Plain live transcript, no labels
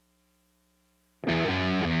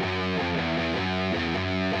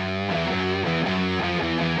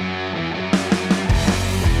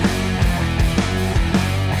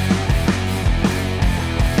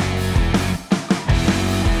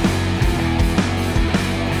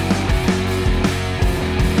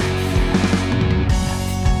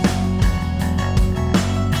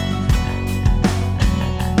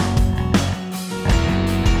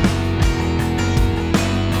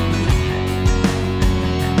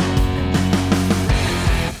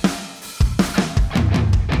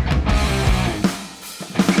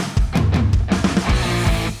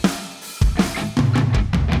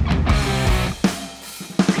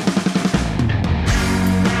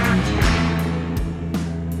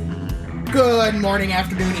Good morning,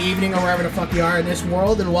 afternoon, evening, or wherever the fuck you are in this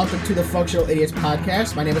world, and welcome to the Functional Idiots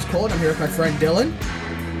Podcast. My name is Cole, and I'm here with my friend Dillon.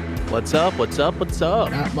 What's up?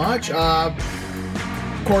 Not much.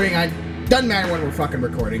 Recording, doesn't matter when we're fucking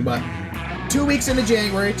recording, but 2 weeks into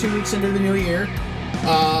January, 2 weeks into the new year.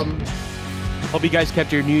 Hope you guys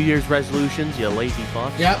kept your New Year's resolutions, you lazy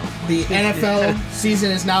fucks. Yep, the NFL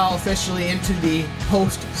season is now officially into the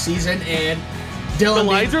postseason, and Dillon,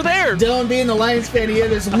 the Lions are there! Dillon, being the Lions fan he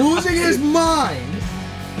is, losing his mind.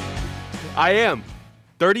 I am.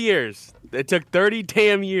 30 years. It took 30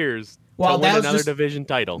 damn years to win another division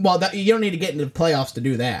title. Well, you don't need to get into the playoffs to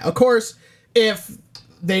do that. Of course, if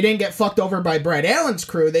they didn't get fucked over by Brad Allen's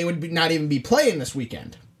crew, they would not even be playing this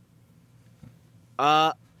weekend.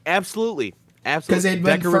 Absolutely. Because they'd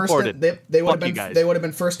been first. They would have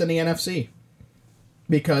been first in the NFC.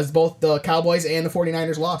 Because both the Cowboys and the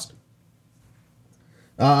 49ers lost.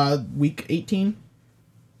 Week 18?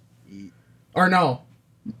 Or no,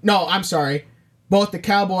 I'm sorry. Both the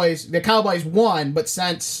Cowboys won, but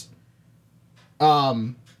since,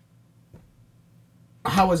 how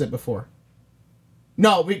was it before?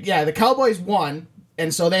 No, the Cowboys won,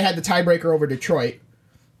 and so they had the tiebreaker over Detroit.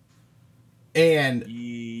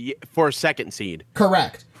 And for a second seed.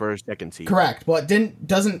 Correct. Correct. But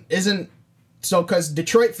because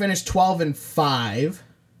Detroit finished 12-5,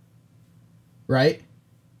 right?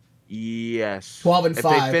 Yes. 12-5. If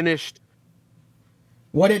they finished.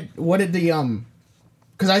 What did the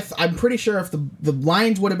because I'm pretty sure if the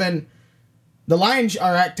Lions would have been, the Lions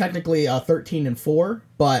are at technically 13-4,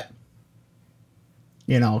 but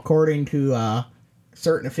according to a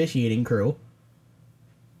certain officiating crew,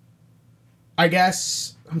 I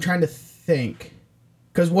guess I'm trying to think.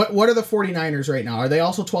 Because what are the 49ers right now? Are they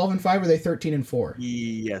also 12-5 or are they 13-4?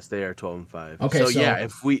 Yes, they are 12-5. Okay, so yeah,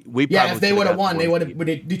 if if they would have won,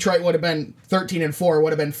 Detroit would have been 13-4,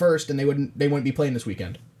 would have been first, and they wouldn't be playing this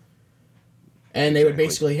weekend. And they would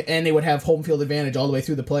they would have home field advantage all the way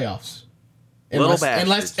through the playoffs.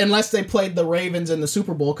 Unless they played the Ravens in the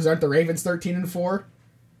Super Bowl, because aren't the Ravens 13-4?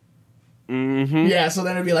 Mm-hmm. Yeah, so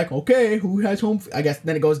then it'd be like, okay, who has home? I guess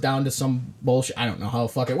then it goes down to some bullshit. I don't know how the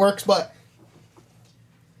fuck it works, but.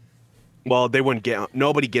 Well,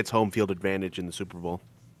 nobody gets home field advantage in the Super Bowl.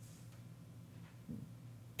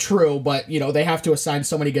 True, but, they have to assign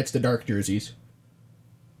somebody gets the dark jerseys.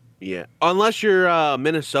 Yeah. Unless you're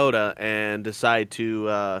Minnesota and decide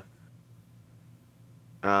to,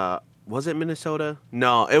 was it Minnesota?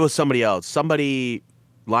 No, it was somebody else. Somebody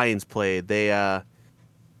Lions played.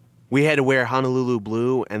 We had to wear Honolulu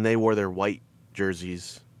blue, and they wore their white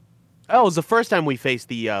jerseys. Oh, it was the first time we faced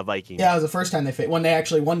the Vikings. Yeah, it was the first time when they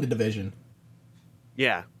actually won the division.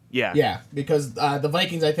 Yeah. Yeah, because the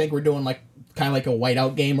Vikings, I think, were doing kind of like a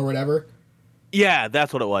whiteout game or whatever. Yeah,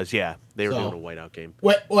 that's what it was. Yeah, they were doing a whiteout game.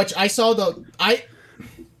 Which I saw I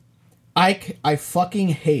fucking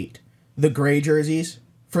hate the gray jerseys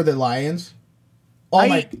for the Lions.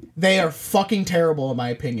 They are fucking terrible in my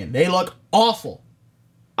opinion. They look awful.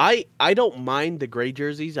 I don't mind the gray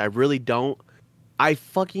jerseys. I really don't. I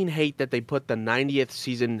fucking hate that they put the 90th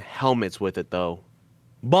season helmets with it, though.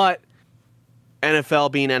 But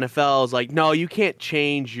NFL being NFL is like, no, you can't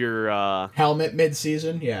change your... helmet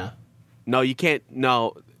mid-season? Yeah. No, you can't...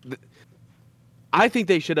 No. I think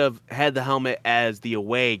they should have had the helmet as the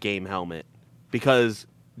away game helmet. Because,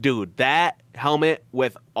 dude, that helmet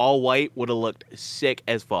with all white would have looked sick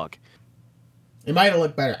as fuck. It might have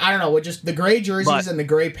looked better. I don't know. With just the gray jerseys and the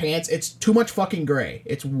gray pants, it's too much fucking gray.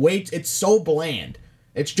 It's so bland.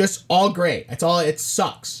 It's just all gray. That's all. It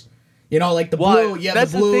sucks. Like the blue. You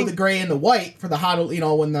have the blue, the gray, and the white for the hot.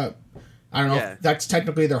 When the, I don't know if that's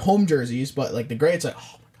technically their home jerseys, but the gray, it's like,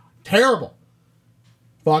 oh my god, terrible,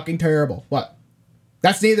 fucking terrible. What?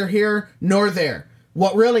 That's neither here nor there.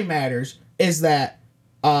 What really matters is that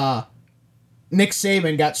Nick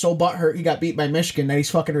Saban got so butthurt he got beat by Michigan that he's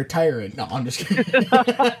fucking retiring. No, I'm just kidding.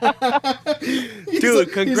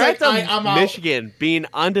 Dude, congrats on Michigan being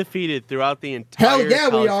undefeated throughout the entire Hell yeah,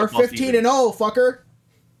 we are 15-0, fucker.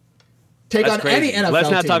 That's on crazy. Any NFL Let's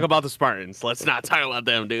not team. Talk about the Spartans. Let's not talk about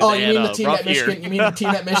them, dude. Oh, you mean the team that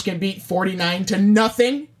Michigan beat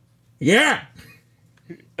 49-0? Yeah.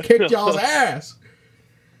 Kicked y'all's ass.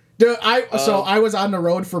 Dude, I was on the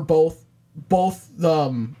road for both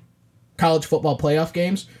the college football playoff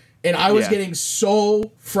games, and I was getting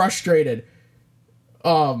so frustrated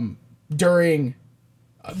mostly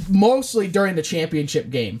during the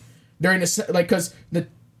championship game, because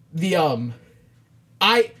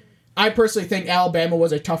I personally think Alabama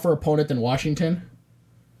was a tougher opponent than Washington.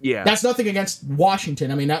 Yeah, that's nothing against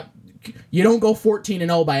Washington. I mean, you don't go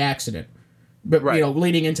 14-0 by accident, but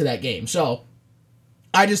leading into that game. So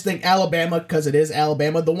I just think Alabama, because it is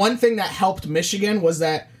Alabama. The one thing that helped Michigan was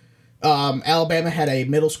that Alabama had a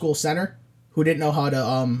middle school center who didn't know how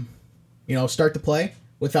to, start the play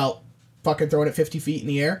without fucking throwing it 50 feet in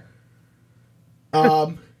the air.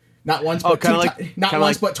 Not once, but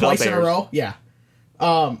but twice in a row. Yeah.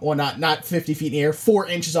 Well, not 50 feet in the air, 4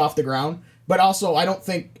 inches off the ground. But also, I don't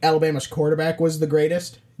think Alabama's quarterback was the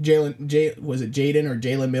greatest. Was it Jaden or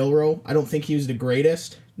Jalen Milroe? I don't think he was the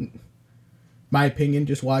greatest. My opinion,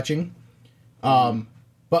 just watching.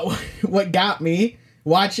 But what got me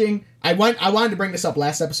watching, I wanted to bring this up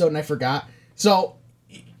last episode and I forgot. So,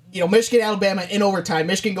 Michigan, Alabama in overtime.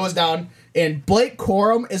 Michigan goes down, and Blake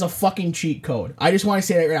Corum is a fucking cheat code. I just want to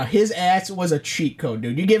say that right now. His ass was a cheat code,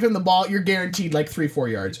 dude. You give him the ball, you're guaranteed like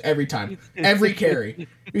 3-4 yards every time. Every carry.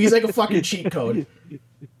 He's like a fucking cheat code.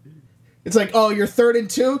 It's like, oh, you're 3rd and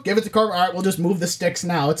 2? Give it to Corum. All right, we'll just move the sticks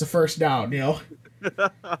now. It's a first down, Yeah,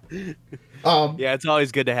 it's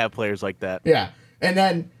always good to have players like that. Yeah. And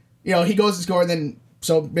then, he goes to score, and then,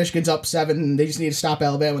 so Michigan's up 7, and they just need to stop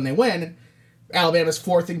Alabama when they win. Alabama's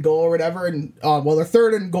 4th and goal or whatever, and they're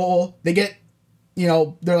 3rd and goal. They get,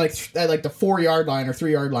 they're like at like the 4-yard line or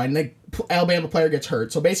 3-yard line. And Alabama player gets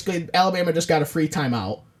hurt, so basically Alabama just got a free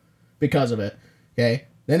timeout because of it. Okay,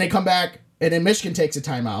 then they come back, and then Michigan takes a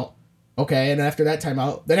timeout. Okay, and after that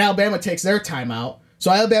timeout, then Alabama takes their timeout. So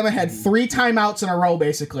Alabama had 3 timeouts in a row.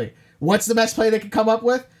 Basically, what's the best play they could come up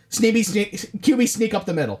with? QB sneak up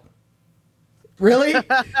the middle. Really?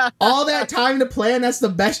 All that time to play, and that's the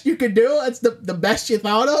best you could do? That's the best you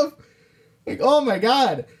thought of? Like, oh my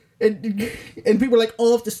God. And people are like,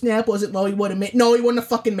 oh, if the snap wasn't low, he wouldn't have made. No, he wouldn't have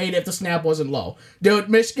fucking made it if the snap wasn't low. Dude,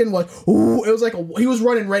 Michigan was, it was like, he was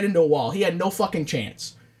running right into a wall. He had no fucking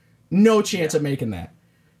chance. No chance of making that.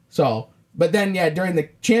 So, but then, during the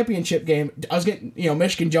championship game, I was getting,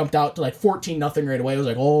 Michigan jumped out to like 14-0 right away. I was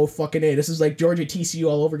like, oh, fucking A, this is like Georgia TCU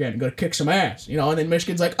all over again. Gonna kick some ass, and then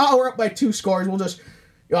Michigan's like, oh, we're up by 2 scores. We'll just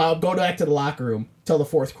go back to the locker room till the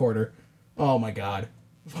 4th quarter. Oh my God.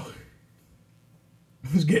 I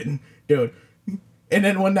was getting, dude. And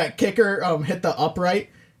then when that kicker hit the upright,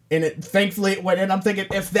 and thankfully it went in, I'm thinking,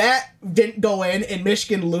 if that didn't go in and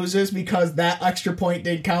Michigan loses because that extra point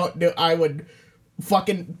didn't count, dude, I would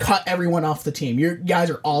fucking cut everyone off the team. You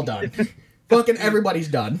guys are all done. Fucking everybody's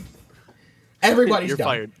done. Everybody's done.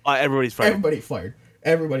 Fired. Everybody's fired.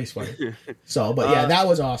 Everybody's fired. So, but that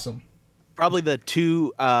was awesome. Probably the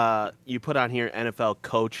 2 you put on here, NFL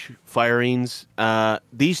coach firings.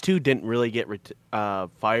 These 2 didn't really get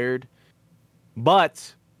fired,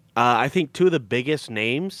 but I think 2 of the biggest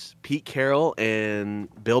names, Pete Carroll and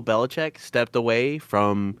Bill Belichick, stepped away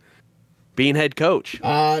from being head coach.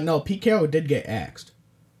 No, Pete Carroll did get axed.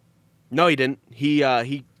 No, he didn't. He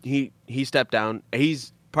stepped down.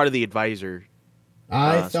 He's part of the advisor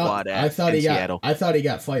squad at Seattle. I thought he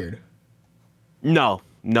got fired. No,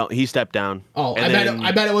 he stepped down. Oh,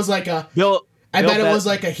 I bet it was like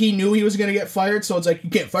a he knew he was gonna get fired, so it's like, you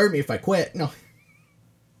can't fire me if I quit. No.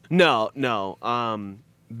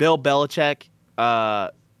 Bill Belichick,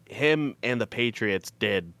 him and the Patriots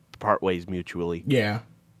did part ways mutually. Yeah.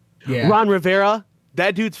 Ron Rivera,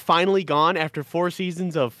 that dude's finally gone after 4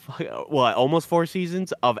 seasons of almost 4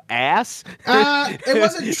 seasons of ass. It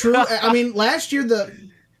wasn't true. I mean, last year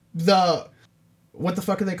the what the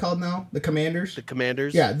fuck are they called now? The Commanders. The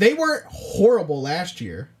Commanders. Yeah, they weren't horrible last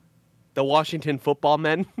year. The Washington Football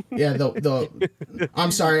Men. Yeah,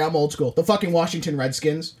 I'm sorry, I'm old school. The fucking Washington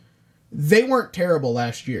Redskins. They weren't terrible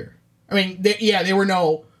last year. I mean, they were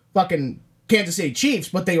no fucking Kansas City Chiefs,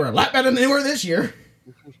 but they were a lot better than they were this year.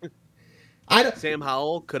 Sam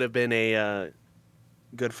Howell could have been a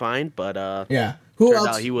good find, but yeah. Who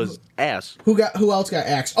else? He was ass. Who else got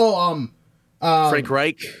axed? Oh, Frank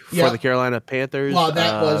Reich for the Carolina Panthers. Well,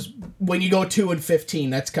 that was when you go 2-15.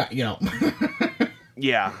 That's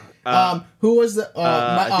Yeah. Who was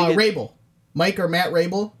the Rabel? Mike or Matt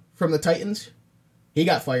Rabel from the Titans? He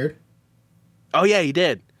got fired. Oh yeah, he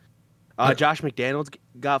did. Josh McDaniels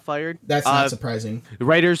got fired. That's not surprising.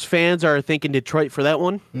 Raiders fans are thinking Detroit for that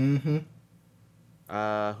one. Mm-hmm.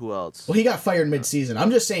 Who else? Well, he got fired mid-season. I'm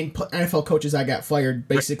just saying NFL coaches that got fired,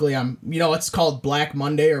 basically, it's called Black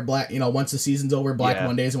Monday or once the season's over, Black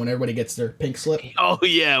Mondays, and when everybody gets their pink slip. Oh,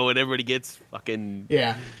 yeah, when everybody gets fucking...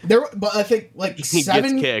 Yeah. But I think,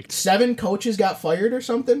 seven coaches got fired or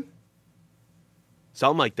something.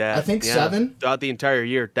 Something like that. I think 7. Throughout the entire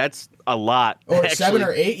year. That's a lot. Or actually. 7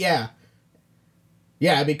 or 8, yeah.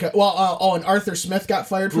 Yeah, because... Well, and Arthur Smith got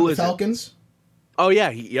fired from the Falcons. Oh,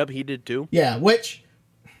 yeah. He did too. Yeah, which...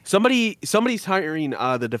 Somebody's hiring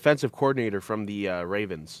the defensive coordinator from the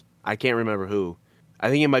Ravens. I can't remember who. I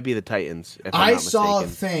think it might be the Titans, if I'm not mistaken. I saw a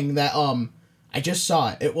thing that... I just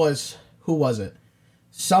saw it. It was, who was it?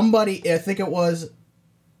 Somebody, I think it was,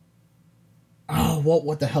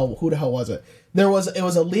 what the hell, who the hell was it? It was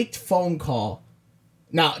a leaked phone call.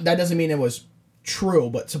 Now, that doesn't mean it was true,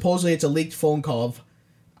 but supposedly it's a leaked phone call of,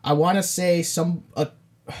 I want to say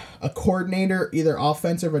a coordinator, either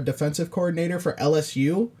offensive or defensive coordinator for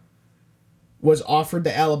LSU, was offered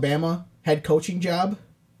the Alabama head coaching job,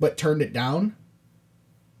 but turned it down.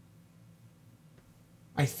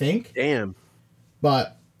 I think. Damn.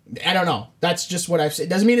 But I don't know. That's just what I've said.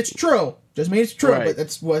 Doesn't mean it's true. Doesn't mean it's true. Right. But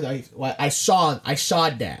that's what I saw. I saw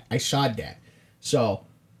that. So,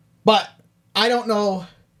 but I don't know.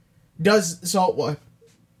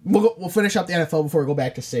 We'll finish up the NFL before we go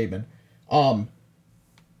back to Saban.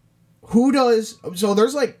 Who does? So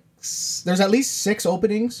there's at least 6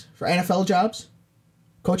 openings for NFL jobs,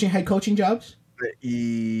 head coaching jobs.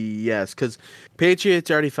 Yes, because Patriots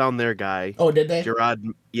already found their guy. Oh, did they?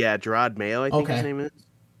 Gerard Mayo, I think his name is.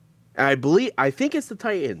 I think it's the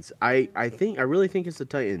Titans. I really think it's the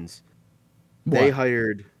Titans. What? They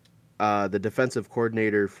hired the defensive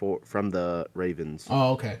coordinator from the Ravens.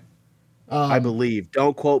 Oh, okay. I believe.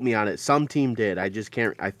 Don't quote me on it. Some team did. I just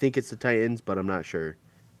can't. I think it's the Titans, but I'm not sure.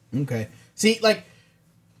 Okay. See,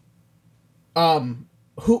 who?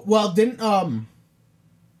 Well, didn't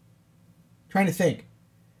trying to think.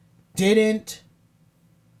 Didn't.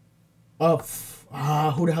 Who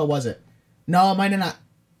the hell was it? No, it might have not.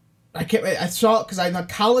 I can't. I saw it because on the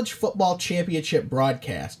college football championship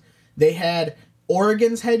broadcast, they had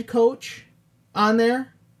Oregon's head coach on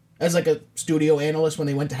there as like a studio analyst when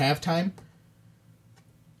they went to halftime.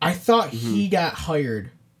 I thought he got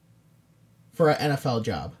hired for an NFL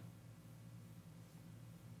job.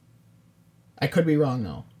 I could be wrong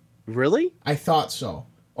though. Really? I thought so.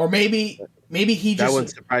 Or maybe he just... That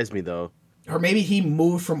wouldn't surprise me though. Or maybe he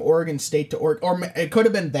moved from Oregon State to Oregon. Or it could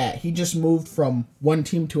have been that. He just moved from one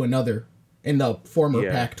team to another in the former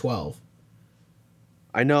Pac-12.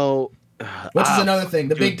 I know... Which is another thing.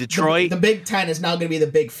 Detroit. The Big Ten is now going to be the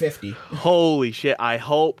Big 50. Holy shit! I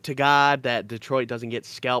hope to God that Detroit doesn't get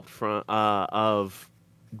scalped from of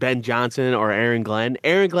Ben Johnson or Aaron Glenn.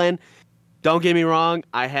 Aaron Glenn, don't get me wrong.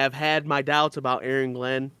 I have had my doubts about Aaron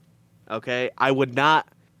Glenn. Okay, I would not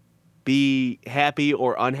be happy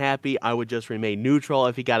or unhappy. I would just remain neutral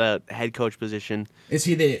if he got a head coach position. Is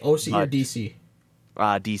he the OC or DC?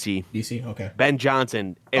 DC. DC, okay. Ben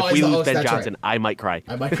Johnson. If we lose Ben Johnson, right. I might cry.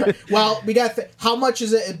 Well, we got. How much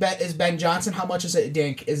is it? Is Ben Johnson? How much is it?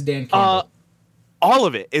 Dan Campbell. All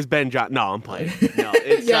of it is Ben Johnson. No, I'm playing. No,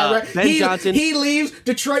 it's right. Ben Johnson. He leaves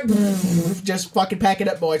Detroit. Just fucking pack it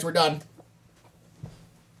up, boys. We're done.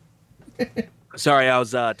 Sorry, I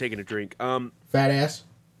was taking a drink. Fat ass.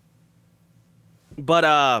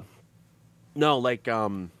 But no, like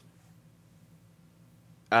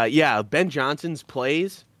Ben Johnson's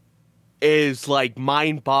plays is like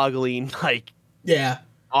mind-boggling, like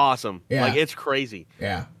awesome. Yeah. Like it's crazy.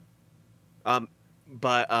 Yeah.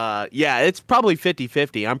 But it's probably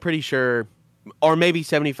 50-50. I'm pretty sure, or maybe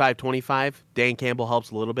 75-25. Dan Campbell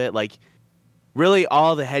helps a little bit. Like really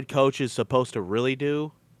all the head coach is supposed to really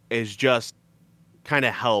do is just kind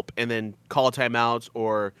of help and then call timeouts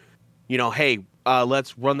or, hey,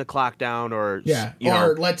 let's run the clock down or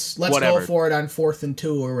let's go for it on 4th and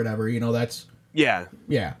 2 or whatever. That's yeah.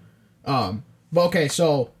 But okay,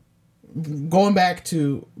 so going back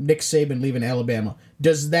to Nick Saban leaving Alabama,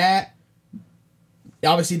 does that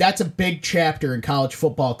obviously that's a big chapter in college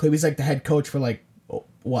football? He's like the head coach for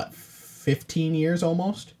 15 years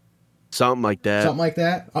almost, something like that.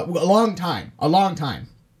 A long time.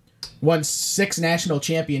 Won 6 national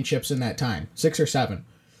championships in that time, 6 or 7.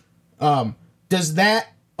 Does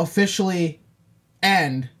that officially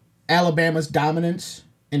end Alabama's dominance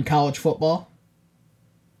in college football?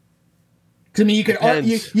 Because I mean,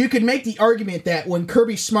 you could make the argument that when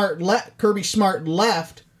Kirby Smart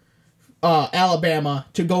left Alabama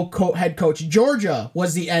to go head coach Georgia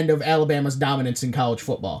was the end of Alabama's dominance in college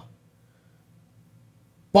football.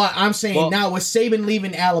 But I'm saying now with Saban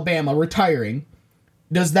leaving Alabama, retiring,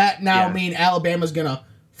 does that now mean Alabama's gonna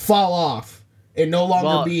fall off and no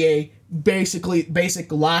longer be a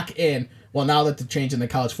basic lock in? Well, now that they're changing the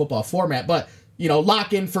college football format, but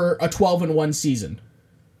lock in for a 12-1 season,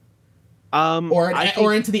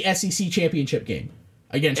 or into the SEC championship game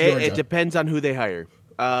against Georgia. It depends on who they hire.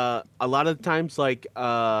 A lot of the times,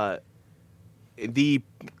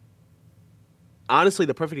 honestly,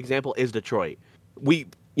 the perfect example is Detroit.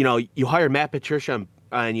 You hire Matt Patricia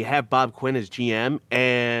and you have Bob Quinn as GM,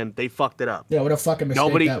 and they fucked it up. Yeah, what a fucking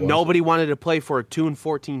mistake that was. Nobody wanted to play for a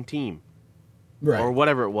 2-14 team. Right. Or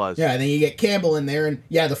whatever it was. Yeah, and then you get Campbell in there, and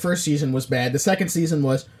the first season was bad. The second season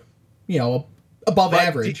was, above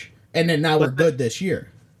average, and then now we're good this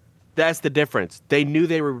year. That's the difference. They knew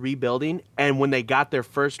they were rebuilding, and when they got their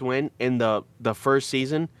first win in the first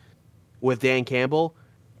season with Dan Campbell,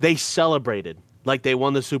 they celebrated like they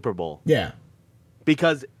won the Super Bowl. Yeah.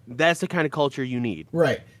 Because that's the kind of culture you need.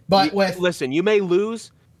 Right. But listen, you may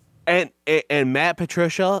lose, and Matt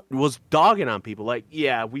Patricia was dogging on people like,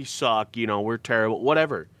 yeah, we suck, we're terrible,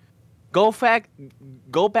 whatever. Go back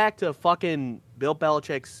to fucking Bill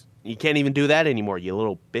Belichick's. You can't even do that anymore, you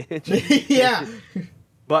little bitch. Yeah.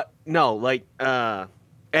 But no, and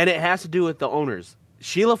it has to do with the owners.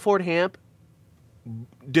 Sheila Ford Hamp,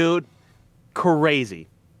 dude, crazy.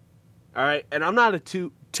 All right, and I'm not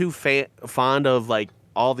too fond of like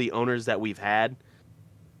all the owners that we've had.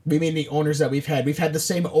 We mean the owners that we've had? We've had the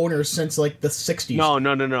same owners since like the 60s.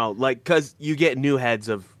 No. Like, because you get new heads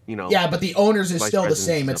of, Yeah, but the owners is still the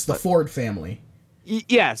same. It's the Ford family.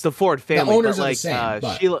 Yeah, it's the Ford family. The owners are the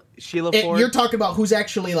same. Sheila Ford. You're talking about who's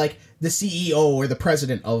actually like the CEO or the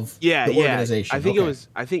president of the organization.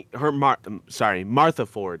 I think Martha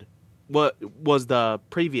Ford was the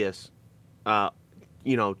previous,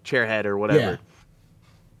 chairhead or whatever. Yeah.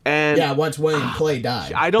 And once William Clay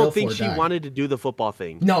died. I don't think she wanted to do the football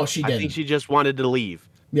thing. No, she didn't. I think she just wanted to leave.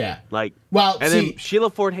 Yeah. Then Sheila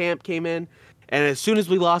Ford Hamp came in, and as soon as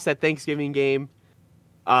we lost that Thanksgiving game,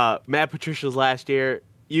 Matt Patricia's last year,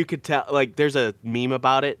 you could tell, like, there's a meme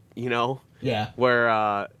about it, Yeah.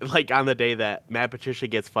 Where, like, on the day that Matt Patricia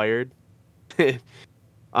gets fired, there's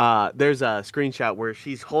a screenshot where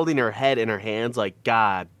she's holding her head in her hands, like,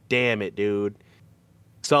 God damn it, dude.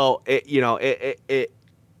 So,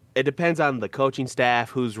 it depends on the coaching staff,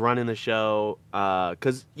 who's running the show,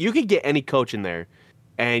 because you could get any coach in there,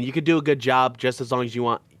 and you could do a good job just as long as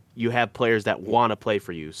you have players that want to play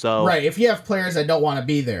for you. So right, if you have players that don't want to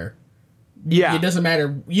be there, it doesn't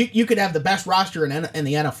matter. You could have the best roster in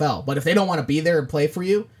the NFL, but if they don't want to be there and play for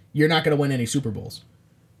you, you're not going to win any Super Bowls.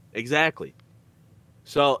 Exactly.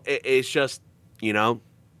 So it's just, so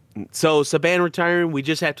Saban retiring, we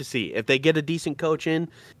just have to see if they get a decent coach in.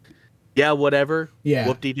 Yeah, whatever. Yeah.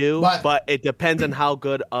 Whoop-de-doo. But it depends on how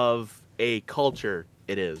good of a culture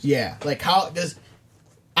it is. Yeah. Like,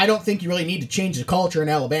 I don't think you really need to change the culture in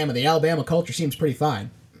Alabama. The Alabama culture seems pretty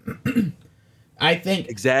fine. I think...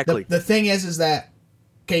 Exactly. The thing is that,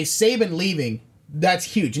 okay, Saban leaving, that's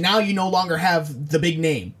huge. Now you no longer have the big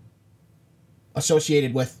name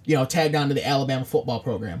associated with, tagged onto the Alabama football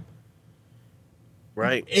program.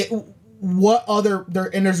 Right.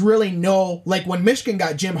 And there's really no, like when Michigan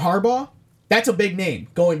got Jim Harbaugh, that's a big name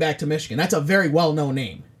going back to Michigan. That's a very well-known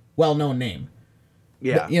name.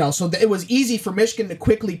 Yeah. So it was easy for Michigan to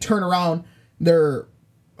quickly turn around their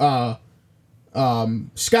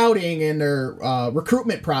scouting and their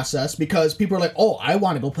recruitment process because people are like, oh, I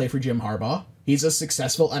want to go play for Jim Harbaugh. He's a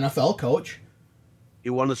successful NFL coach. He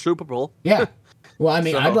won the Super Bowl. Yeah. Well, I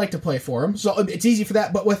mean, I'd like to play for him. So it's easy for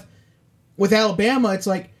that. But with Alabama, it's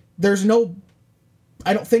like,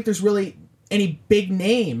 I don't think there's really any big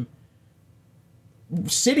name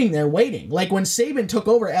sitting there waiting. Like when Saban took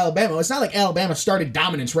over Alabama, it's not like Alabama started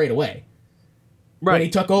dominance right away. Right. When he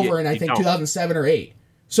took over in I think 2007 or 8.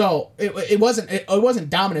 So it wasn't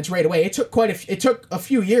dominance right away. It took a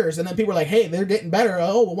few years, and then people were like, hey, they're getting better.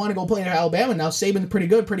 Oh, we want to go play in Alabama now. Saban's pretty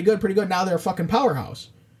good. Now they're a fucking powerhouse.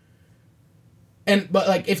 But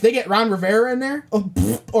like if they get Ron Rivera in there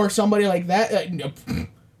or somebody like that.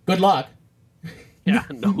 Good luck. Yeah,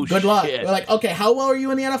 no Good luck. We're like, okay, how well are you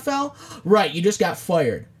in the NFL? Right, you just got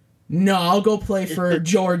fired. No, I'll go play for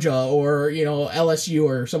Georgia or, LSU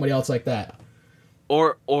or somebody else like that.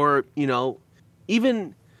 Or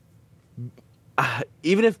even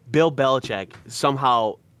if Bill Belichick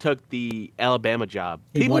somehow took the Alabama job,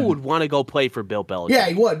 people would want to go play for Bill Belichick. Yeah,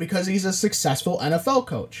 he would because he's a successful NFL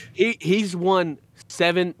coach. He's won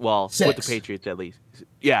 7, with the Patriots at least.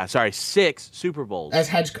 Yeah, 6 Super Bowls. As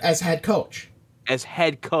head coach. As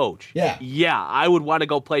head coach. Yeah. Yeah, I would want to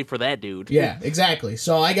go play for that dude. Yeah, exactly.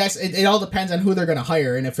 So I guess it all depends on who they're going to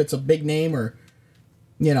hire and if it's a big name or,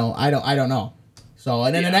 I don't know. So,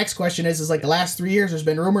 and then the next question is like the last 3 years there's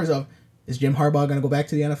been rumors of, is Jim Harbaugh going to go back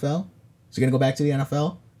to the NFL? Is he going to go back to the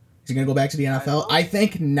NFL? Is he going to go back to the NFL? I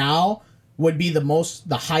think now would be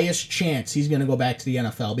the highest chance he's going to go back to the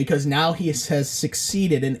NFL because now he has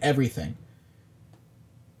succeeded in everything.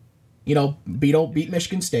 Beat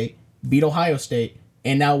Michigan State, beat Ohio State,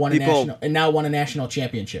 and now won a national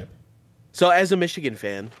championship. So, as a Michigan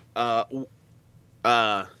fan,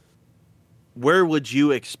 where would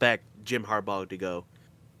you expect Jim Harbaugh to go?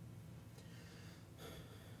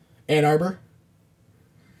 Ann Arbor.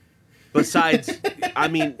 Besides,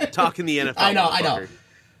 talking the NFL. I know.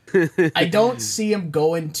 I don't see him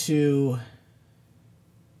going to.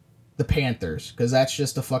 the Panthers, because that's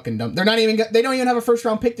just a fucking dumb. They don't even have a first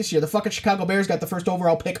round pick this year. The fucking Chicago Bears got the first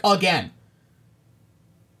overall pick again.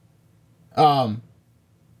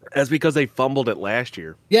 That's because they fumbled it last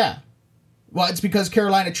year. Yeah. Well, it's because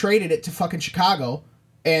Carolina traded it to fucking Chicago,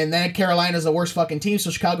 and then Carolina's the worst fucking team, so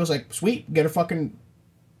Chicago's like, sweet, get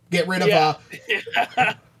rid of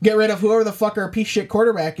whoever the fuck our piece of shit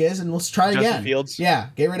quarterback is, and let's try again. Justin Fields. Yeah,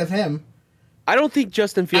 get rid of him. I don't think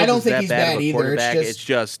Justin Fields is that bad of a quarterback. It's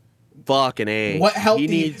just fucking A. What help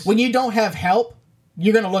when you don't have help,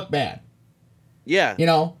 you're gonna look bad. Yeah. You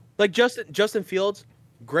know? Like Justin Fields,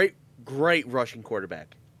 great rushing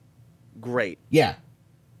quarterback. Great. Yeah.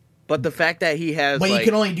 But the fact that he has But you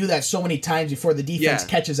can only do that so many times before the defense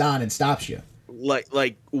catches on and stops you.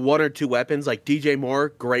 Like one or two weapons, like DJ Moore,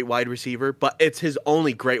 great wide receiver, but it's his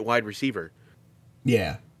only great wide receiver.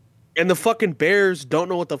 Yeah. And the fucking Bears don't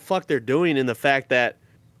know what the fuck they're doing in the fact that,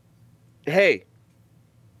 hey,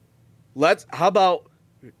 how about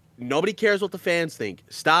nobody cares what the fans think.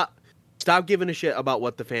 Stop giving a shit about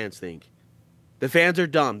what the fans think. The fans are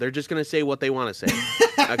dumb. They're just going to say what they want to say.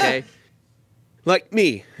 Okay? Like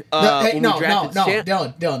me. Dillon.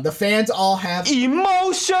 The fans all have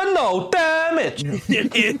emotional damage.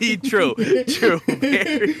 True.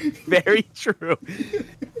 Very, very true.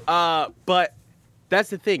 But that's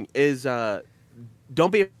the thing is,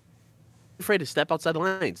 don't be afraid to step outside the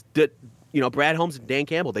lines. Brad Holmes and Dan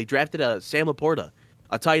Campbell, they drafted Sam Laporta,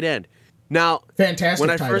 a tight end. Now, fantastic. When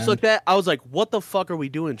I first looked at it, I was like, what the fuck are we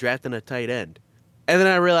doing drafting a tight end? And then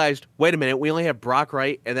I realized, wait a minute, we only have Brock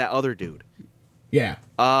Wright and that other dude. Yeah.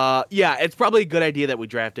 It's probably a good idea that we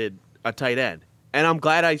drafted a tight end. And I'm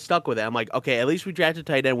glad I stuck with it. I'm like, okay, at least we drafted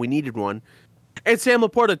a tight end. We needed one. And Sam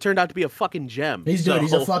Laporta turned out to be a fucking gem. He's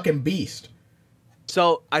a fucking beast.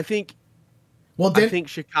 So I think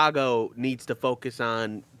Chicago needs to focus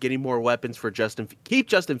on getting more weapons for keep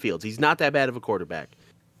Justin Fields. He's not that bad of a quarterback.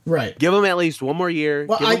 Right. Give him at least one more year.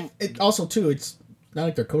 Well, it's not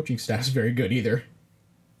like their coaching staff is very good either.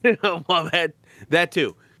 Well, that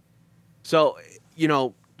too. So,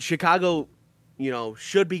 Chicago,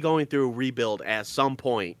 should be going through a rebuild at some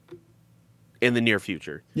point in the near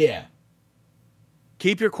future. Yeah.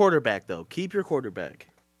 Keep your quarterback, though. Keep your quarterback.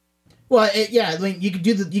 Well, you could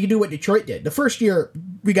do what Detroit did. The first year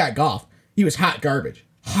we got Goff, he was hot garbage.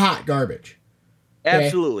 Hot garbage. Okay?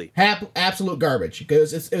 Absolutely. Absolute garbage.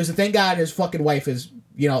 Because it was a thank God his fucking wife is,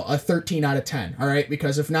 a 13 out of 10. All right?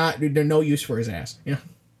 Because if not, there's no use for his ass.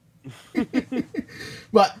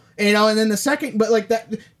 But, and then the second, but like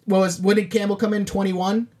that, when did Campbell come in?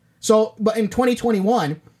 21? So, but in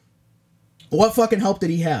 2021, what fucking help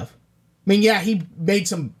did he have? I mean, yeah, he made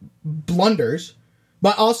some blunders,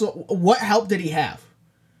 but also, what help did he have?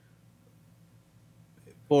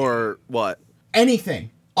 For what?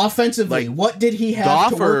 Anything. Offensively, what did he have Goff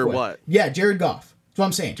to work or with? what? Yeah, Jared Goff. That's what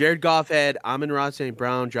I'm saying. Jared Goff had Amon-Ra St.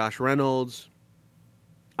 Brown, Josh Reynolds,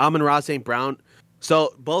 Amon-Ra St. Brown.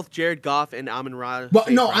 So both Jared Goff and Amon-Ra.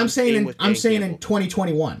 But no, I'm saying in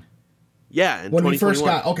 2021. Yeah, when we first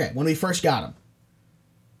got him.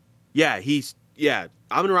 Yeah,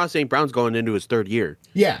 Amon-Ra St. Brown's going into his third year.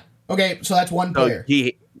 Yeah. Okay, so that's one player.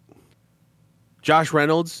 Josh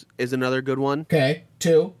Reynolds is another good one. Okay,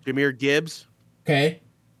 2. Jahmyr Gibbs. Okay.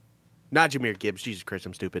 Not Jahmyr Gibbs. Jesus Christ,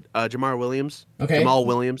 I'm stupid. Jamar Williams. Okay. Jamal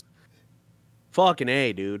Williams. Fucking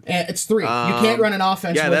A, dude. And it's 3. You can't run an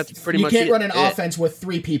offense. Yeah, that's pretty much it. You can't run an offense with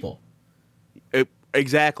 3 people.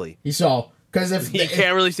 Exactly. So, because if you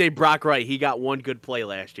can't really say Brock Wright, he got one good play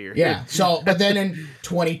last year. Yeah. So, but then in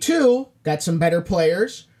 22, got some better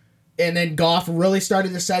players, and then Goff really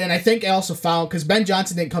started to set in. I think I also found because Ben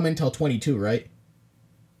Johnson didn't come in until 22, right?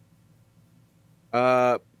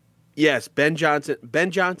 Yes, Ben Johnson.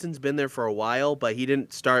 Ben Johnson's been there for a while, but he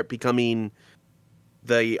didn't start becoming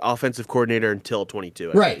the offensive coordinator until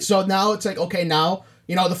 22. Right. So now it's like, okay, now,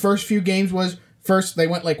 the first few games they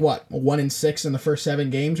went like what? 1-6 in the first 7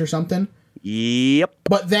 games or something? Yep.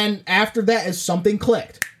 But then after that is something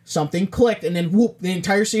clicked. And then whoop, the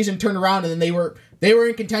entire season turned around, and then they were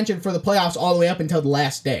in contention for the playoffs all the way up until the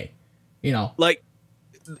last day.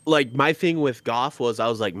 Like my thing with Goff was I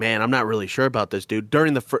was like, man, I'm not really sure about this dude.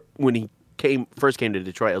 During when he first came to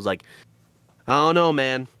Detroit, I was like, I don't know,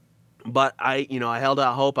 man. But I held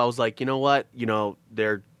out hope. I was like, you know what?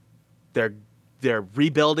 They're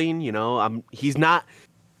rebuilding. He's not.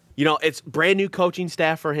 It's brand new coaching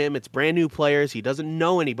staff for him. It's brand new players. He doesn't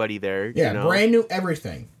know anybody there. Yeah, brand new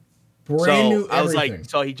everything. I was like,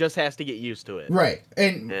 so he just has to get used to it. Right,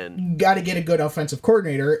 and got to get a good offensive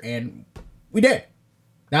coordinator, and we did.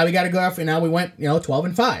 Now we got to go off, and now we went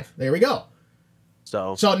 12-5. There we go.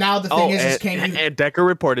 So now the thing is can you? And Decker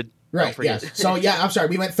reported Right. Yes. So yeah, I'm sorry.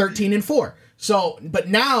 We went 13-4. So, but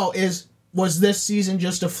now was this season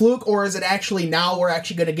just a fluke, or is it actually now we're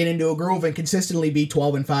actually going to get into a groove and consistently be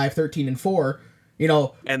 12-5, 13-4? You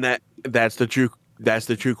know, and that's the true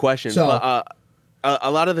question. So, but a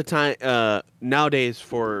lot of the time nowadays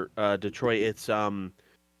for Detroit, it's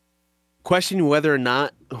questioning whether or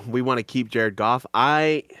not we want to keep Jared Goff.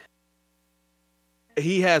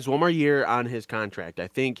 He has one more year on his contract. I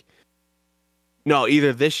think. No,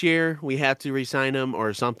 either this year we have to re-sign him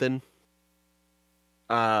or something.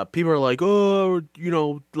 People are like, oh,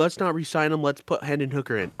 let's not re-sign him. Let's put Hendon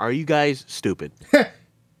Hooker in. Are you guys stupid?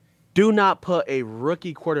 Do not put a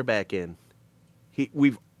rookie quarterback in.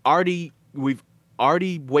 We've already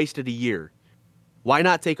wasted a year. Why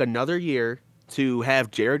not take another year to have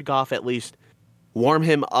Jared Goff at least warm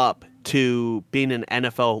him up to being an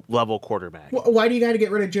NFL level quarterback? Why do you got to get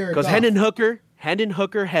rid of Jared Goff? Because Hendon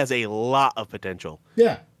Hooker has a lot of potential.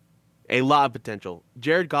 Yeah. A lot of potential.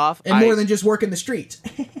 Jared Goff. And more than just working the streets.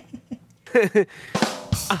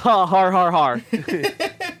 Har.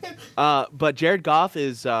 But Jared Goff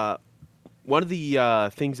is one of the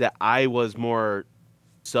things that I was more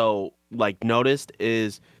so noticed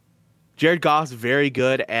is Jared Goff's very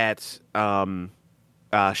good at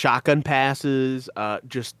shotgun passes,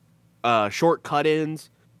 just short cut-ins,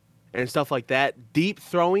 and stuff like that. Deep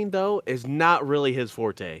throwing, though, is not really his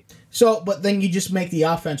forte. So, but then you just make the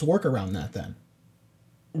offense work around that then.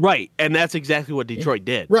 Right, and that's exactly what Detroit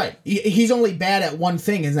did. Right. He's only bad at one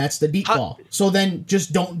thing, and that's the deep ball. So then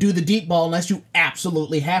just don't do the deep ball unless you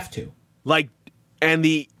absolutely have to. Really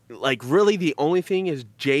the only thing is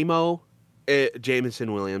Jameson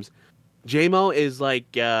Williams. J-Mo is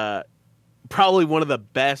probably one of the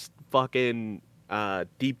best fucking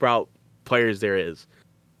deep route players there is.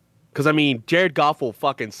 Because, Jared Goff will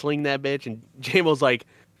fucking sling that bitch, and J-Mo's like,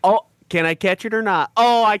 oh, can I catch it or not?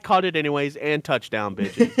 Oh, I caught it anyways, and touchdown,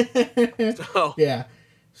 bitch. So, yeah.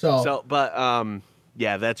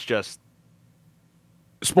 Yeah, that's just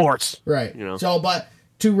sports. Right. So, but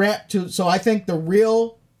so I think the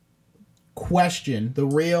real question,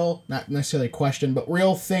 not necessarily question, but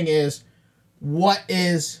real thing is, what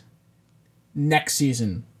is next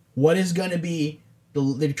season? What is going to be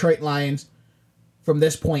the Detroit Lions from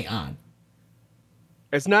this point on?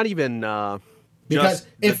 It's not even because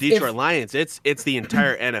just the Detroit Lions. It's the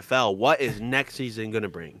entire NFL. What is next season going to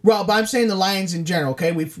bring? Well, but I'm saying the Lions in general.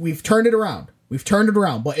 Okay, we've turned it around.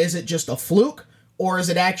 But is it just a fluke, or is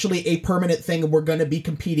it actually a permanent thing, and we're going to be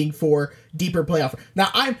competing for deeper playoff? Now,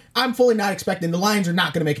 I'm fully not expecting the Lions are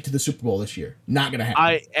not going to make it to the Super Bowl this year. Not going to happen.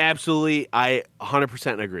 I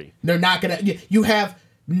 100% agree. They're not going to. You have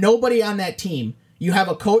nobody on that team. You have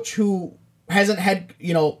a coach who hasn't had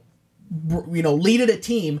leaded a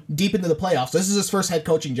team deep into the playoffs. This is his first head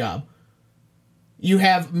coaching job. You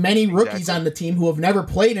have many rookies on the team who have never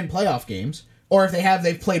played in playoff games, or if they have,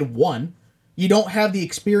 they've played one. You don't have the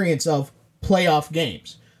experience of playoff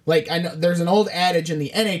games. I know there's an old adage in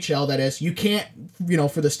the NHL that is, you can't,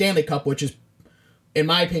 for the Stanley Cup, which is, in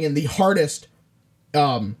my opinion, the hardest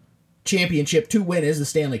championship to win is the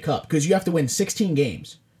Stanley Cup, because you have to win 16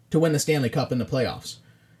 games to win the Stanley Cup in the playoffs.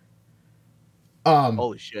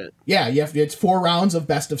 Holy shit. Yeah, it's 4 rounds of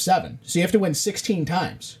best of 7. So you have to win 16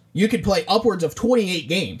 times. You could play upwards of 28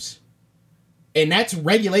 games. And that's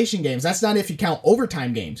regulation games. That's not if you count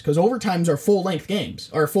overtime games, because overtimes are full-length games,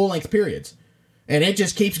 or full-length periods. And it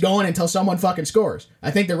just keeps going until someone fucking scores. I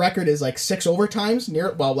think the record is 6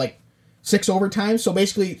 overtimes, 6 overtimes. So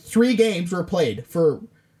basically 3 games were played for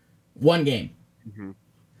 1 game. Mm-hmm.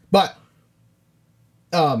 But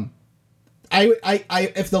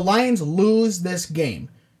if the Lions lose this game,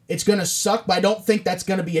 it's going to suck, but I don't think that's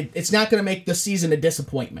going to be it's not going to make the season a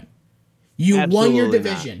disappointment. You won your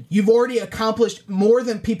division. Not. You've already accomplished more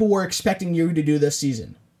than people were expecting you to do this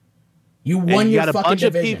season. You won your fucking division. You got a bunch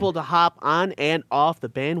of people to hop on and off the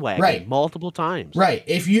bandwagon multiple times. Right.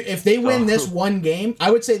 If they win this one game, I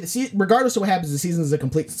would say regardless of what happens, the season is a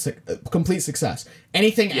complete success.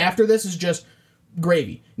 Anything after this is just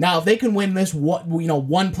gravy. Now, if they can win this one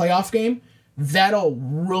playoff game, that'll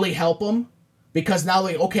really help them, because now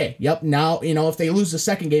now, if they lose the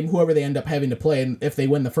second game, whoever they end up having to play, and if they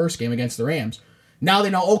win the first game against the Rams, now they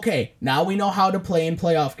know, now we know how to play in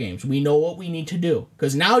playoff games. We know what we need to do,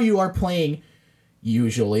 because now you are playing,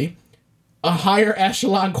 usually, a higher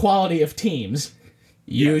echelon quality of teams,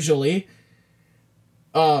 usually.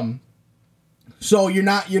 So you're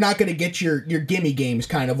not going to get your gimme games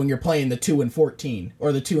kind of when you're playing the 2-14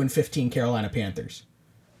 or the 2-15 Carolina Panthers.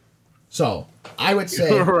 So I would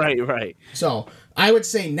say right. So I would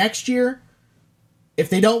say next year, if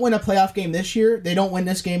they don't win a playoff game this year, they don't win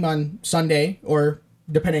this game on Sunday or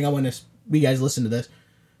depending on when you guys listen to this.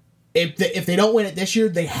 If they don't win it this year,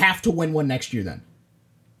 they have to win one next year then.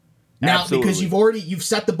 Now, Absolutely. because you've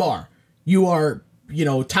set the bar. You are,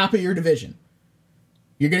 top of your division.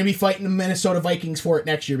 You're going to be fighting the Minnesota Vikings for it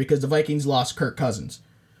next year because the Vikings lost Kirk Cousins.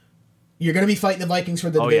 You're going to be fighting the Vikings for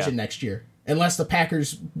the division next year. Unless the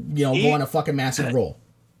Packers, go on a fucking massive roll.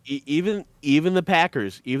 Even the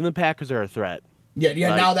Packers are a threat.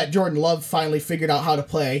 Yeah. Now that Jordan Love finally figured out how to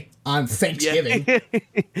play on Thanksgiving.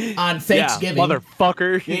 On Thanksgiving. Yeah,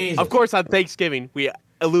 motherfucker. Jesus. Of course, on Thanksgiving. We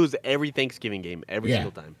lose every Thanksgiving game, every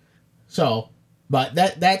single time. So, but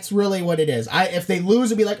that's really what it is. If they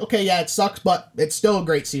lose, it'd be like, okay, yeah, it sucks, but it's still a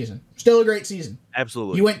great season. Still a great season.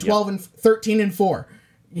 Absolutely. You went 12 and 13-4.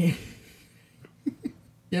 You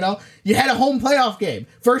had a home playoff game.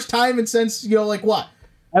 First time and since, what?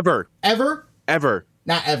 Ever.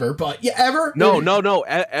 Not ever, but yeah, ever? No,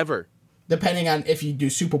 ever. Depending on if you do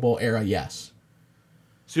Super Bowl era, yes.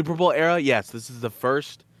 Super Bowl era, yes. This is the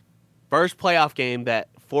first playoff game that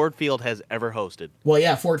Ford Field has ever hosted. Well,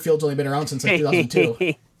 yeah, Ford Field's only been around since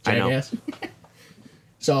 2002. I know.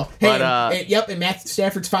 So, and Matthew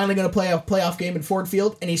Stafford's finally going to play a playoff game in Ford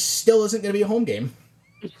Field, and he still isn't going to be a home game.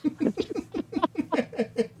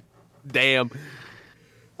 Damn.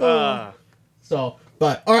 But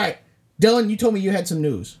all right, Dillon, you told me you had some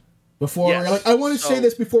news before. Yes. You're like, I want to say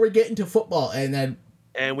this before we get into football, and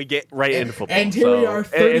we get right into football. And here we are,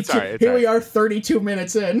 32. We are 32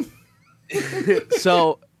 minutes in.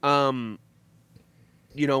 So,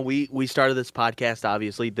 we started this podcast.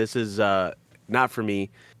 Obviously, this is not for me,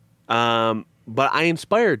 but I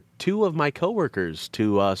inspired two of my coworkers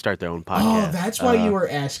to start their own podcast. Oh, that's why you were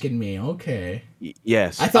asking me. Okay.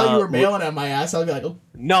 Yes, I thought you were bailing on my ass. I'll be like, oh.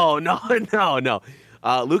 No.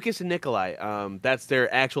 Lucas and Nikolai. That's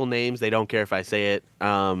their actual names. They don't care if I say it.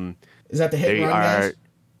 Is that the hit and run guys?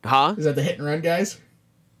 Huh? Is that the hit and run guys?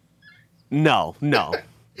 No.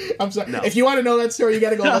 I'm sorry. No. If you want to know that story, you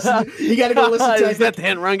gotta go listen. You gotta go listen to. Is that the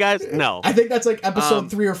hit and run guys? No. I think that's like episode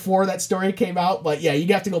 3 or 4 that story came out. But yeah,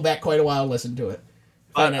 you have to go back quite a while and listen to it.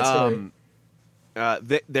 Find that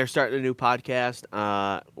story. They're starting a new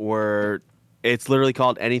podcast. Where it's literally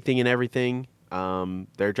called Anything and Everything.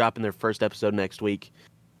 They're dropping their first episode next week.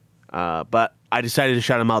 But I decided to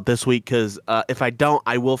shout them out this week because if I don't,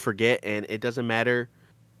 I will forget, and it doesn't matter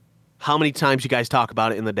how many times you guys talk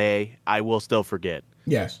about it in the day, I will still forget.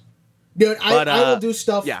 Yes. Dude, I will do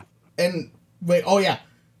stuff. Yeah. And wait,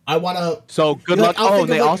 I want to. So good luck.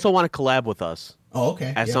 They also want to collab with us. Oh,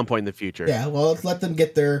 okay. At some point in the future. Yeah, well, let's let them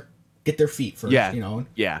get their feet first. Yeah. And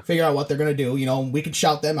figure out what they're gonna do. We can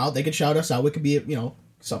shout them out. They can shout us out. We could be,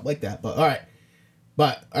 something like that. But all right.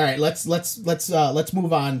 Let's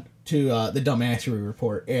move on to the dumbassery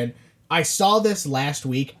report. And I saw this last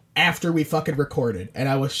week after we fucking recorded, and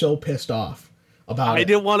I was so pissed off about it. I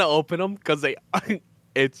didn't want to open them because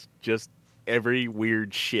it's just every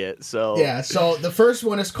weird shit. So yeah. So the first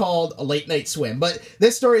one is called A Late Night Swim, but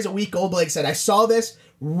this story is a week old. Like I said, I saw this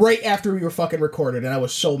right after we were fucking recorded, and I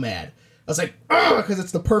was so mad. I was like, because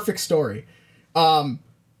it's the perfect story. Now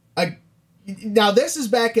this is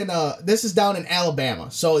down in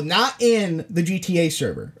Alabama, so not in the GTA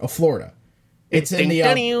server of Florida. It's in the.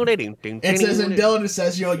 It says in Dillon. It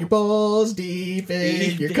says, your balls deep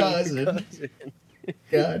in your cousin.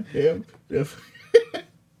 God damn.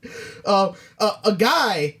 A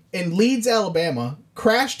guy in Leeds, Alabama,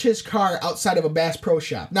 crashed his car outside of a Bass Pro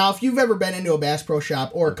Shop. Now, if you've ever been into a Bass Pro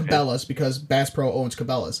Shop or Cabela's, because Bass Pro owns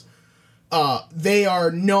Cabela's, they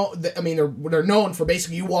are they're known for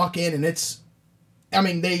basically you walk in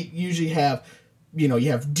and they usually have, you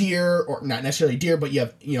have deer, or not necessarily deer, but you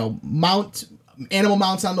have, animal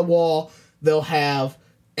mounts on the wall. They'll have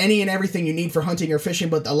any and everything you need for hunting or fishing,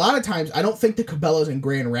 but a lot of times, I don't think the Cabela's in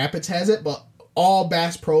Grand Rapids has it, but all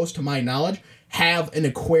Bass Pros, to my knowledge, have an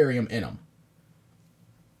aquarium in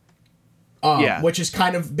them. Which is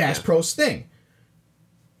kind of Bass Pro's thing.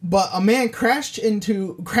 But a man crashed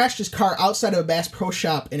his car outside of a Bass Pro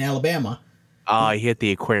Shop in Alabama. Oh, he hit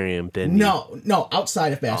the aquarium, didn't he? No,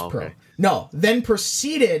 outside of Bass Pro. No, then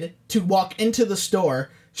proceeded to walk into the store,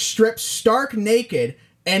 strip stark naked,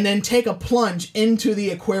 and then take a plunge into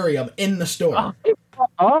the aquarium in the store.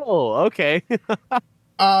 Oh, okay.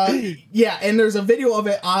 Yeah, and there was a video of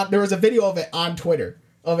it on Twitter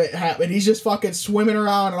of it happening. He's just fucking swimming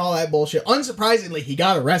around and all that bullshit. Unsurprisingly, he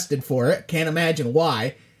got arrested for it. Can't imagine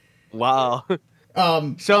why. Wow.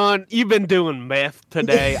 Sean, you've been doing meth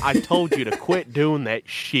today. I told you to quit doing that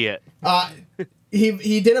shit.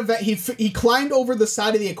 He climbed over the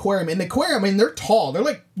side of the aquarium. And the aquarium, they're tall.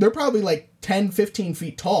 They're probably 10, 15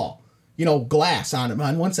 feet tall. glass on him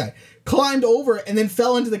on one side. Climbed over it and then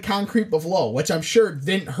fell into the concrete below, which I'm sure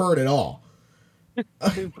didn't hurt at all.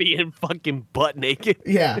 Being fucking butt naked.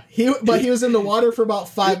 Yeah, but he was in the water for about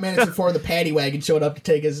 5 minutes before the paddy wagon showed up to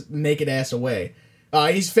take his naked ass away.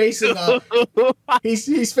 He's facing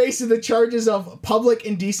he's facing the charges of public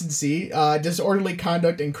indecency, disorderly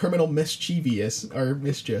conduct, and criminal mischievousness.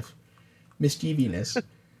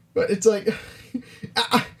 But it's like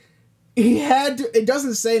he had to. It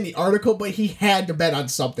doesn't say in the article, but he had to bet on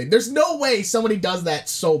something. There's no way somebody does that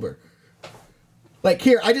sober. Like,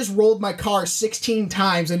 here, I just rolled my car 16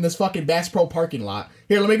 times in this fucking Bass Pro parking lot.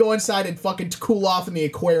 Here, let me go inside and fucking cool off in the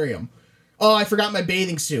aquarium. Oh, I forgot my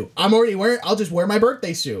bathing suit. I'll just wear my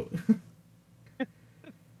birthday suit.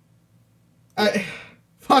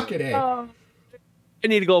 Fucking A. I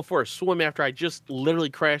need to go for a swim after I just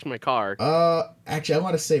literally crashed my car. Actually, I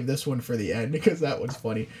want to save this one for the end because that one's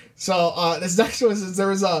funny. So, this next one is there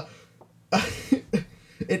was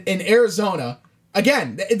in Arizona.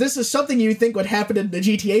 Again, this is something you think would happen in the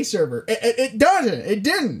GTA server. It doesn't. It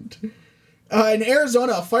didn't. In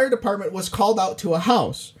Arizona, a fire department was called out to a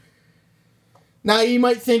house. Now, you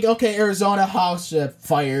might think, okay, Arizona house,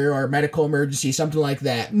 fire or medical emergency, something like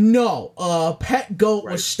that. No, a pet goat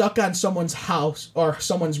was stuck on someone's house or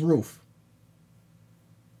someone's roof.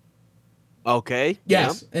 Okay.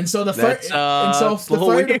 Yes, yeah. And so the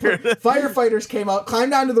firefighters came out,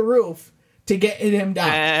 climbed onto the roof to get him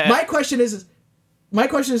down. My question is,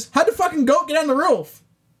 how'd the fucking goat get on the roof?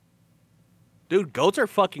 Dude, goats are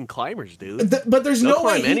fucking climbers, dude. But there's no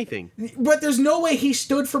way anything. But there's no way he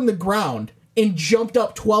stood from the ground and jumped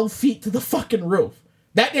up 12 feet to the fucking roof.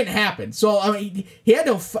 That didn't happen. So I mean, he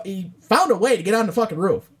found a way to get on the fucking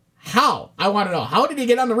roof. How? I want to know. How did he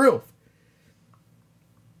get on the roof?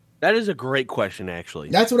 That is a great question, actually.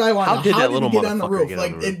 That's what I want to know. How did he get on the roof?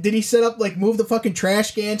 Did he set up, move the fucking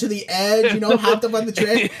trash can to the edge, hopped up on the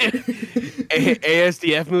trash?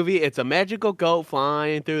 ASDF movie, it's a magical goat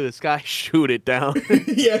flying through the sky. Shoot it down.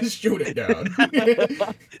 Yeah, shoot it down.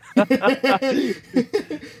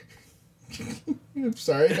 I'm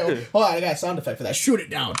sorry. No. Hold on, I got a sound effect for that. Shoot it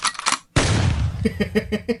down.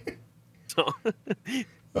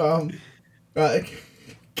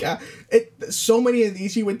 So many of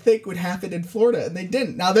these you would think would happen in Florida, and they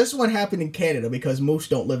didn't. Now, this one happened in Canada because moose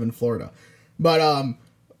don't live in Florida. But,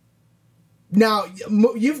 now,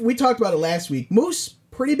 we talked about it last week. Moose,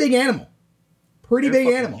 pretty big animal. They're big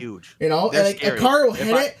animal. Huge. And a car will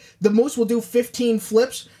hit it. The moose will do 15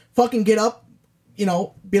 flips, fucking get up,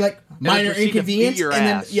 be like minor inconvenience,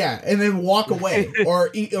 and then walk away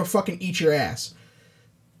or fucking eat your ass.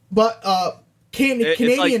 But,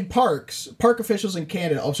 Canadian park officials in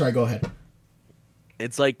Canada. Oh, sorry. Go ahead.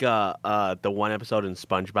 It's like the one episode in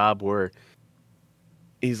SpongeBob where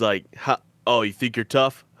he's like, "Oh, you think you're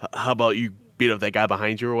tough? How about you beat up that guy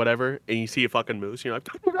behind you or whatever?" And you see a fucking moose, and you're like,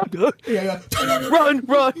 "Run!"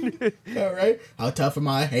 All right. How tough am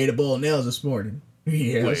I? Ate a bowl of nails this morning.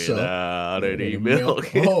 Yeah. Without any milk.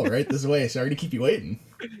 Oh, right this way. Sorry to keep you waiting.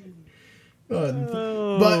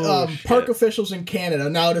 Park officials in Canada,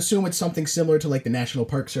 now I'd assume it's something similar to the National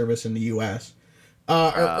Park Service in the U.S.,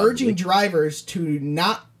 are urging drivers to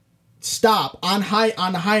not stop on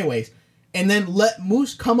the highways and then let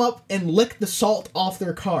moose come up and lick the salt off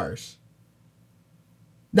their cars.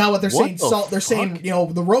 Now, what they're saying, they're saying,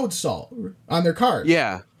 the road salt on their cars.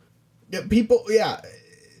 Yeah. People,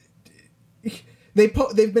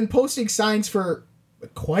 they've been posting signs for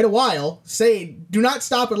quite a while say, do not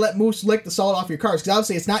stop and let moose lick the salt off your cars, because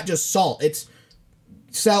obviously it's not just salt, it's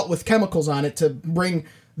salt with chemicals on it to bring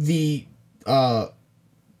the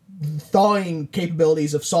thawing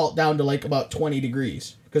capabilities of salt down to about 20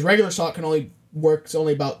 degrees, because regular salt works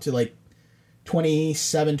only about to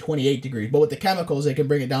 27, 28 degrees, but with the chemicals they can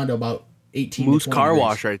bring it down to about 18 moose to 20 car degrees.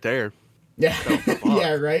 wash right there. Yeah.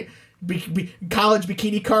 Yeah, right. College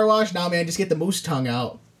bikini car wash. Now, man, just get the moose tongue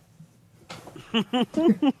out. You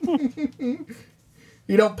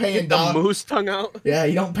don't pay in dollars. The moose tongue out? Yeah,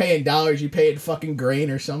 you don't pay in dollars. You pay in fucking grain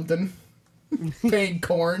or something. Paying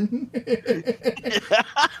corn.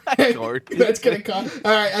 That's gonna cost.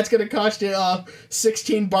 All right, that's gonna cost you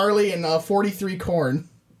 16 barley and 43 corn.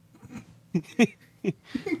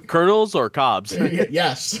 Kernels or cobs?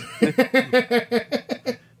 Yes.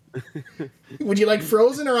 Would you like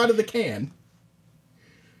frozen or out of the can?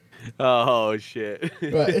 Oh shit!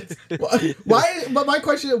 But my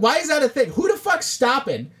question is, why is that a thing? Who the fuck's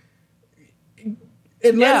stopping?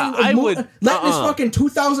 And letting this fucking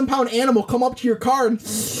 2,000-pound animal come up to your car and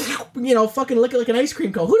fucking lick it like an ice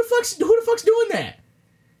cream cone. Who the fuck's doing that?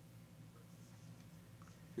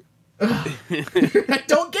 I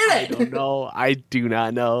don't get it. I don't know. I do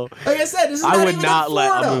not know. Like I said, this is I not would even not in let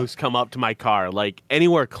Florida. a moose come up to my car, like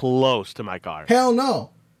anywhere close to my car. Hell no.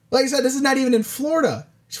 Like I said, this is not even in Florida.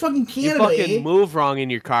 It's fucking You Canada. fucking move wrong in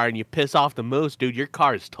your car and you piss off the moose, dude. Your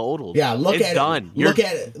car is totaled. Yeah, it's done. Look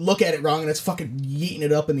at it. Look at it wrong, and it's fucking yeeting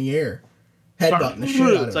it up in the air, headbutting the shit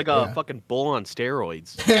out of it. It's like a fucking bull on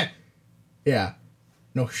steroids. Yeah,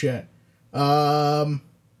 no shit. I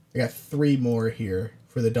got 3 more here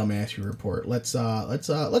for the dumbass report. Let's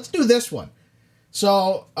do this one.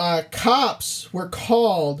 So, cops were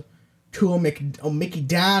called to a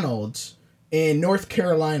McDonald's in North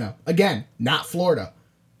Carolina. Again, not Florida.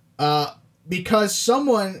 Because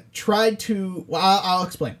someone tried to... Well, I'll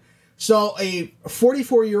explain. So, a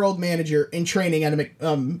 44-year-old manager in training at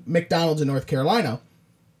a McDonald's in North Carolina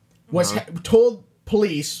was told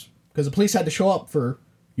police, because the police had to show up for...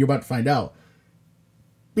 You're about to find out.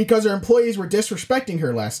 Because her employees were disrespecting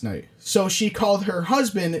her last night. So she called her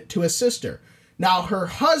husband to assist her. Now, her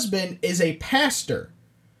husband is a pastor.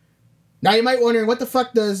 Now, you might be wondering, what the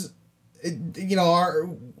fuck does...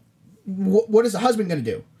 what is the husband going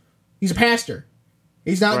to do? He's a pastor.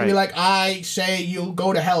 He's not going to be like, I say you'll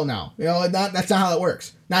go to hell now. You know, that's not how it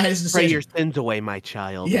works. Not his decision. Pray your sins away, my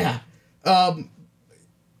child. Yeah. But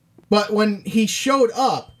when he showed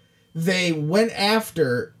up, they went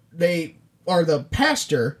after... the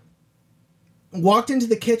pastor walked into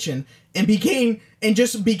the kitchen and began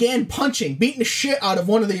punching, beating the shit out of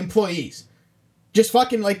one of the employees. Just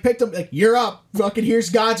fucking picked up, you're up. Fucking here's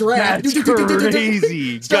God's wrath. That's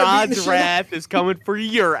crazy. God's wrath is coming for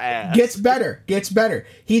your ass. Gets better.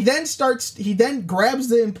 He then grabs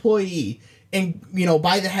the employee and,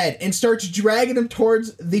 by the head and starts dragging him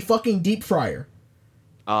towards the fucking deep fryer.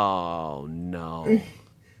 Oh, no.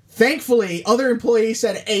 Thankfully, other employees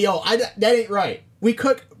said, hey, yo, that ain't right. We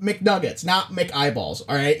cook McNuggets, not McEyeballs,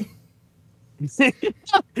 all right?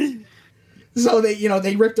 So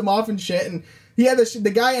they ripped him off and shit, and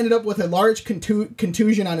the guy ended up with a large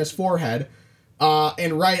contusion on his forehead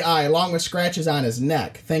and right eye, along with scratches on his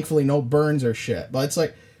neck. Thankfully, no burns or shit. But it's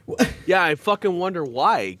like... Yeah, I fucking wonder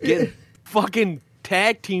why. Getting fucking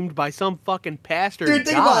tag teamed by some fucking pastor. Dude,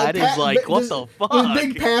 God is like, what the fuck? This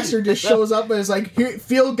big pastor just shows up and is like, here,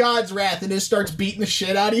 feel God's wrath, and just starts beating the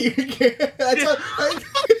shit out of you.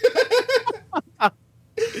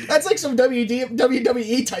 That's like some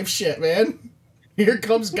WWE type shit, man. Here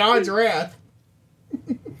comes God's wrath.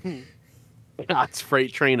 God's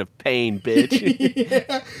freight train of pain, bitch.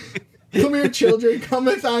 Yeah. Come here, children,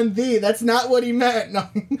 cometh on thee. That's not what he meant. No.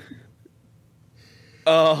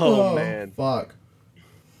 Oh, man. Fuck.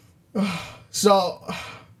 So,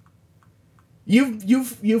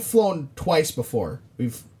 you've flown twice before.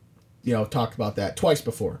 We've, talked about that twice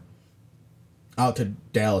before. Out to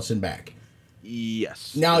Dallas and back.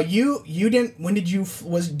 Yes. Now you didn't. When did you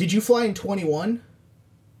fly in 21?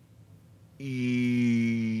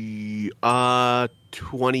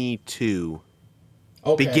 22.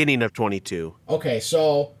 Okay. Beginning of 22. Okay,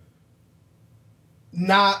 so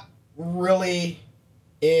not really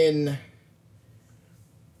in.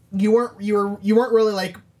 You weren't really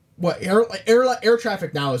like what air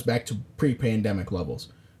traffic now is back to pre-pandemic levels,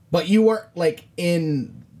 but you weren't like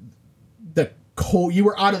in the you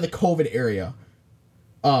were out of the COVID area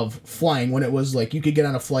of flying when it was like you could get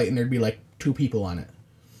on a flight and there'd be like 2 people on it.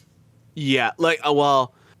 Yeah,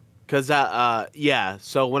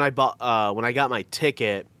 So when I got my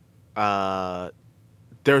ticket, there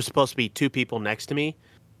was supposed to be 2 people next to me,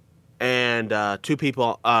 and 2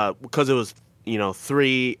 people because it was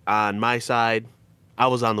 3 on my side, I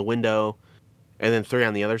was on the window, and then 3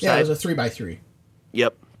 on the other side. Yeah, it was a 3x3.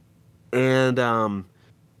 Yep, and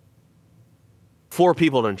 4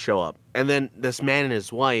 people didn't show up, and then this man and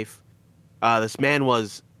his wife. This man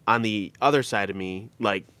was on the other side of me,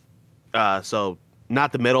 so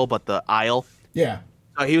not the middle, but the aisle. Yeah.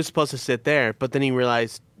 He was supposed to sit there, but then he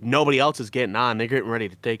realized nobody else is getting on. They're getting ready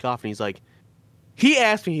to take off, and he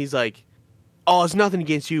asked me, he's like, oh, it's nothing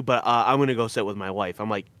against you, but I'm going to go sit with my wife. I'm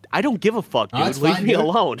like, I don't give a fuck, dude. Leave me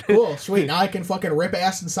alone. Cool, sweet. Now I can fucking rip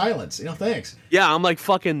ass in silence. Thanks. Yeah, I'm like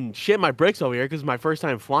fucking shit my bricks over here because it's my first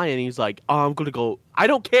time flying. He's like, oh, I'm going to go. I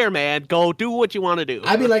don't care, man. Go do what you want to do.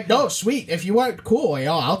 I'd be like, no, sweet. If you want, cool.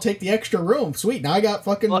 I'll take the extra room. Sweet. Now I got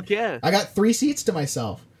fucking... Fuck yeah. I got 3 seats to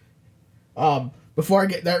myself. Before I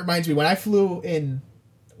get... That reminds me, when I flew in...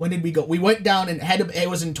 When did we go? We went down and it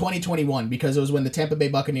was in 2021 because it was when the Tampa Bay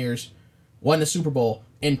Buccaneers won the Super Bowl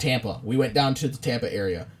in Tampa. We went down to the Tampa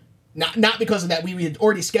area. Not because of that. We had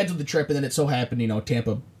already scheduled the trip, and then it so happened,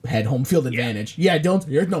 Tampa had home field advantage. Yeah,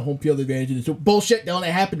 there's no home field advantage. Bullshit, don't.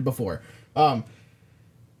 It happened before.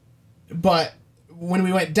 But when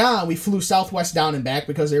we went down, we flew Southwest down and back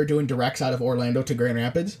because they were doing directs out of Orlando to Grand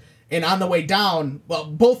Rapids. And on the way down, well,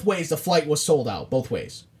 both ways, the flight was sold out, both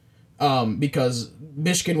ways. Because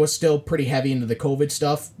Michigan was still pretty heavy into the COVID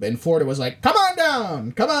stuff, and Florida was like, come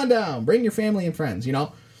on down, bring your family and friends, you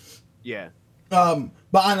know? Yeah. But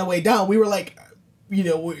on the way down, we were like, you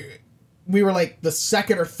know, we were like the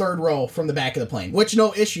second or third row from the back of the plane, which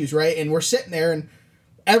no issues, right? And we're sitting there, and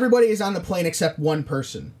everybody is on the plane except one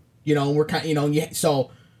person, you know, and we're kind of, you know,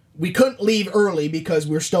 so we couldn't leave early because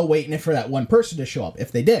we were still waiting for that one person to show up,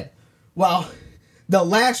 if they did. Well, the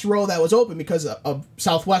last row that was open, because of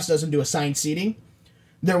Southwest doesn't do assigned seating,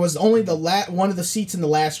 there was only the one of the seats in the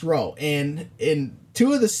last row, and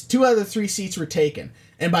two out of the three seats were taken.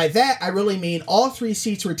 And by that, I really mean all three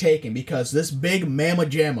seats were taken because this big mamma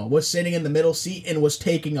jamma was sitting in the middle seat and was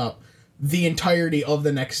taking up the entirety of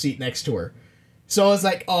the next seat next to her. So I was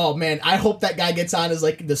like, oh man, I hope that guy gets on as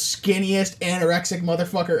like the skinniest anorexic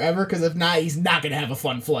motherfucker ever, because if not, he's not going to have a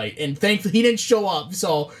fun flight. And thankfully, he didn't show up,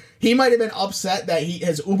 so he might have been upset that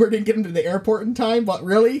his Uber didn't get him to the airport in time, but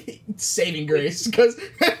really, saving grace, because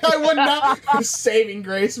I would not, saving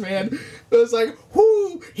grace, man. It was like,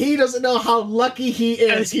 whoo, he doesn't know how lucky he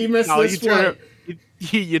is. He missed this flight.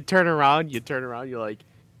 You turn around, you're like,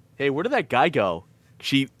 hey, where did that guy go?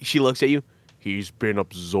 She looks at you. He's been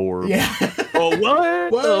absorbed. Yeah. Oh,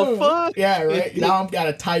 what? Whoa. The fuck? Yeah, right. Now I've got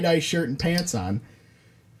a tie-dye shirt and pants on.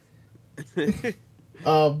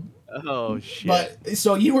 Oh, shit. But,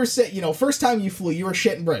 so you were first time you flew, you were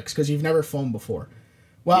shitting bricks because you've never flown before.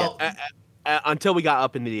 Well... Yeah, until we got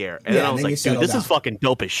up into the air. And then I was like, dude, this is fucking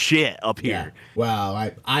dope as shit up here. Yeah.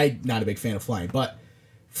 Well, I'm not a big fan of flying. But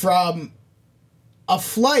from a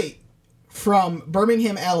flight from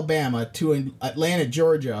Birmingham, Alabama to Atlanta,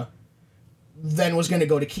 Georgia, then was going to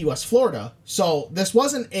go to Key West, Florida. So this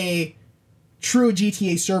wasn't a true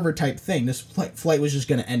GTA server type thing. This flight was just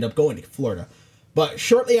going to end up going to Florida. But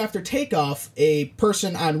shortly after takeoff, a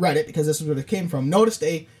person on Reddit, because this is where it came from, noticed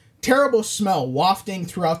a terrible smell wafting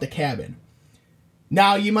throughout the cabin.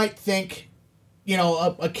 Now, you might think,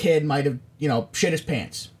 a kid might have, shit his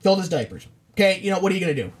pants, filled his diapers. Okay, what are you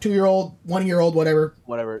going to do? 2-year-old, 1-year-old, whatever.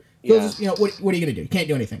 Whatever. Yeah. What are you going to do? You can't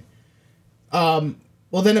do anything.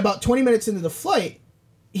 Well, then about 20 minutes into the flight,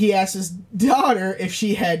 he asked his daughter if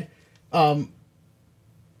she had, shit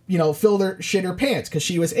her pants because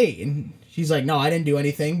she was 8. And she's like, no, I didn't do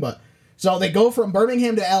anything. But so they go from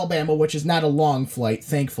Birmingham to Alabama, which is not a long flight,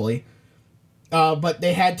 thankfully. But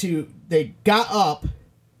they got up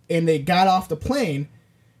and they got off the plane.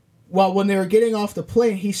 Well, when they were getting off the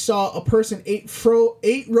plane, he saw a person 8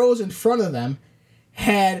 rows in front of them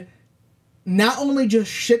had not only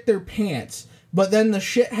just shit their pants, but then the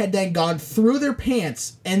shit had then gone through their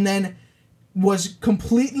pants and then was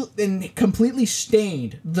completely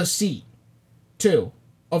stained the seat, too,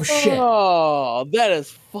 of shit. Oh, that is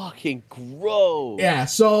fucking gross. Yeah,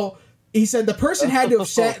 so he said the person had to have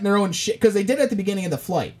sat in their own shit, because they did it at the beginning of the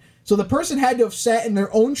flight. So the person had to have sat in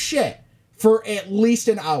their own shit for at least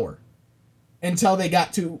an hour until they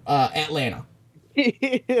got to Atlanta.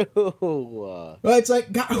 Ew. Well, it's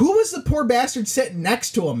like, God, who was the poor bastard sitting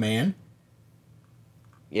next to him, man?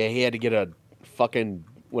 Yeah, he had to get a fucking,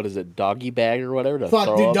 what is it, doggy bag or whatever?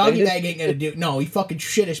 Fuck, dude, doggy bag ain't gonna do. No, he fucking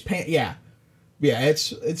shit his pants. Yeah. Yeah,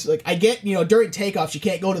 it's like, I get, during takeoffs, you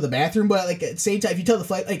can't go to the bathroom, but like at the same time, if you tell the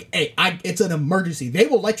flight, like, hey, it's an emergency, they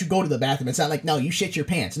will let you go to the bathroom. It's not like, no, you shit your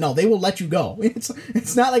pants. No, they will let you go.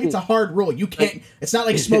 It's not like it's a hard rule. You can't, it's not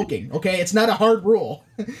like smoking, okay? It's not a hard rule.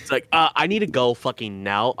 It's like, I need to go fucking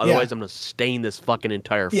now, otherwise I'm gonna stain this fucking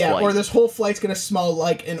entire flight. Yeah, or this whole flight's gonna smell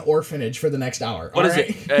like an orphanage for the next hour. What is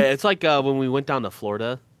it? It's like when we went down to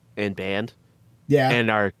Florida in band. Yeah. And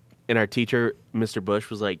our teacher, Mr. Bush,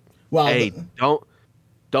 was like, well, hey,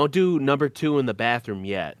 don't do number 2 in the bathroom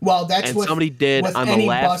yet. Well, that's what somebody did on the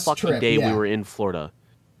last fucking trip, day we were in Florida.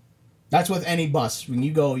 That's with any bus. When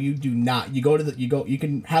you go, you do not. You go to you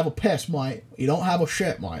can have a piss, mate. You don't have a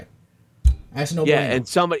shit, mate. That's no. Yeah, and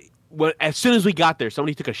as soon as we got there,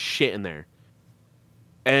 somebody took a shit in there.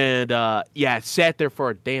 And it sat there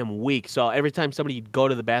for a damn week. So every time somebody would go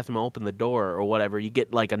to the bathroom and open the door or whatever, you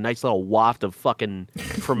get like a nice little waft of fucking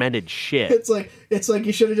fermented shit. It's like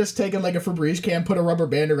you should have just taken like a Febreze can, put a rubber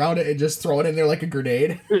band around it, and just throw it in there like a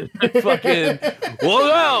grenade. Fucking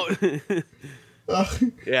blow out.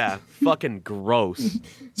 Yeah, fucking gross.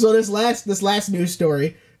 So this last news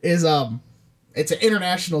story is it's an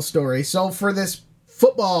international story. So for this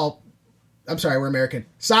we're American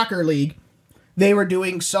soccer league. They were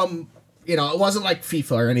doing some, it wasn't like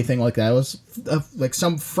FIFA or anything like that. It was like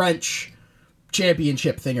some French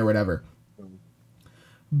championship thing or whatever.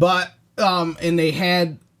 But, and they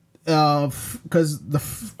had because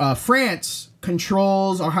France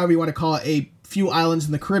controls, or however you want to call it, a few islands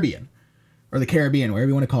in the Caribbean, or the Caribbean, whatever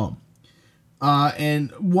you want to call them.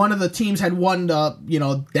 And one of the teams had won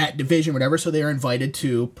that division, whatever, so they are invited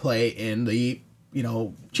to play in the,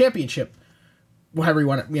 championship, whatever you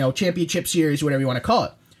want to, championship series, whatever you want to call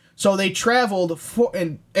it. So they traveled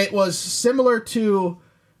and it was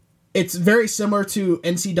it's very similar to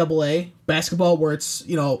NCAA basketball, where it's,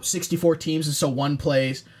 64 teams, and so one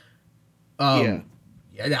plays. I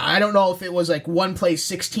don't know if it was like one plays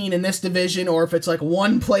 16 in this division, or if it's like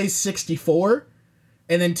one plays 64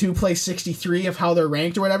 and then two plays 63 of how they're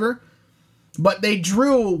ranked or whatever. But they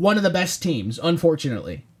drew one of the best teams,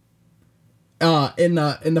 unfortunately, in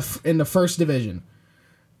the first division.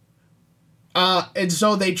 And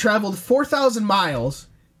so they traveled 4,000 miles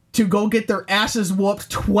to go get their asses whooped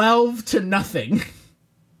 12-0.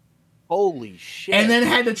 Holy shit. And then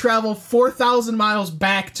had to travel 4,000 miles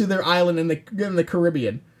back to their island in the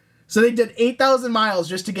Caribbean. So they did 8,000 miles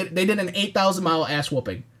they did an 8,000 mile ass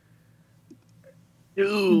whooping.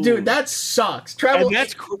 Dude, that sucks. And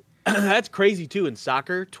that's crazy too in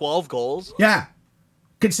soccer, 12 goals. Yeah.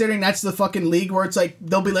 Considering that's the fucking league where it's like,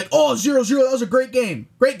 they'll be like, oh, 0-0, that was a great game.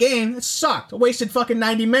 Great game. It sucked. I wasted fucking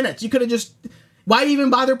 90 minutes. You could have just, why even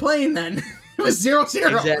bother playing then? It was 0-0.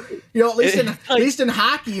 Exactly. At least in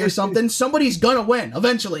hockey or something, somebody's gonna win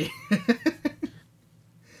eventually.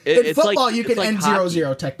 In football, you can end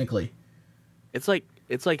 0-0 technically. It's like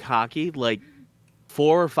hockey, like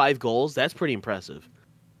 4 or 5 goals. That's pretty impressive.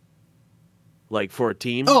 Like for a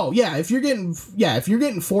team. Oh yeah, if you're getting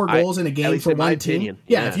 4 goals in a game for one team.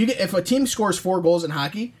 If a team scores 4 goals in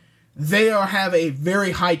hockey, they have a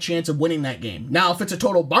very high chance of winning that game. Now, if it's a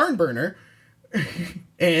total barn burner,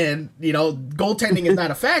 and goaltending is not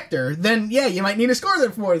a factor, then yeah, you might need to score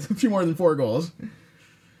a few more than 4 goals.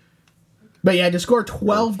 But yeah, to score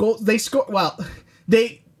 12 goals, before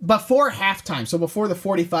halftime, so before the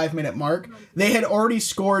 45-minute mark, they had already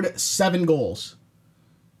scored 7 goals.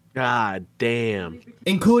 God damn.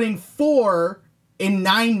 Including 4 in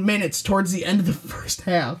 9 minutes towards the end of the first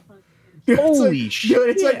half. Holy shit. Dude,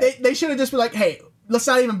 it's like they should have just been like, hey, let's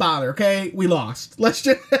not even bother, okay? We lost. Let's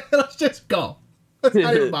just go. Let's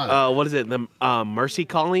not even bother. What is it? The mercy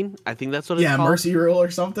calling? I think that's what it's called. Yeah, mercy rule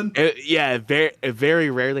or something. It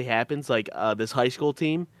very rarely happens. Like this high school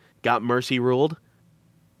team got mercy ruled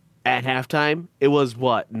at halftime. It was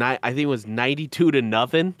what? I think it was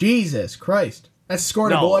 92-0. Jesus Christ. That's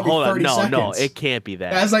scoring a goal every 30 seconds. No, it can't be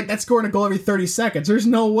that. That's scoring a goal every 30 seconds. There's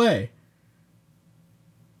no way.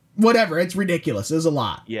 Whatever, it's ridiculous. It was a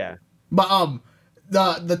lot. Yeah. But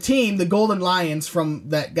the team, the Golden Lions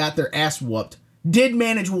that got their ass whooped, did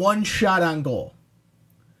manage 1 shot on goal.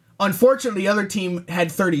 Unfortunately, the other team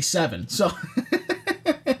had 37. So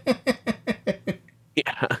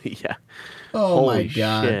Yeah. Oh Holy my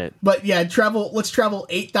god. Shit. But yeah, let's travel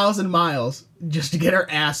 8,000 miles just to get our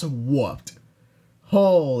ass whooped.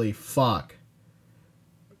 Holy fuck.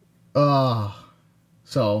 So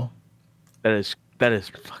that is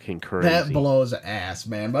fucking crazy. That blows ass,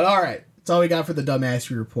 man. But all right, that's all we got for the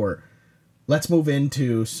Dumbassery Report. Let's move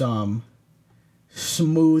into some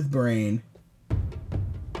smooth brain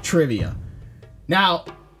trivia. Now,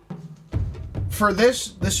 for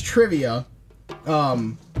this trivia,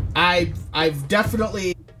 I've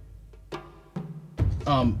definitely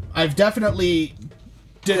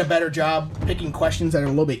did a better job picking questions that are a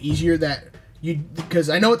little bit easier because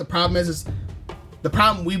I know what the problem is the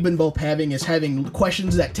problem we've been both having is having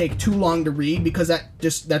questions that take too long to read, because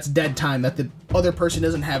that's dead time that the other person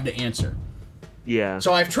doesn't have to answer. Yeah.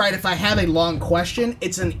 So I've tried, if I have a long question,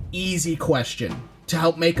 it's an easy question to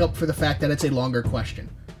help make up for the fact that it's a longer question.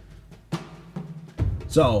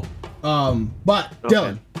 So, but okay.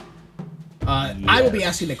 Dylan, yes. I will be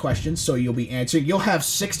asking the questions, so you'll be answering. You'll have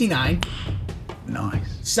 69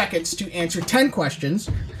 seconds to answer 10 questions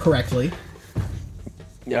correctly.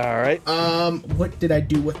 All right. What did I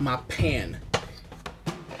do with my pen?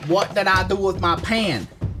 What did I do with my pen?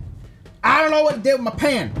 I don't know what I did with my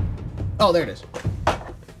pen. Oh, there it is.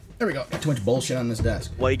 There we go. Got too much bullshit on this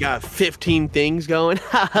desk. Well, you got 15 things going.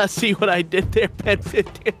 See what I did there, pen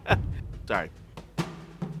 15. Sorry.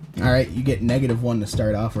 All right, you get -1 to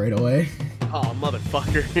start off right away. Oh,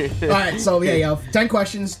 motherfucker. All right, so yeah, you have 10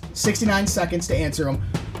 questions, 69 seconds to answer them.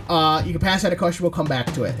 You can pass out a question, we'll come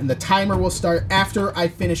back to it. And the timer will start after I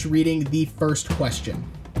finish reading the first question.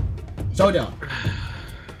 So, Dylan.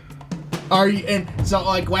 So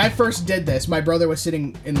when I first did this, my brother was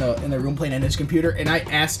sitting in the room playing on his computer, and I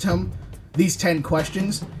asked him these 10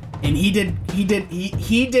 questions, and he did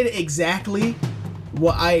exactly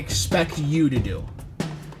what I expect you to do.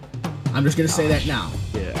 I'm just going to say that now.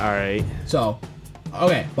 Yeah, all right. So,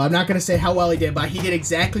 okay, but I'm not going to say how well he did, but he did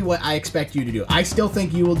exactly what I expect you to do. I still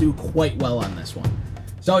think you will do quite well on this one.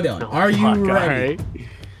 So, Dillon, are you ready?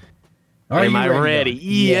 Am I ready?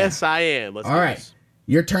 Yes, I am. Let's all right. This.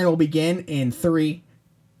 Your turn will begin in 3,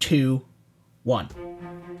 2, 1.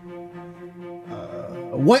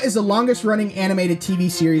 What is the longest running animated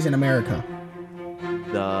TV series in America?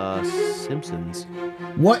 The Simpsons.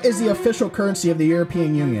 What is the official currency of the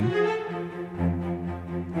European Union?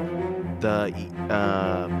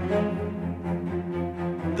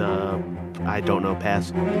 I don't know,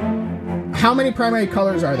 pass. How many primary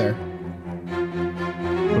colors are there?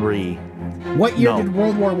 3. What year did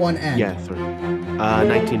World War I end? Yeah, 3.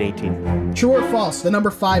 1918. True or false? The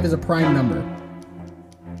number 5 is a prime number.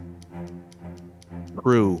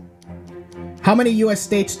 True. How many U.S.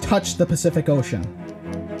 states touch the Pacific Ocean?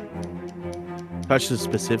 Touch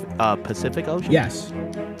the Pacific Ocean? Yes.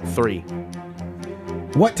 3.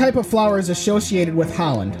 What type of flower is associated with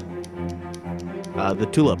Holland? The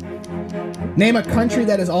tulip. Name a country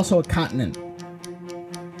that is also a continent.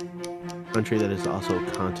 Country that is also a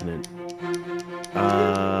continent.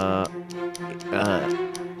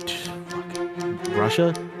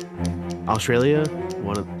 Russia? Australia?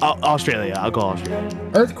 Australia. I'll go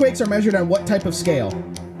Australia. Earthquakes are measured on what type of scale?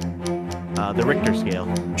 The Richter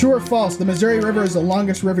scale. True or false? The Missouri River is the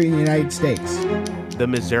longest river in the United States. The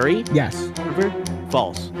Missouri? Yes. River?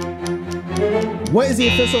 False. What is the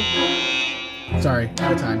official... Sorry,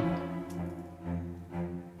 out of time.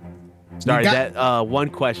 Sorry, that one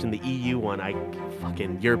question, the EU one,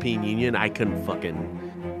 European Union, I couldn't fucking...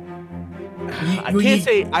 I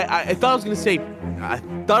thought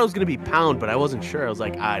it was gonna be pound, but I wasn't sure. I was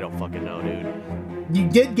like, I don't fucking know, dude. You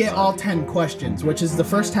did get all 10 questions, which is the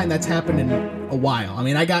first time that's happened in a while. I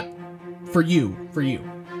mean, I got for you.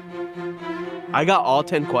 I got all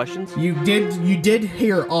 10 questions? You did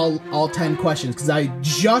hear all 10 questions, because I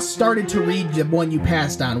just started to read the one you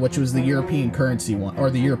passed on, which was the European currency one, or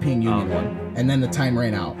the European Union one, and then the time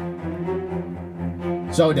ran out.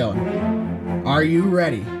 So, Dillon, are you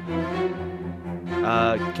ready?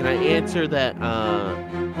 Can I answer that?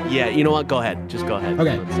 Yeah, you know what? Go ahead. Just go ahead.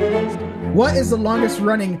 Okay. Let's do it. What is the longest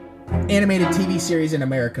running animated TV series in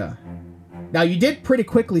America? Now, you did pretty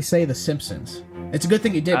quickly say The Simpsons. It's a good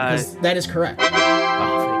thing you did, because that is correct. Oh,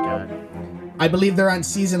 thank God. I believe they're on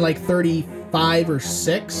season like 35 or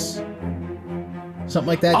 6. Something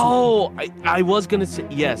like that. Oh, I was going to say,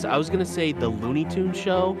 yes, I was going to say the Looney Tunes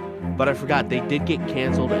show, but I forgot. They did get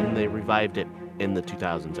canceled and they revived it in the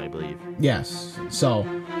 2000s, I believe. Yes. So,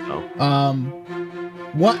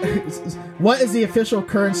 what is the official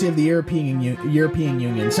currency of the European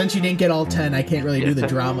Union? Since you didn't get all 10, I can't really do the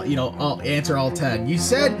drama. I'll answer all 10.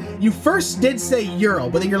 You first did say euro,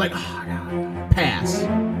 but then you're like, oh, God, pass.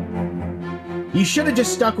 You should have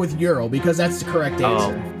just stuck with euro, because that's the correct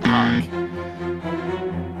answer. Oh,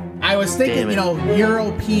 I was thinking,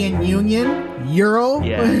 European Union, euro.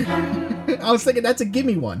 Yeah. I was thinking that's a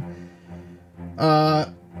gimme one.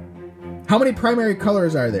 How many primary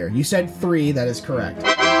colors are there? You said 3. That is correct.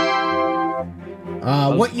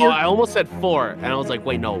 What year? I almost said 4, and I was like,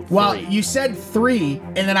 wait, no. 3. Well, you said 3,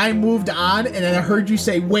 and then I moved on, and then I heard you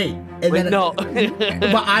say wait, and then no.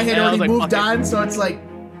 But I had already moved on, so it's like,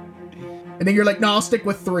 and then you're like, no, I'll stick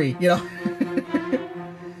with 3.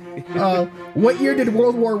 What year did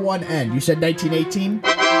World War I end? You said 1918.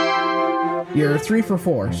 You're 3 for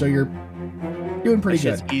 4, so you're doing pretty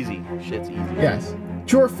good. Shit's easy. Yes.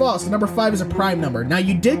 True or false? The number 5 is a prime number. Now,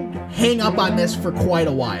 you did hang up on this for quite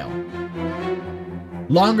a while.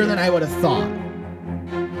 Longer than I would have thought.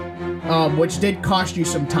 Which did cost you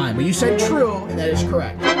some time. But you said true, and that is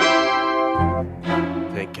correct.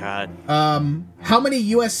 Thank God. How many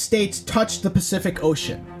U.S. states touch the Pacific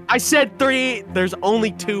Ocean? I said 3. There's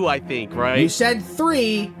only 2, I think, right? You said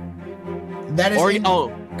 3. That is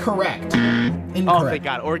correct. Incorrect. Oh, thank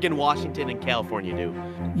God. Oregon, Washington, and California do.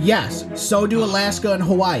 Yes. So do Alaska and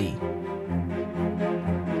Hawaii.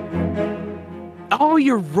 Oh,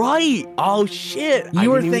 you're right. Oh, shit.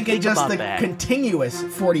 You were thinking just the continuous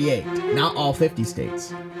 48, not all 50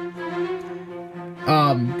 states.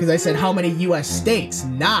 Because I said how many U.S. states,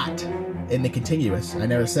 not in the continuous. I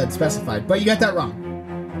never said specified, but you got that wrong.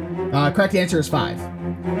 Correct answer is 5.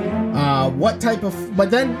 What type of... But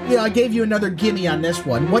then, I gave you another gimme on this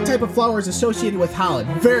one. What type of flower is associated with Holland?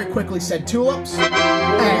 Very quickly said tulips.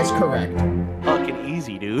 That is correct. Fucking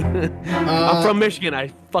easy, dude. I'm from Michigan.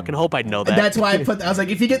 I fucking hope I know that. That's why I was like,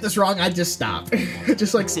 if you get this wrong, I'd just stop.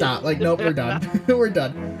 Just stop. Nope, we're done. We're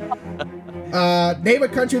done. Name a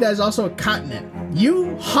country that is also a continent.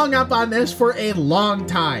 You hung up on this for a long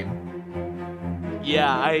time.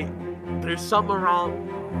 Yeah, there's something wrong.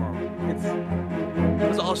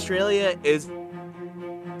 Because Australia is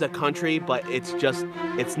the country, but it's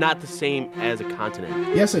not the same as a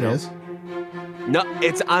continent. Yes, it is. No,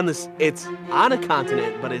 it's on a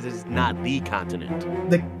continent, but it is not the continent.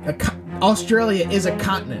 Australia is a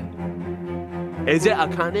continent. Is it a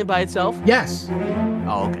continent by itself? Yes.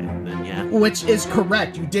 Oh, okay. Then yeah. Which is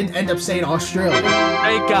correct. You didn't end up saying Australia.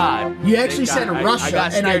 Thank God. You actually said Russia. I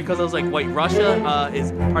got scared because I was like, wait, Russia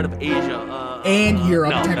is part of Asia. And Europe,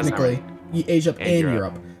 no, technically. Right. Asia and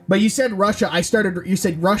Europe. But you said Russia. You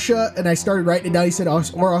said Russia, and I started writing it down. You said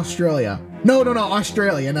or Australia. No,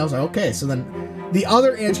 Australia. And I was like, okay. So then the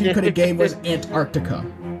other answer you could have gave was Antarctica.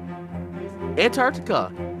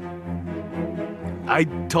 Antarctica. I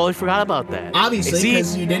totally forgot about that. Obviously,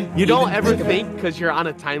 because you didn't. You don't ever think because you're on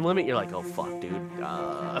a time limit. You're like, oh fuck, dude.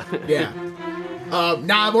 Yeah.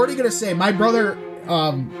 Now I'm already gonna say my brother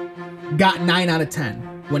got 9 out of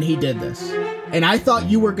 10 when he did this, and I thought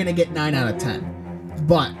you were gonna get 9 out of 10.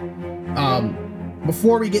 But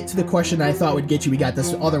before we get to the question I thought would get you, we got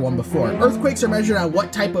this other one before. Earthquakes are measured on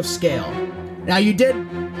what type of scale? Now you did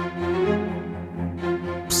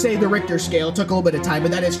say the Richter scale. It took a little bit of time,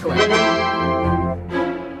 but that is correct.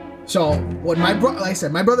 So when like I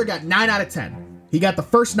said, my brother got 9 out of 10. He got the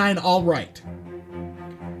first 9 all right.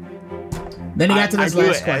 Then he got to this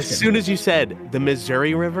last question. As soon as you said the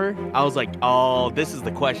Missouri River, I was like, oh, this is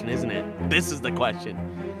the question, isn't it? This is the question.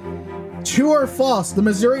 True or false? The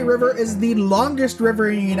Missouri River is the longest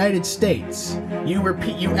river in the United States. You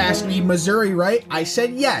asked me Missouri, right? I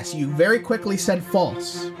said yes. You very quickly said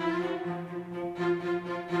false.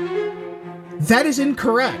 That is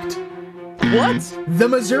incorrect. What? The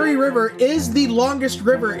Missouri River is the longest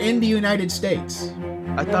river in the United States.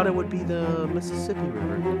 I thought it would be the Mississippi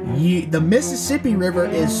River. The Mississippi River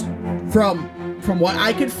is from what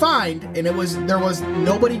I could find, and there was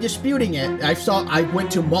nobody disputing it. I went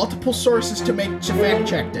to multiple sources to fact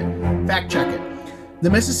check it. The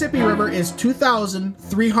Mississippi River is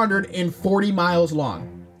 2,340 miles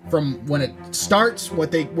long from when it starts,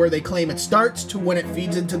 where they claim it starts, to when it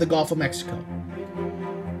feeds into the Gulf of Mexico.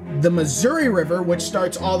 The Missouri River, which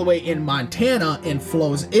starts all the way in Montana and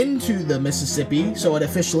flows into the Mississippi, so it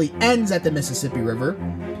officially ends at the Mississippi River,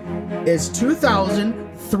 is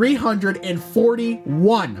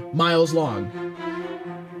 2,341 miles long.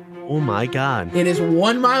 Oh my God. It is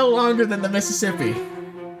 1 mile longer than the Mississippi.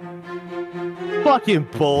 Fucking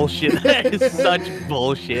bullshit. That is such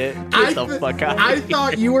bullshit. Get the fuck out. I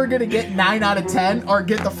thought you were going to get 9 out of 10 or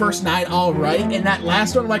get the first 9 all right. And that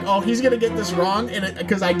last one, I'm like, oh, he's going to get this wrong. And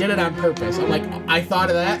because I did it on purpose. I'm like, I thought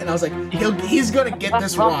of that. And I was like, he's going to get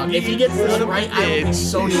this wrong. If he gets this right, I will be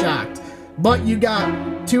so shocked. But you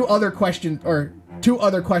got two other questions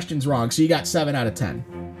wrong. So you got 7 out of 10.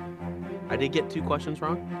 I did get 2 questions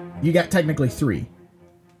wrong? You got technically 3.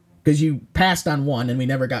 Because you passed on 1 and we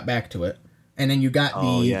never got back to it. And then you got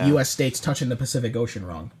the U.S. states touching the Pacific Ocean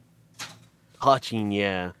wrong. Touching,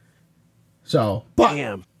 yeah. So, but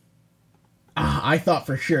damn. I thought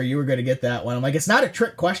for sure you were going to get that one. I'm like, it's not a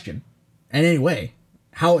trick question. And anyway,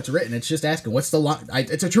 how it's written, it's just asking, what's the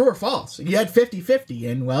it's a true or false. You had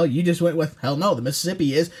 50-50, and well, you just went with, hell no, the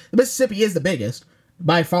Mississippi is the biggest,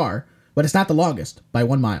 by far, but it's not the longest, by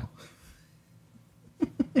 1 mile.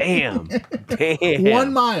 Damn.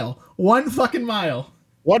 1 mile. 1 fucking mile.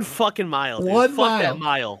 1 fucking mile. Dude. Fuck that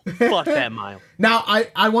mile. Fuck that mile. Now,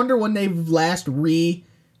 I wonder when they've last measured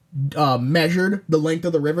the length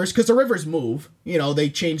of the rivers, because the rivers move. You know,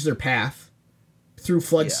 they change their path through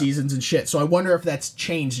flood seasons and shit. So I wonder if that's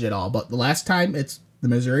changed at all. But the last time, it's the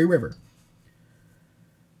Missouri River.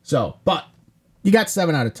 So, but you got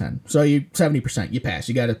 7 out of 10. So you 70%. You passed.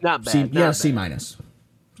 You got a C minus.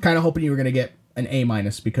 Kind of hoping you were going to get an A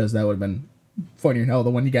minus, because that would have been funnier than hell,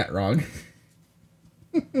 the one you got wrong.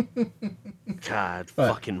 God,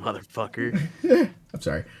 fucking motherfucker. I'm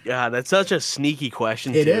sorry. God, that's such a sneaky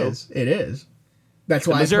question, It is. That's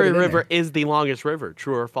why the Missouri River is the longest river.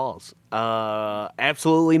 True or false?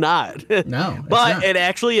 Absolutely not. No, but not. It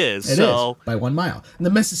actually is. It is by 1 mile. And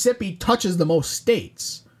the Mississippi touches the most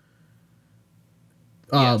states.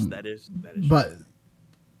 Yes, that is. But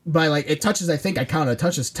by it touches. I think I counted. It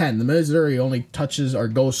touches 10. The Missouri only touches or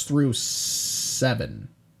goes through 7.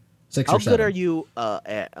 6 or 7. How good are you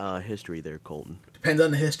at history there, Colton? Depends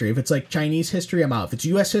on the history. If it's like Chinese history, I'm out. If it's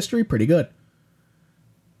U.S. history, pretty good.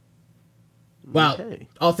 Well,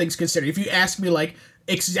 all things considered. If you ask me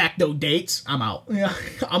exacto dates, I'm out. Yeah,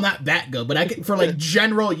 I'm not that good, but I can, for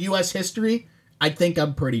general U.S. history, I think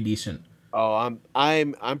I'm pretty decent. Oh,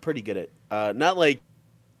 I'm pretty good at not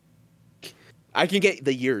I can get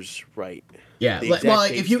the years right. Yeah. Well,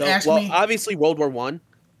 if you ask me, obviously World War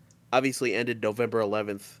I. obviously ended November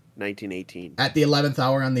 11th, 1918. At the 11th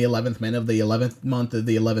hour on the 11th minute of the 11th month of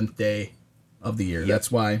the 11th day of the year. Yep.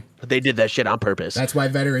 That's why. They did that shit on purpose. That's why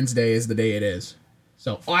Veterans Day is the day it is.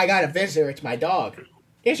 So, I got a visitor. It's my dog.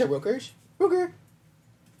 There's a Ruger's. Ruger.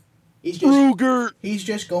 He's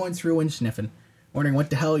just going through and sniffing. Wondering what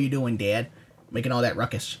the hell are you doing, Dad? Making all that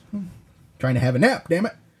ruckus. Trying to have a nap, damn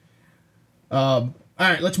it.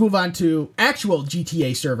 Alright, let's move on to actual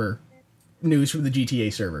GTA server news from the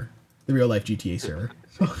GTA server. The real life GTA server.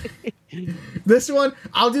 This one,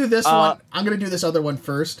 I'll do this one. I'm going to do this other one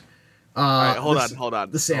first. Alright, hold on.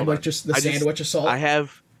 The sandwich assault. I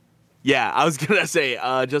was going to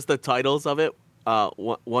say, just the titles of it.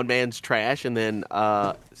 One man's trash and then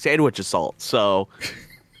sandwich assault. So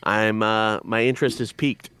my interest is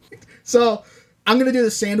piqued. So I'm gonna do the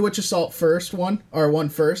sandwich assault first. One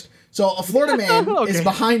first. So a Florida man okay. is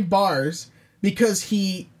behind bars because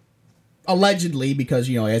he allegedly, because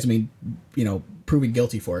he hasn't been proven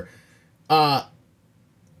guilty for it,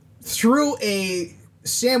 threw a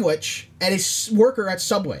sandwich at a worker at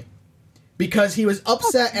Subway because he was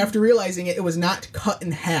upset after realizing it was not cut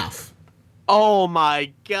in half. Oh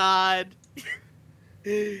my god.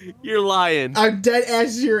 You're lying. I'm dead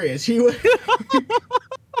ass serious. He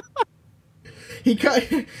got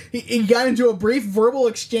into a brief verbal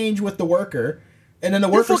exchange with the worker, and then the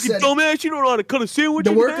worker said, "Dumbass, you don't know how to cut a sandwich."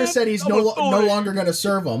 The worker said he's no longer going to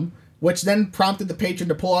serve him, which then prompted the patron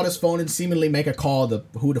to pull out his phone and seemingly make a call to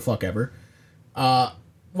who the fuck ever.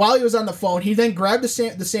 While he was on the phone, he then grabbed the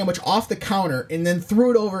sandwich off the counter and then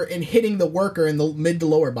threw it over and hitting the worker in the mid to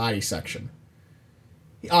lower body section.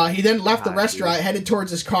 He then left the restaurant, headed towards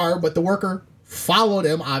his car, but the worker followed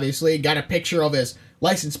him, obviously, got a picture of his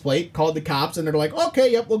license plate, called the cops, and they're like,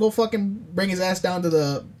 okay, yep, we'll go fucking bring his ass down to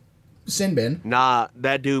the sin bin. Nah,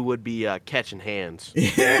 that dude would be catching hands.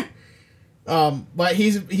 Yeah. But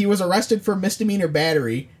he was arrested for misdemeanor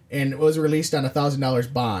battery and was released on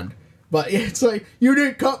 $1,000 bond. But it's like, you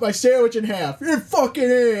didn't cut my sandwich in half. You're fucking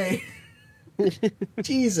A.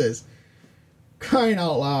 Jesus. Crying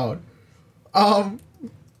out loud.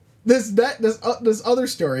 This other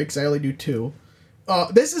story, because I only do two.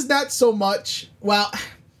 This is not so much, well,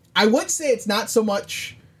 I would say it's not so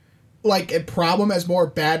much like a problem as more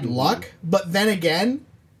bad luck, but then again,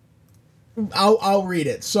 I'll read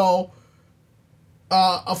it. So,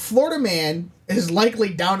 a Florida man is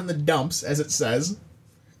likely down in the dumps, as it says,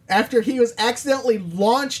 after he was accidentally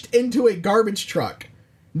launched into a garbage truck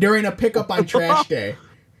during a pickup on trash day.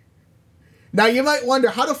 Now, you might wonder,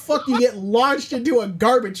 how the fuck do you get launched into a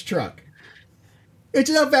garbage truck? It's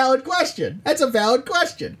a valid question. That's a valid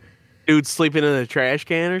question. Dude sleeping in a trash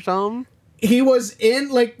can or something? He was in,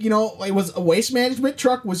 it was a waste management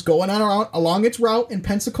truck was going on along its route in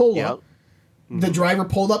Pensacola. Yep. Mm-hmm. The driver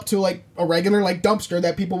pulled up to, a regular, dumpster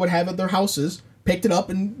that people would have at their houses, picked it up,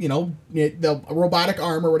 and, the robotic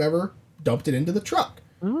arm or whatever, dumped it into the truck.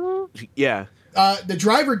 Yeah. The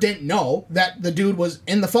driver didn't know that the dude was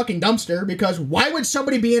in the fucking dumpster, because why would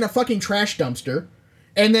somebody be in a fucking trash dumpster?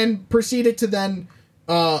 And then proceeded to then,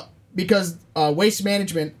 because Waste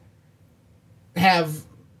Management have,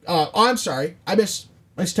 I'm sorry, I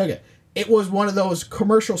mistook it. It was one of those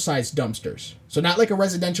commercial-sized dumpsters. So not like a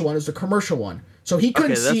residential one, it was a commercial one. So he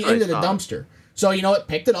couldn't see into the dumpster. So, it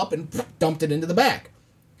picked it up and dumped it into the back.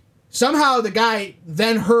 Somehow the guy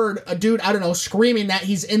then heard a dude, I don't know, screaming that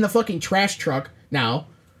he's in the fucking trash truck now.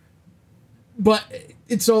 But,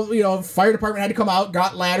 fire department had to come out,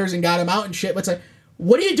 got ladders and got him out and shit. But it's like,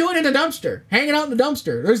 what are you doing in the dumpster? Hanging out in the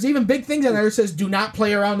dumpster. There's even big things on there that says, do not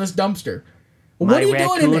play around this dumpster. What are you doing in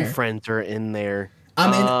there? My raccoon friends are in there.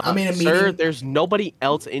 I'm in a meeting. Sir, there's nobody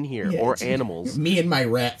else in here, or animals. Me and my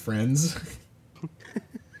rat friends.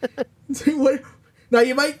 Now,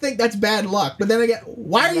 you might think that's bad luck, but then again,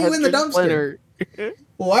 why are you in the dumpster?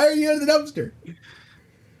 Why are you in the dumpster?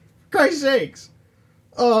 Christ's sakes.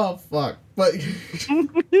 Oh, fuck. But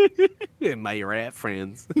my rat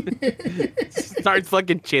friends. Starts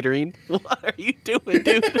fucking chittering. What are you doing,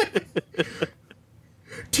 dude?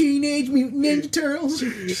 Teenage Mutant Ninja Turtles.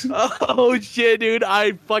 Oh, shit, dude.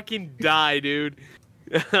 I'd fucking die, dude.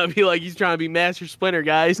 I'd be like, he's trying to be Master Splinter,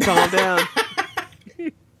 guys. Calm down.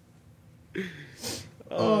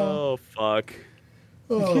 Oh, fuck.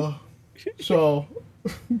 Oh. So,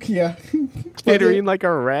 yeah. Chittering like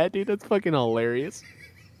a rat, dude. That's fucking hilarious.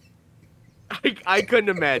 I couldn't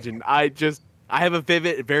imagine. I have a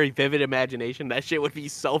very vivid imagination. That shit would be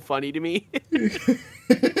so funny to me.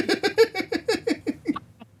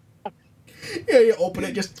 Yeah, you open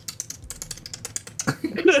it, just...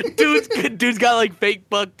 dude's got like fake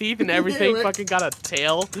buck teeth and everything. Yeah, right. Fucking got a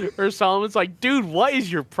tail or something. It's like, dude, what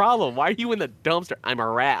is your problem? Why are you in the dumpster? I'm a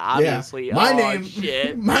rat, obviously. Yeah.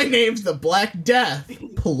 Shit. My name's the Black Death.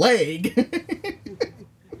 Plague.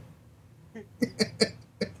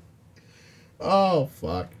 Oh,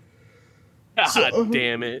 fuck. God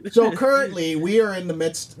damn it. So currently, we're in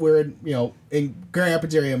in Grand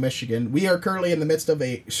Rapids area, Michigan. We are currently in the midst of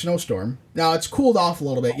a snowstorm. Now, it's cooled off a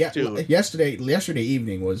little bit. Yeah, yesterday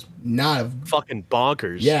evening was not a... Fucking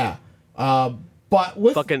bonkers. Yeah. But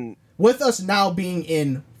with us now being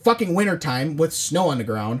in fucking wintertime with snow on the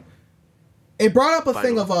ground, it brought up a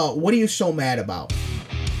thing of, what are you so mad about?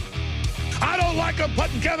 I don't like them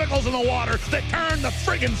putting chemicals in the water that turn the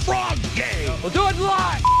friggin' frogs gay. Well, do it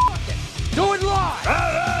live. Do it live.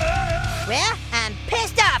 Well, I'm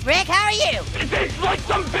pissed off, Rick. How are you? It's like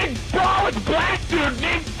some big brolic black dude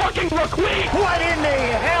named fucking McQueen. What in the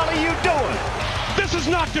hell are you doing? This is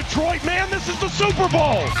not Detroit, man. This is the Super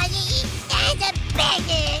Bowl. That's a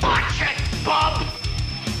biggie. Watch it, bub.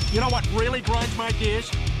 You know what really grinds my gears?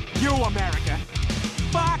 You, America.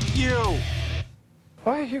 Fuck you.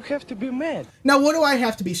 Why you have to be mad? Now, what do I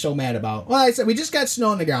have to be so mad about? Well, I said we just got snow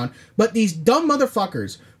on the ground, but these dumb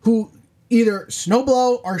motherfuckers who either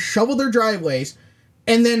snowblow or shovel their driveways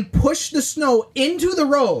and then push the snow into the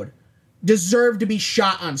road deserve to be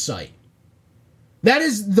shot on sight. That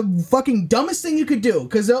is the fucking dumbest thing you could do,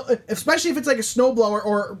 because especially if it's like a snowblower,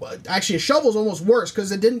 or actually a shovel's almost worse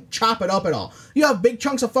because it didn't chop it up at all. You have big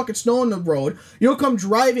chunks of fucking snow on the road, you'll come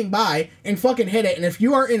driving by and fucking hit it, and if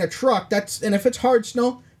you are in a truck, and if it's hard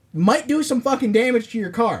snow, might do some fucking damage to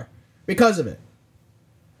your car because of it.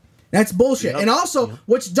 That's bullshit. Yep. And also,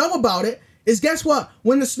 what's dumb about it is, guess what?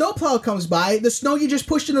 When the snowplow comes by, the snow you just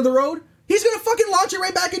pushed into the road, he's gonna fucking launch it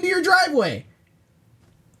right back into your driveway.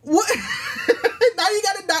 What? Now you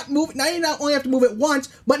gotta not move. Now you not only have to move it once,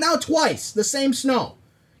 but now twice. The same snow.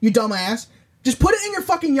 You dumbass. Just put it in your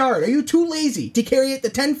fucking yard. Are you too lazy to carry it the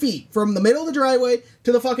 10 feet from the middle of the driveway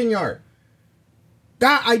to the fucking yard?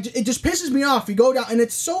 It just pisses me off. You go down, and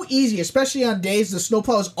it's so easy, especially on days the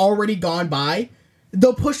snowplow has already gone by.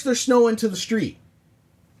 They'll push their snow into the street.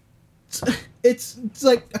 It's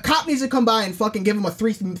like a cop needs to come by and fucking give them a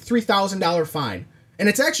 $3,000 fine. And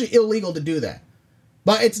it's actually illegal to do that.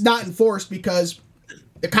 But it's not enforced because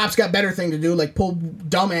the cops got better thing to do, like pull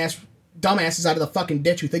dumbasses out of the fucking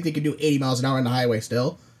ditch who think they can do 80 miles an hour on the highway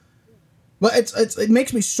still. But it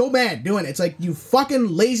makes me so mad doing it. It's like, you fucking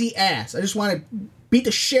lazy ass. I just want to beat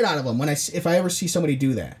the shit out of them if I ever see somebody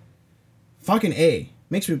do that. Fucking A.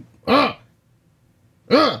 Makes me...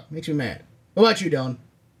 Makes me mad. What about you, Dillon?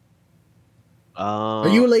 Are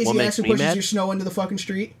you a lazy ass who pushes your snow into the fucking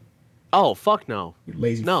street? Oh, fuck no. You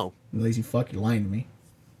lazy... No. You lazy fuck, you're lying to me.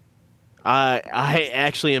 I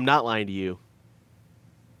actually am not lying to you.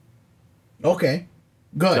 Okay.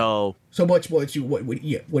 Good. So what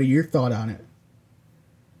are your thoughts on it?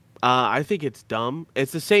 I think it's dumb.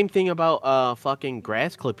 It's the same thing about fucking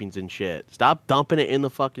grass clippings and shit. Stop dumping it in the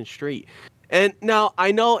fucking street. And now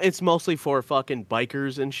I know it's mostly for fucking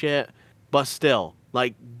bikers and shit, but still,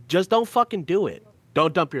 like, just don't fucking do it.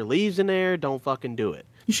 Don't dump your leaves in there. Don't fucking do it.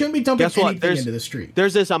 You shouldn't be dumping anything into the street.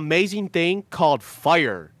 There's this amazing thing called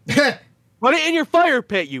fire. Put it in your fire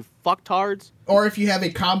pit, you fucktards. Or if you have a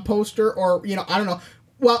composter, or, I don't know.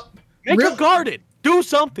 Well, make a garden. Do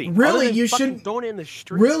something. Really, you shouldn't. Throwing it in the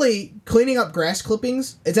street. Really, cleaning up grass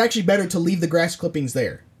clippings, it's actually better to leave the grass clippings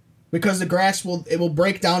there. Because the grass will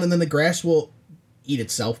break down, and then the grass will eat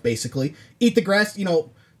itself, basically. Eat the grass, it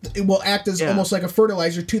will act as almost like a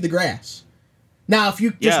fertilizer to the grass. Now, if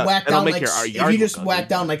you just whack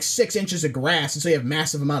down like 6 inches of grass, and so you have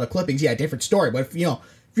massive amount of clippings, different story. But if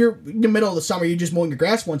you're in the middle of the summer, you're just mowing your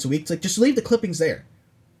grass once a week, it's like, just leave the clippings there.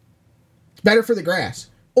 It's better for the grass.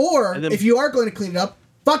 Or, if you are going to clean it up,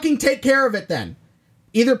 fucking take care of it then.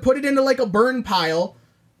 Either put it into like a burn pile,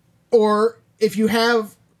 or if you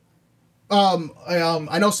have,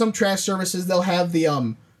 I know some trash services, they'll have the,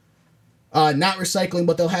 not recycling,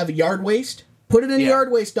 but they'll have a yard waste. Put it in a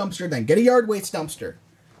yard waste dumpster then. Get a yard waste dumpster.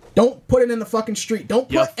 Don't put it in the fucking street. Don't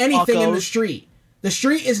put anything in the street. The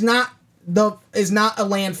street is not a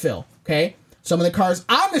landfill, okay? Some of the cars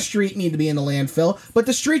on the street need to be in the landfill, but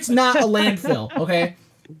the street's not a landfill, okay?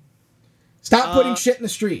 Stop putting shit in the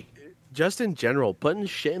street. Just in general, putting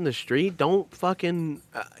shit in the street, don't fucking...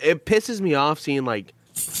 it pisses me off seeing, like,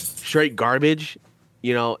 straight garbage.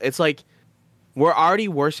 It's like, we're already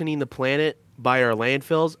worsening the planet by our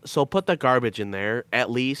landfills, so put the garbage in there,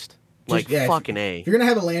 at least. Fucking A. If you're going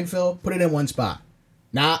to have a landfill, put it in one spot.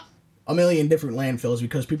 Not a million different landfills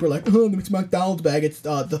because people are like, oh, it's McDonald's bag. It's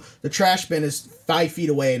the trash bin is 5 feet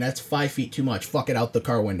away, and that's 5 feet too much. Fuck it out the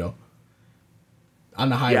car window. On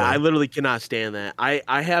the highway. Yeah, I literally cannot stand that.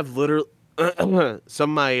 I have literally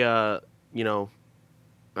some of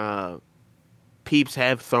my peeps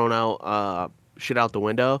have thrown out shit out the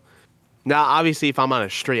window. Now, obviously, if I'm on a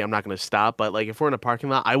street, I'm not going to stop. But like, if we're in a parking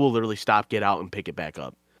lot, I will literally stop, get out, and pick it back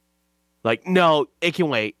up. Like, no, it can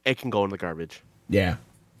wait. It can go in the garbage. Yeah.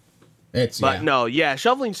 No,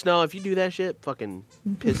 shoveling snow, if you do that shit, fucking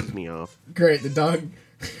pisses me off. Great, the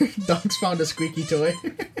dog's found a squeaky toy.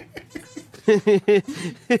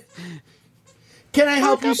 Can I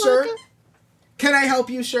help you, sir? Can I help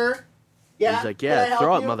you, sir? Yeah. He's like, yeah,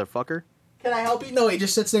 throw it, motherfucker. Can I help you? No, he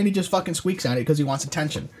just sits there and he just fucking squeaks on it because he wants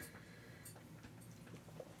attention.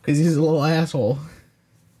 Because he's a little asshole.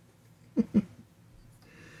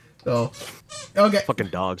 So, okay. Fucking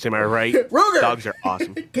dogs, am I right? Ruger! Dogs are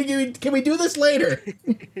awesome. Can we do this later?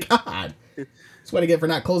 God. That's what I get for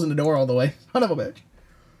not closing the door all the way. Son of a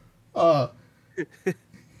bitch.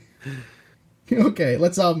 Okay,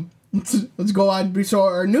 let's go on. So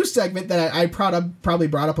our new segment that I probably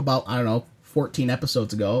brought up about, I don't know, 14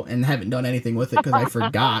 episodes ago and haven't done anything with it because I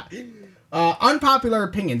forgot. Unpopular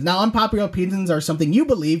opinions. Now, unpopular opinions are something you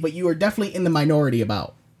believe, but you are definitely in the minority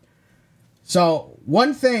about. So,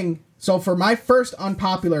 for my first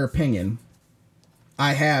unpopular opinion,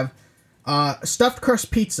 I have stuffed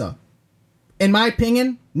crust pizza. In my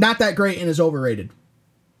opinion, not that great and is overrated.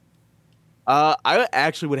 I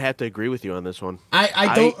actually would have to agree with you on this one.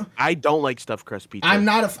 I don't like stuffed crust pizza. I'm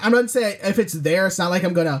not saying if it's there, it's not like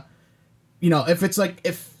I'm gonna, if it's like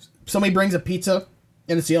if somebody brings a pizza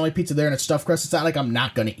and it's the only pizza there and it's stuffed crust, it's not like I'm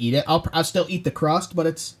not gonna eat it. I'll still eat the crust, but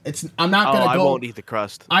I'm not gonna go. I won't eat the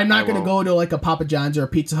crust. I'm not gonna go to like a Papa John's or a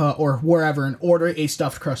Pizza Hut or wherever and order a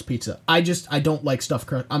stuffed crust pizza. I don't like stuffed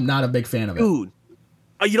crust. I'm not a big fan of it. Dude,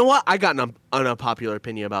 you know what? I got an unpopular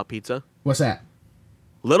opinion about pizza. What's that?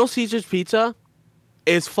 Little Caesars pizza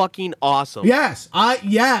is fucking awesome. Yes, I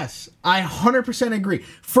 100% agree.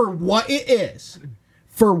 For what it is,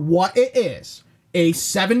 a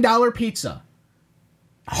 $7 pizza,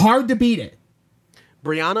 hard to beat it.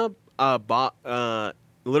 Brianna bought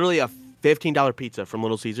literally a $15 pizza from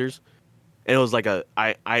Little Caesars, and it was like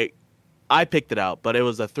I picked it out, but it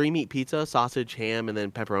was a 3-meat pizza, sausage, ham, and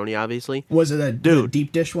then pepperoni. Obviously, was it a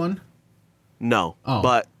deep dish one? No,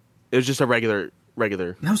 but it was just a regular.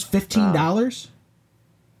 That was $15.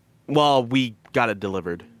 Well, we got it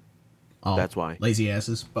delivered. Oh, that's why. Lazy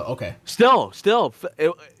asses. But okay. Still,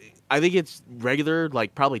 I think it's regular,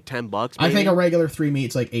 like probably $10. Maybe. I think a regular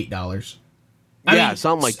 3-meat's like $8. Yeah,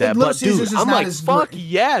 something like that. But dude, I'm like, fuck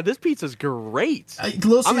yeah, this pizza's great.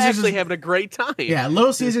 I'm actually having a great time. Yeah,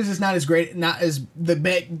 Little Caesars is not as great. The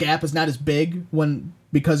big gap is not as big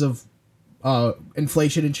because of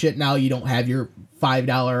inflation and shit. Now you don't have your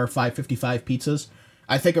 $5 or $5.55 pizzas.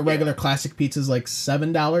 I think a regular classic pizza is like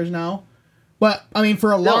 $7 now. But I mean,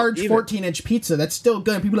 for a large 14-inch pizza, that's still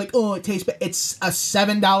good. And people are like, oh, it tastes bad. It's a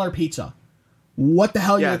 $7 pizza. What the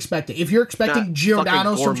hell are you expecting? If you're expecting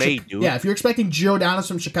Giordano's if you're expecting Giordano's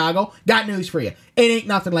from Chicago, got news for you. It ain't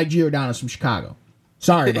nothing like Giordano's from Chicago.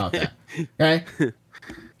 Sorry about that. Okay.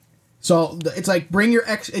 So it's like bring your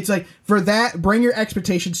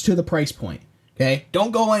expectations to the price point. Okay,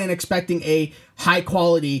 don't go in and expecting a high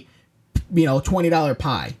quality, $20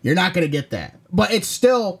 pie. You're not gonna get that. But it's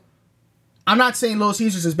still, I'm not saying Little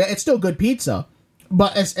Caesars is bad. It's still good pizza,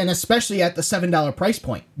 but especially at the $7 price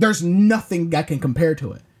point, there's nothing that can compare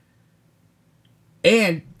to it.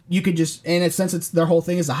 And you could just, since it's their whole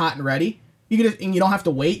thing is a hot and ready, you could just, and you don't have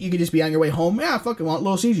to wait. You could just be on your way home. Yeah, I fucking want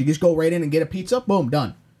Little Caesars. You just go right in and get a pizza. Boom,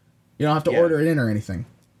 done. You don't have to order it in or anything.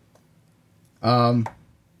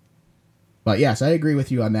 But yes, I agree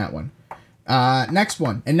with you on that one. Next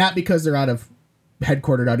one, and not because they're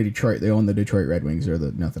headquartered out of Detroit. They own the Detroit Red Wings or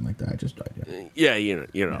nothing like that.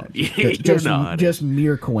 Just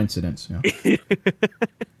mere coincidence.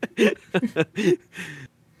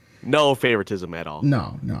 No favoritism at all.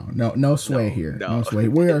 No sway here. No sway.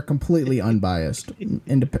 We are completely unbiased.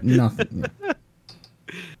 Nothing.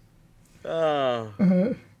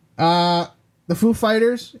 The Foo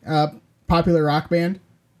Fighters, popular rock band.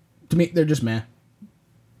 To me, they're just meh.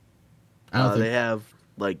 They have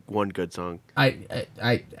like one good song. I'm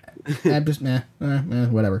just meh.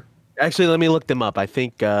 Whatever. Actually, let me look them up. I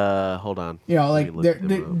think. Hold on.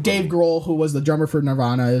 Dave Grohl, who was the drummer for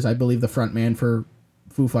Nirvana, is I believe the front man for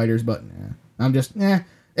Foo Fighters. But I'm just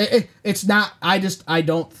it's not. I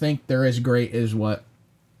don't think they're as great as what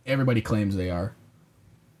everybody claims they are.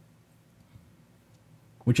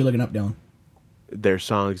 What you looking up, Dillon? Their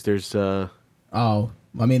songs. There's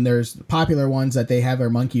I mean, there's popular ones that they have are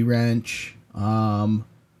Monkey Wrench,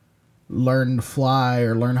 Learn to Fly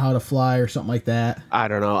or Learn How to Fly or something like that. I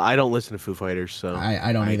don't know. I don't listen to Foo Fighters, so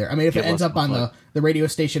I don't either. I mean, if it ends up on the radio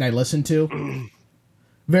station I listen to,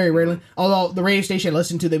 very rarely. Although the radio station I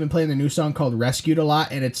listen to, they've been playing the new song called Rescued a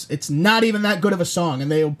lot, and it's not even that good of a song,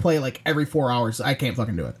 and they'll play like every 4 hours. I can't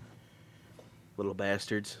fucking do it. Little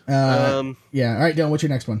bastards. Yeah. All right, Dylan, what's your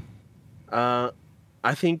next one? I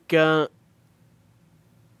think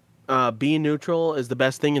being neutral is the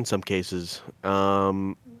best thing in some cases.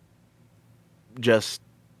 Just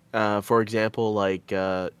for example, like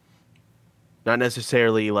not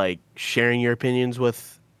necessarily like sharing your opinions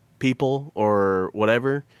with people or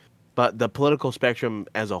whatever, but the political spectrum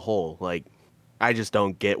as a whole. Like, I just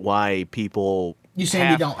don't get why people you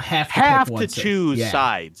don't have to choose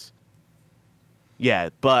sides. Yeah,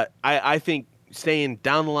 but I think staying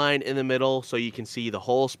down the line in the middle so you can see the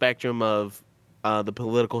whole spectrum of the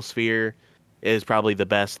political sphere is probably the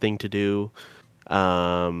best thing to do.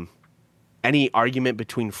 Any argument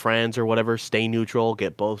between friends or whatever, stay neutral,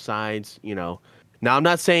 get both sides, you know. Now, I'm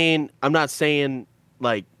not saying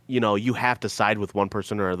like, you know, you have to side with one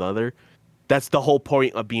person or the other. That's the whole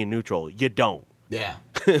point of being neutral. You don't. Yeah.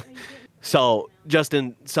 So just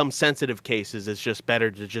in some sensitive cases, it's just better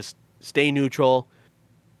to just stay neutral.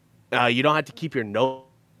 You don't have to keep your nose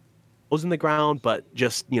in the ground, but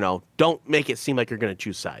just, you know, don't make it seem like you're going to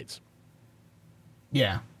choose sides.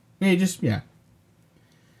 Yeah. Yeah.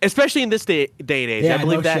 Especially in this day and age. I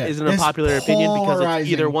believe that isn't a popular opinion because it's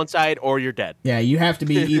either one side or you're dead. Yeah, you have to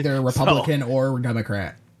be either Republican or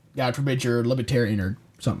Democrat. God forbid you're libertarian or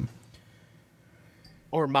something.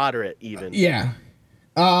 Or moderate, even. Yeah.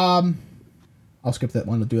 I'll skip that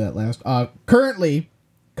one. We'll do that last. Currently,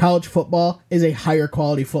 college football is a higher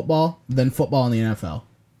quality football than football in the NFL.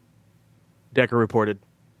 Decker reported.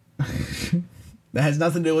 That has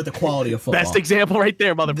nothing to do with the quality of football. Best example right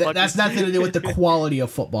there, motherfucker. That's nothing to do with the quality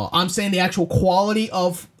of football. I'm saying the actual quality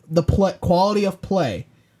of play.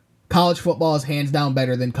 College football is hands down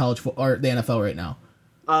better than or the NFL right now.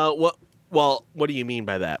 What do you mean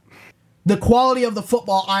by that? The quality of the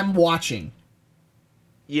football I'm watching.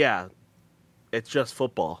 Yeah, it's just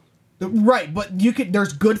football. Right, but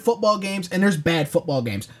there's good football games and there's bad football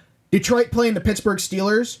games. Detroit playing the Pittsburgh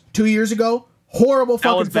Steelers 2 years ago. Horrible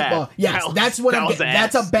fucking football. Bad. Yes, that's what I'm getting.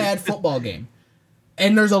 That's a bad football game.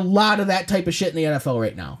 And there's a lot of that type of shit in the NFL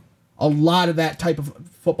right now. A lot of that type of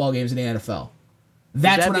football games in the NFL.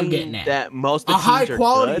 That's what I'm getting at. That most of the teams are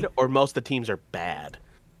good or most of the teams are bad?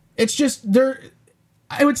 It's just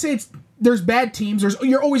I would say there's bad teams.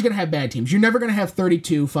 You're always going to have bad teams. You're never going to have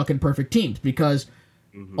 32 fucking perfect teams because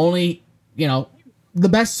only, you know, the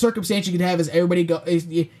best circumstance you could have is everybody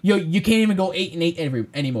you can't even go 8-8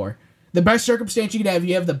 anymore. The best circumstance you could have,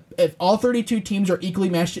 if all 32 teams are equally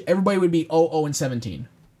matched, everybody would be 0-17.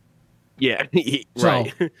 Yeah,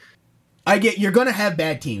 right. So, you're going to have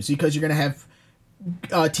bad teams because you're going to have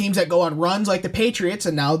teams that go on runs like the Patriots,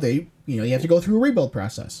 and now you have to go through a rebuild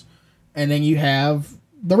process. And then you have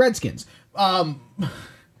the Redskins. But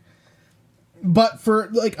for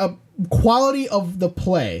like a quality of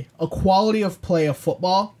play of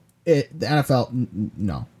football, the NFL,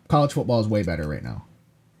 no. College football is way better right now.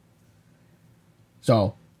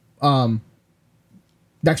 So,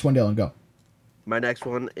 next one, Dylan, go. My next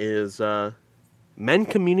one is men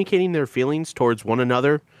communicating their feelings towards one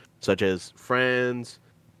another, such as friends,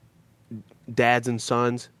 dads and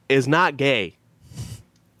sons, is not gay.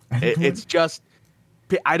 It's just,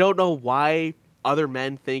 I don't know why other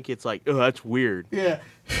men think it's like, oh, that's weird. Yeah.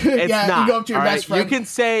 It's not. You go up to your best friend.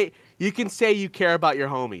 You can say you care about your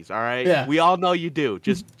homies, all right? Yeah. We all know you do.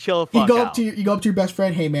 Just chill the fuck out. You go up to your best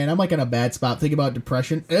friend, hey man, I'm like in a bad spot. Think about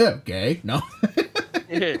depression. Ew, gay. No.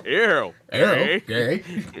 Ew. Gay.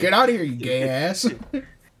 Get out of here, you gay ass.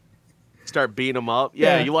 Start beating them up.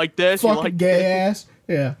 Yeah, you like this? Fucking you like gay ass.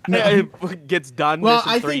 Yeah. No. It gets done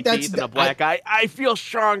missing 3 teeth and a black eye. I feel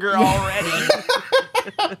stronger already.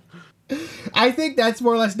 I think that's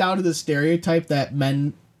more or less down to the stereotype that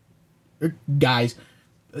guys,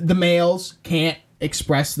 the males can't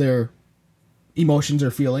express their emotions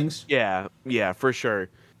or feelings. Yeah, for sure.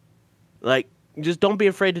 Like, just don't be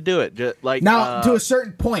afraid to do it. Just like now, to a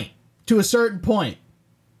certain point.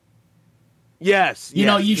 Yes. You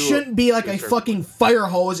know, you shouldn't be like a fucking fire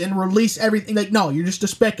hose and release everything. Like, no, you're just a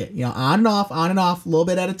spigot. You know, on and off, a little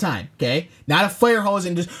bit at a time. Okay, not a fire hose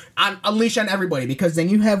and just unleash on everybody, because then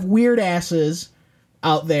you have weird asses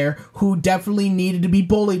out there who definitely needed to be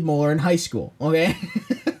bullied more in high school. Okay.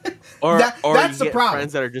 Or that's the problem.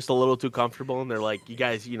 Friends that are just a little too comfortable, and they're like, you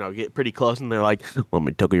guys, get pretty close, and they're like, let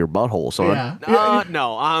me tickle your butthole, son. Yeah.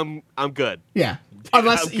 No, I'm good. Yeah.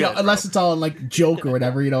 Unless it's all in like joke or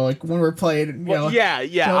whatever, like when we're playing. Yeah.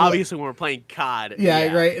 So obviously, when we're playing COD.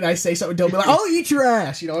 Yeah, right. And I say something, don't be like, "I'll eat your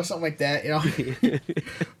ass," or something like that.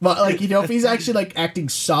 But like if he's actually like acting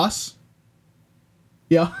sus,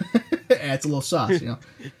 it's a little sus.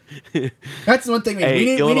 That's one thing.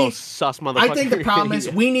 We need sus motherfucker. I think the problem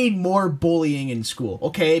is we need more bullying in school,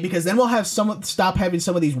 okay? Because then we'll have stop having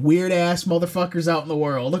some of these weird ass motherfuckers out in the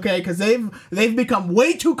world, okay? Because they've become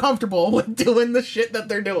way too comfortable with doing the shit that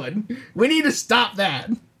they're doing. We need to stop that.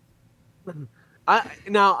 I'm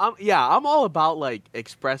all about like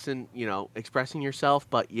expressing yourself,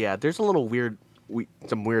 but yeah, there's a little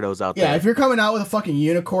some weirdos out there. Yeah, if you're coming out with a fucking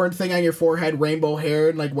unicorn thing on your forehead, rainbow hair,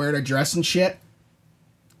 and like wearing a dress and shit.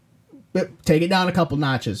 Take it down a couple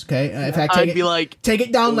notches, okay? In fact, take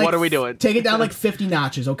it down. What are we doing? Take it down like 50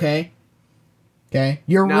 notches, okay? Okay,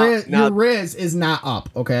 your Riz is not up,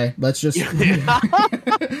 okay? Let's just.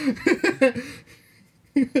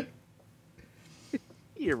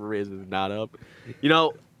 Your Riz is not up.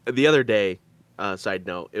 The other day, side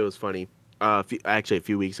note, it was funny. A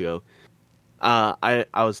few weeks ago, I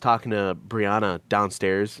was talking to Brianna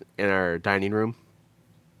downstairs in our dining room.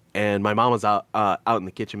 And my mom was out in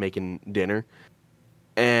the kitchen making dinner.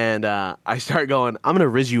 And I start going, "I'm going to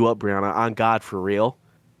Riz you up, Brianna, on God, for real."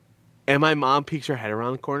 And my mom peeks her head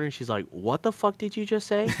around the corner and she's like, "What the fuck did you just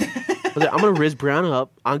say?" I was like, "I'm going to Riz Brianna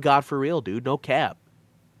up on God, for real, dude. No cap."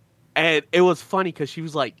 And it was funny because she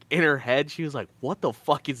was like, in her head, she was like, "What the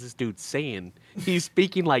fuck is this dude saying? He's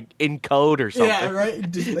speaking like in code or something." Yeah,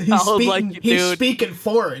 right? He's speaking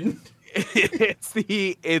foreign. It's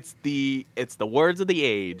the words of the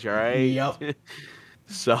age, all right? Yep.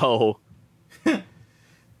 So my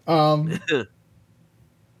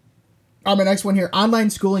next one here. Online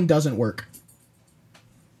schooling doesn't work.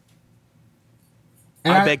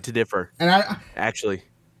 And I beg to differ. And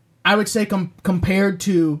I would say compared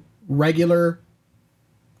to regular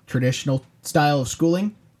traditional style of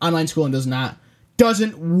schooling, online schooling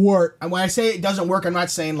doesn't work. And when I say it doesn't work, I'm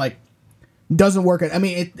not saying like doesn't work. I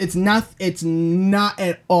mean, it's not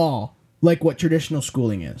at all like what traditional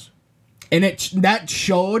schooling is, and that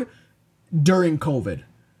showed during COVID.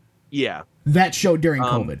 Yeah, that showed during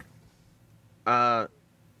COVID.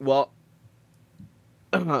 Well,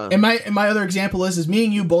 and my other example is me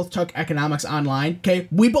and you both took economics online. Okay,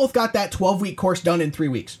 we both got that 12-week course done in 3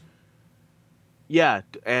 weeks. Yeah,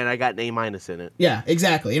 and I got an A- in it. Yeah,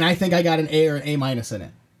 exactly, and I think I got an A or an A- in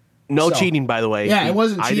it. No cheating, by the way. Yeah, it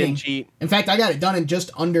wasn't cheating. I didn't cheat. In fact, I got it done in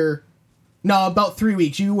about 3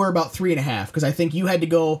 weeks. You were about 3.5 because I think you had to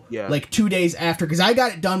go like 2 days after. Because I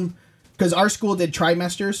got it done because our school did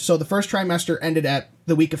trimesters. So the first trimester ended at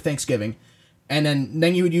the week of Thanksgiving, and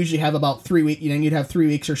then you would usually have about 3 weeks. Then you'd have 3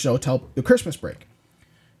 weeks or so till the Christmas break.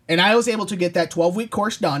 And I was able to get that 12-week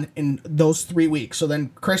course done in those 3 weeks. So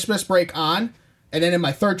then Christmas break on, and then in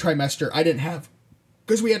my third trimester, I didn't have.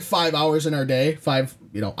 Because we had 5 hours in our day, 5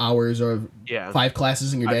 hours or 5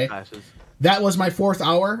 classes in your day. Classes. That was my 4th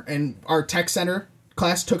hour, and our tech center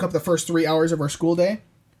class took up the first 3 hours of our school day,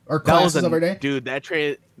 or classes of our day. Dude, that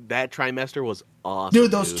trimester was awesome.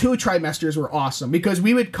 Dude, those 2 trimesters were awesome because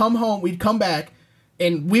we would come home, we'd come back,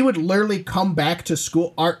 and we would literally come back to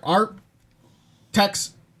school. Our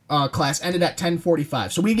tech's class ended at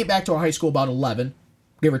 10:45, so we get back to our high school about 11,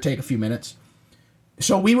 give or take a few minutes.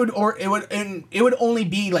 So it would only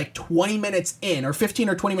be like 20 minutes in, or 15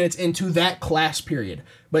 or 20 minutes into that class period.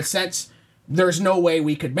 But since there's no way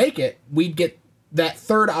we could make it, we'd get that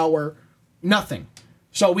 3rd hour nothing.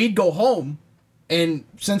 So we'd go home, and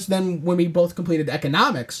since then when we both completed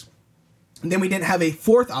economics, then we didn't have a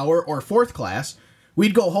 4th hour or 4th class.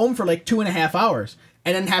 We'd go home for like 2.5 hours,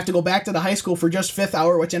 and then have to go back to the high school for just 5th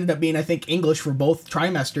hour, which ended up being I think English for both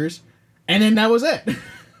trimesters, and then that was it.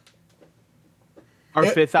 Our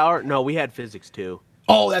 5th hour? No, we had physics too.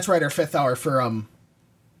 Oh, that's right. Our 5th hour for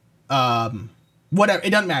whatever.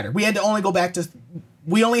 It doesn't matter. We had to only go back to.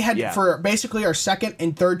 We only had for basically our 2nd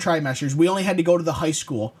and 3rd trimesters. We only had to go to the high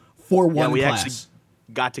school for one class. We actually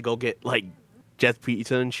got to go get like Jets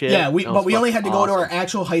pizza and shit. Yeah, we only had to go to our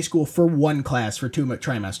actual high school for one class for 2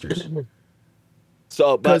 trimesters.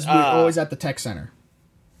 So, because we were always at the tech center.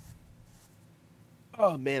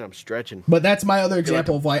 Oh man, I'm stretching. But that's my other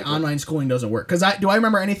example of why online schooling doesn't work. Because do I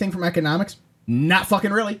remember anything from economics? Not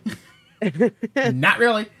fucking really. Not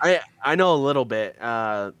really. I know a little bit.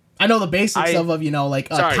 I know the basics of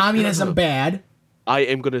communism bad. I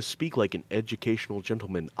am going to speak like an educational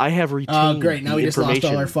gentleman. I have retained. Oh, great! Now we just lost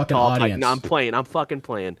all our fucking audience. No, I'm playing. I'm fucking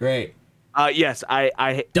playing. Great. Yes,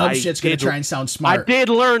 I dumb shit's gonna try and sound smart. I did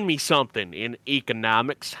learn me something in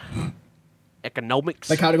economics. Economics.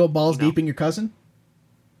 Like how to go balls deep in your cousin.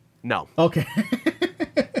 No. Okay.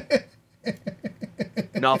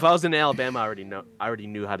 No, if I was in Alabama, I already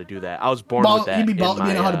knew how to do that. I was born with that. You know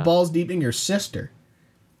how to balls deep in your sister.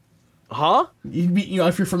 Huh? You'd be,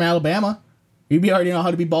 if you're from Alabama, you'd be already know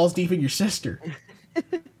how to be balls deep in your sister.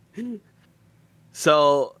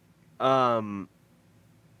 So, I'll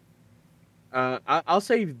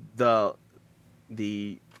save the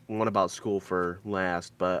one about school for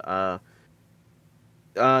last, but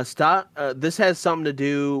stop. This has something to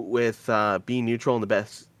do with being neutral and the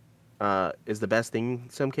best is the best thing in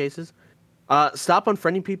some cases. Stop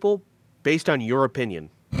unfriending people based on your opinion.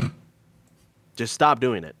 Just stop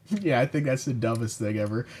doing it. Yeah, I think that's the dumbest thing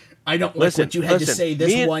ever. I don't like what you had to say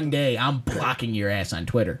this one day. I'm blocking your ass on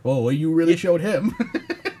Twitter. Oh, well, you really showed him.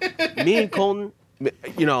 Me and Colton,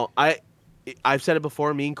 I've said it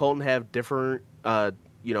before. Me and Colton have different. Me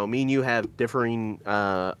and you have differing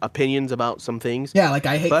opinions about some things. Yeah, like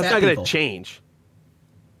I hate. But that's not going to change.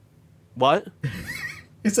 What?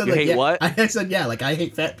 It said, you hate what? I said, yeah, like I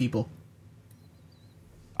hate fat people.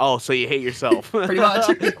 Oh, so you hate yourself. Pretty much.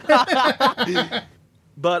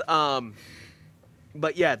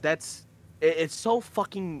 But yeah, it's so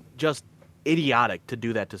fucking just idiotic to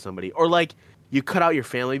do that to somebody. Or like you cut out your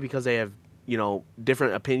family because they have,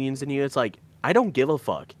 different opinions than you. It's like, I don't give a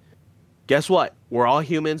fuck. Guess what? We're all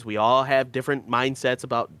humans. We all have different mindsets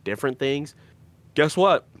about different things. Guess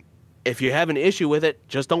what? If you have an issue with it,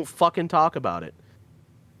 just don't fucking talk about it.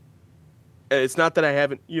 It's not that I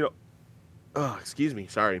haven't, oh, excuse me,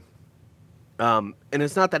 sorry. And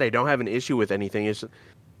it's not that I don't have an issue with anything. It's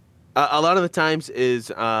a lot of the times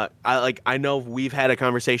is I know we've had a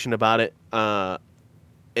conversation about it.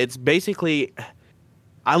 It's basically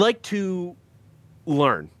I like to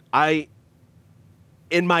learn.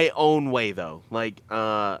 In my own way though. Like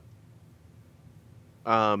I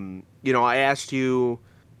asked you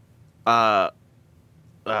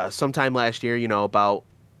sometime last year, about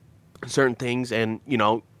certain things, and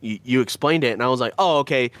you explained it, and I was like, oh,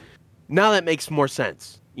 okay, now that makes more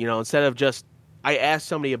sense. Instead of just I asked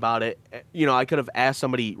somebody about it, I could have asked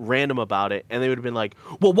somebody random about it, and they would have been like,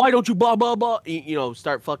 well, why don't you blah blah blah,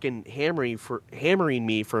 start fucking hammering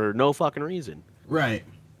me for no fucking reason. Right.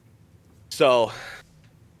 So,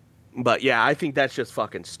 but yeah, I think that's just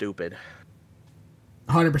fucking stupid.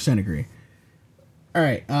 100% agree. All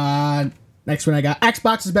right, next one I got.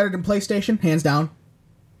 Xbox is better than PlayStation, hands down.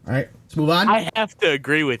 All right, let's move on. I have to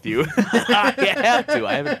agree with you. I have to.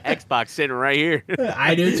 I have an Xbox sitting right here.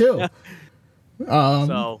 I do too.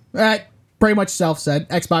 All right, pretty much self-said.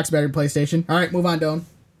 Xbox better than PlayStation. All right, move on, Dylan.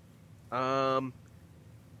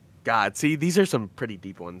 God, see, these are some pretty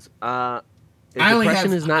deep ones. I only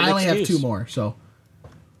have two more, so.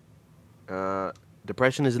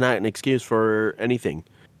 Depression is not an excuse for anything.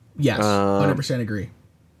 Yes, 100% agree.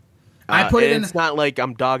 I put it in. It's not like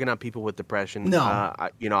I'm dogging on people with depression. No.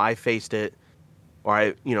 I faced it,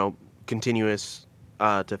 or continuous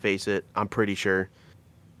to face it. I'm pretty sure.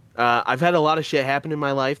 I've had a lot of shit happen in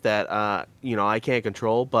my life that I can't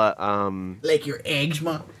control, but like your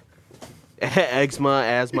eczema.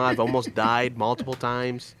 asthma. I've almost died multiple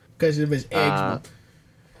times because of his eczema.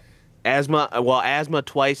 Asthma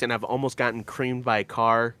twice, and I've almost gotten creamed by a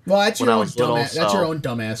car. Well, that's your own dumbass. That's your own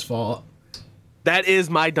dumbass fault. That is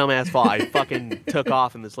my dumbass fault. I fucking took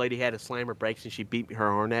off, and this lady had to slam her brakes, and she beat her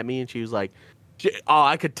horn at me, and she was like,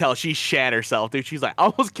 I could tell she shat herself, dude. She's like, I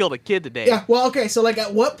almost killed a kid today. Yeah, well, okay, so like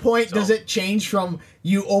at what point does it change from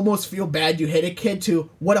you almost feel bad you hit a kid to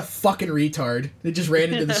what a fucking retard that just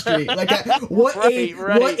ran into the street? Like at what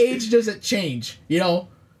age does it change?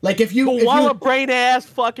 Like if a brain ass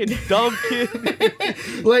fucking dumb kid.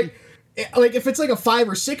 like if it's like a 5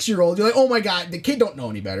 or 6 year old, you're like, oh my god, the kid don't know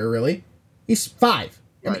any better, really. He's 5.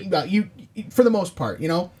 Right. I mean, you for the most part,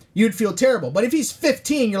 you'd feel terrible. But if he's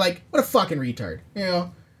 15, you're like, what a fucking retard,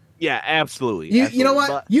 Yeah, absolutely. You know what?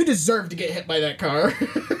 But you deserve to get hit by that car.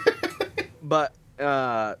 But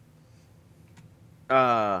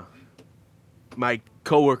my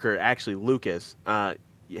coworker, actually Lucas,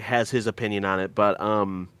 has his opinion on it. But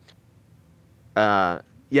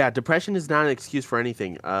yeah, depression is not an excuse for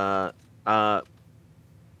anything.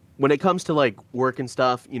 When it comes to like work and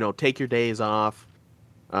stuff, take your days off,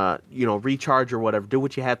 recharge or whatever, do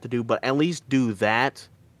what you have to do, but at least do that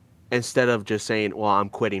instead of just saying, well, I'm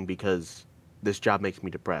quitting because this job makes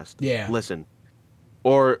me depressed. Yeah. Listen,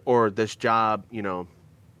 or this job,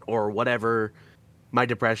 or whatever, my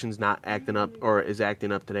depression's not acting up or is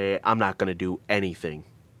acting up today. I'm not going to do anything.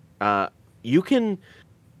 You can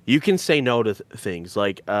say no to things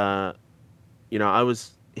like, I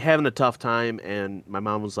was having a tough time, and my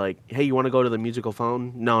mom was like, hey, you want to go to the musical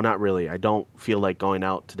phone? No, not really. I don't feel like going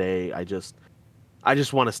out today. I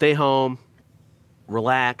just want to stay home,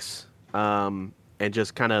 relax, and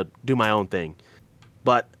just kind of do my own thing.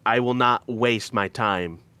 But I will not waste my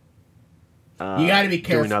time. You got to be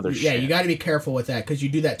careful. Doing other shit. You got to be careful with that because you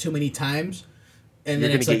do that too many times, and You're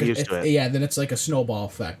then it's like get used to it. Yeah, then it's like a snowball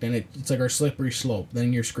effect, and it's like a slippery slope.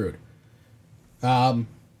 Then you're screwed. Okay,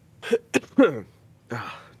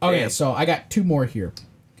 so I got two more here.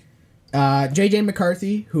 J.J.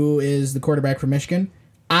 McCarthy, who is the quarterback for Michigan.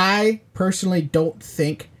 I personally don't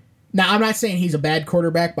think. Now, I'm not saying he's a bad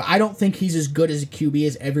quarterback, but I don't think he's as good as a QB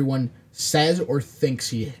as everyone says or thinks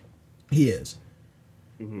he is.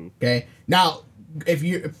 Mm-hmm. Okay? Now, if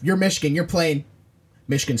you're Michigan, you're playing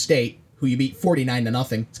Michigan State, who you beat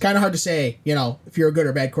 49-0. It's kind of hard to say, if you're a good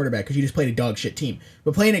or bad quarterback because you just played a dog shit team.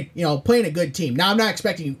 But playing a good team. Now, I'm not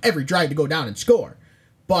expecting you every drive to go down and score.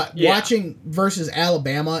 But watching versus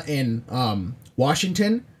Alabama and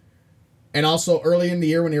Washington, and also early in the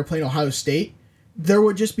year when they were playing Ohio State, there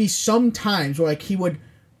would just be some times where he would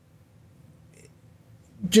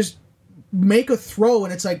just make a throw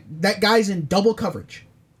and it's like, that guy's in double coverage.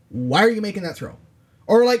 Why are you making that throw?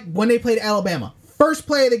 Or when they played Alabama, first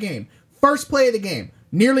play of the game,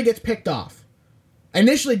 nearly gets picked off.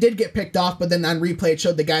 Initially did get picked off, but then on replay it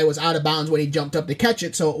showed the guy was out of bounds when he jumped up to catch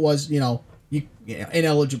it, so it was,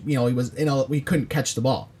 ineligible. We couldn't catch the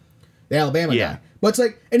ball. The Alabama guy. But it's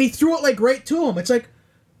like, and he threw it right to him. It's like,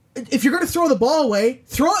 if you're going to throw the ball away,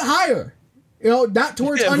 throw it higher. Not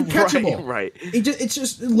towards uncatchable. Right. It's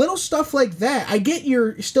just little stuff like that. I get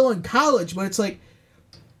you're still in college, but it's like,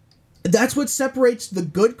 that's what separates the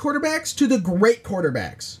good quarterbacks to the great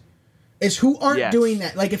quarterbacks. Is who aren't doing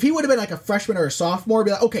that. If he would have been a freshman or a sophomore,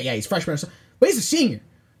 be like, okay, yeah, he's freshman or sophomore. But he's a senior.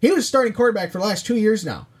 He was a starting quarterback for the last 2 years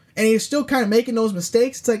now. And he's still kind of making those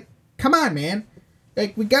mistakes. It's like, come on, man.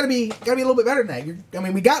 We gotta be a little bit better than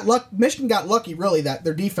that. We got luck. Michigan got lucky, really, that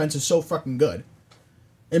their defense is so fucking good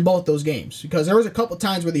in both those games because there was a couple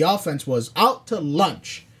times where the offense was out to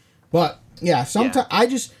lunch. But yeah,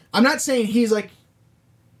 sometimes I'm not saying he's a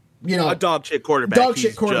dog shit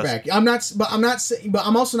quarterback. I'm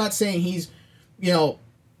also not saying he's in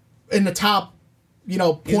the top. He's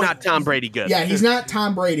not Tom Brady good. Yeah, he's not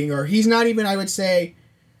Tom Brady, or he's not even. I would say.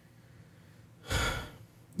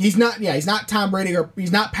 He's not Tom Brady, or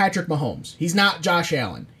he's not Patrick Mahomes. He's not Josh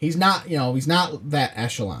Allen. He's not, he's not that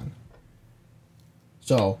echelon.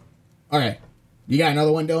 So, all right. You got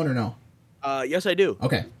another one, Dillon, or no? Yes, I do.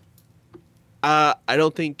 Okay. I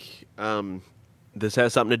don't think this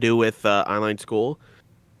has something to do with online school.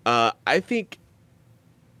 I think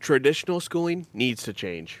traditional schooling needs to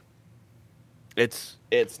change. It's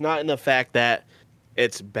not in the fact that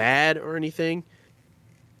it's bad or anything,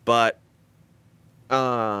 but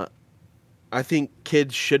I think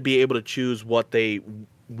kids should be able to choose what they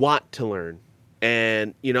want to learn.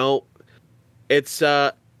 And, it's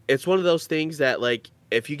one of those things that,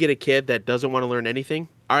 if you get a kid that doesn't want to learn anything,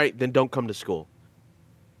 all right, then don't come to school.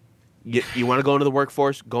 You want to go into the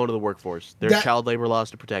workforce? Go into the workforce. There's child labor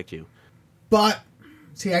laws to protect you. But,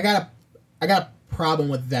 see, I got a problem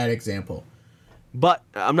with that example. But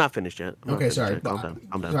I'm not finished yet. Sorry. Calm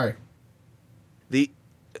down. Sorry.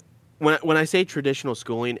 When I say traditional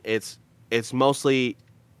schooling, it's mostly,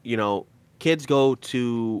 kids go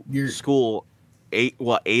to school 8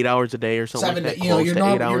 hours a day or something 7 like that.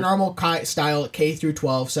 Your normal style K through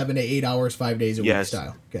 12, 7 to 8 hours, 5 days a week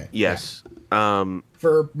style. Okay. Yes. Yeah.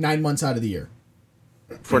 For 9 months out of the year.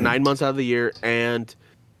 For 9 months out of the year, and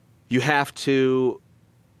you have to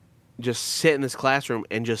just sit in this classroom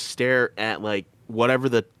and just stare at whatever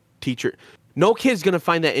the teacher. No kid's gonna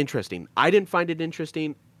find that interesting. I didn't find it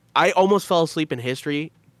interesting. I almost fell asleep in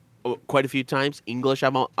history quite a few times. English,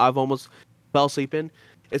 I've almost fell asleep in.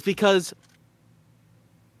 It's because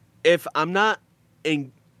if I'm not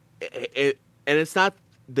in it, and it's not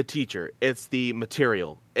the teacher, it's the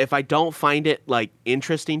material. If I don't find it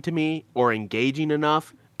interesting to me or engaging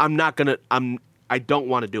enough, I don't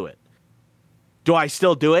want to do it. Do I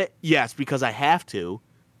still do it? Yes, because I have to,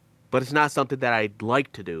 but it's not something that I'd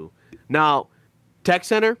like to do. Now, Tech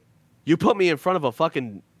Center, you put me in front of a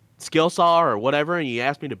fucking skill saw or whatever, and you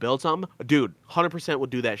ask me to build something, dude, 100%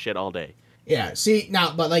 would do that shit all day. Yeah, see,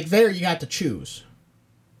 now, but there you got to choose.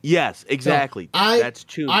 Yes, exactly. So that's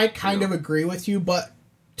choose. I kind of agree with you, but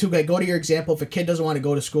to go to your example, if a kid doesn't want to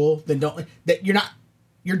go to school, then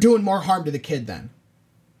you're doing more harm to the kid then.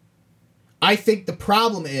 I think the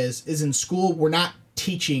problem is in school, we're not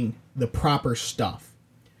teaching the proper stuff.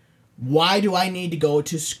 Why do I need to go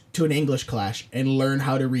to an English class and learn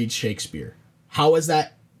how to read Shakespeare? How is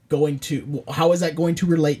that going to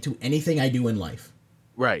relate to anything I do in life?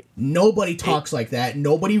 Right. Nobody talks like that.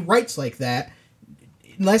 Nobody writes like that.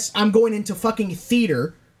 unless I'm going into fucking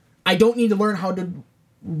theater, I don't need to learn how to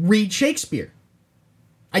read Shakespeare.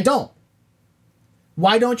 I don't.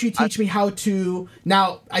 Why don't you teach me how to...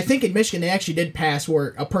 Now, I think in Michigan they actually did pass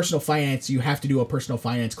where a personal finance, you have to do a personal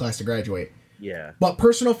finance class to graduate. Yeah. But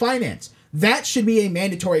personal finance, that should be a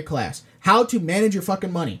mandatory class. How to manage your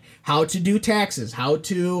fucking money. How to do taxes. How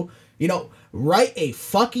to, write a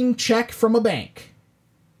fucking check from a bank.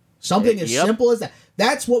 Something as simple as that.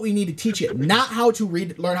 That's what we need to teach you. Not how to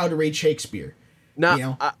learn how to read Shakespeare.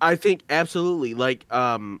 No, I think absolutely. Like,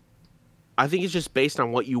 I think it's just based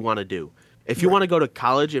on what you want to do. If you want to go to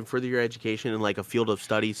college and further your education in like a field of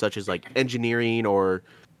study such as like engineering or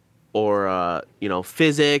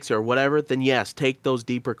physics or whatever, then yes, take those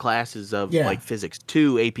deeper classes of like physics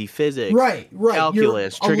 2, AP physics, right,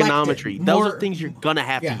 calculus, trigonometry. Those are things you're gonna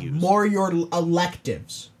have to use. More your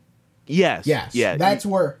electives. Yes. Yeah. That's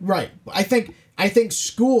where I think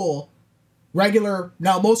school, regular,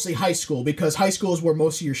 now mostly high school, because high school is where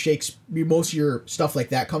most of your stuff like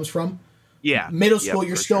that comes from. Yeah. Middle school,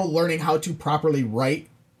 you're still learning how to properly write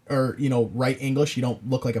or, write English. You don't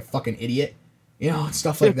look like a fucking idiot, and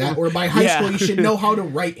stuff like that. Or by high school, you should know how to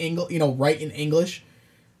write write in English.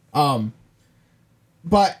 But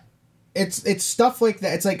it's stuff like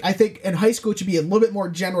that. It's like, I think in high school it should be a little bit more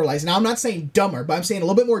generalized. Now, I'm not saying dumber, but I'm saying a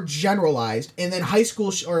little bit more generalized. And then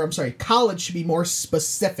college should be more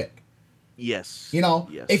specific. Yes.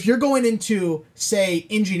 If you're going into, say,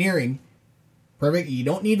 engineering, perfect. You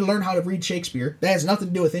don't need to learn how to read Shakespeare. That has nothing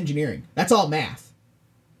to do with engineering. That's all math.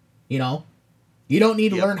 You don't need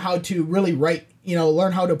to learn how to really write,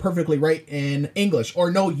 learn how to perfectly write in English or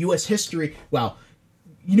know U.S. history. Well,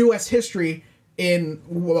 U.S. history in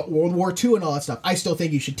World War II and all that stuff. I still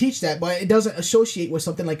think you should teach that, but it doesn't associate with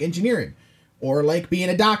something like engineering or like being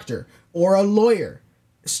a doctor or a lawyer,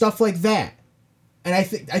 stuff like that. And I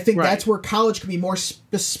think that's where college can be more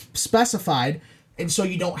specified. And so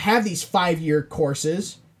you don't have these 5-year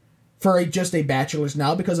courses for just a bachelor's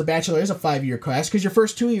now, because a bachelor is a 5-year class, because your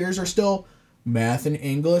first 2 years are still math and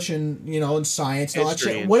English and, and science and all that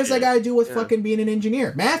shit. What does that got to do with fucking being an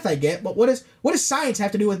engineer? Math I get, but what does science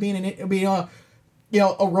have to do with being a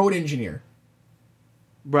road engineer?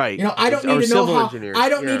 Right. I don't need to know how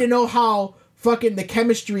need to know how fucking the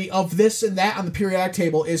chemistry of this and that on the periodic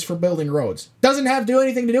table is for building roads. Doesn't have to do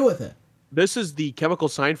anything to do with it. This is the chemical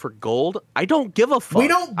sign for gold. I don't give a fuck.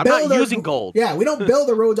 I'm not using gold. Yeah, we don't build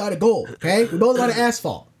the roads out of gold, okay? We build them out of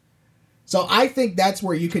asphalt. So I think that's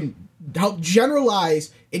where you can help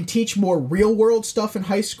generalize and teach more real-world stuff in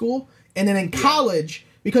high school. And then in college,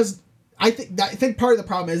 because I think part of the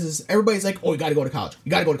problem is everybody's like, oh, you got to go to college.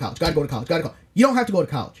 You got to go to college. Got to go to college. Got to go. You don't have to go to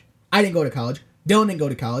college. I didn't go to college. Dillon didn't go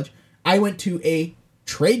to college. I went to a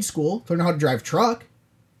trade school to learn how to drive truck.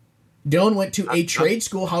 Dillon went to a trade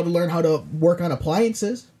school how to learn how to work on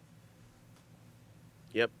appliances.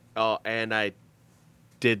 Yep. Oh, and I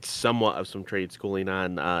did somewhat of some trade schooling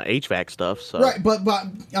on HVAC stuff. So right, but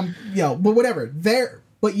whatever.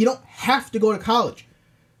 But you don't have to go to college.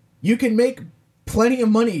 You can make plenty of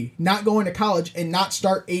money not going to college and not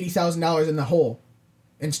start $80,000 in the hole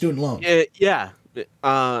in student loans. Yeah.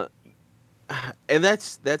 And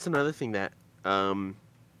that's another thing that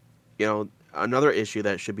another issue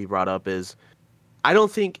that should be brought up is I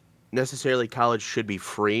don't think necessarily college should be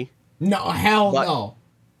free. No, hell no.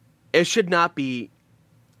 It should not be.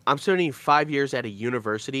 I'm studying 5 years at a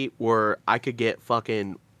university where I could get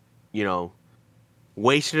fucking,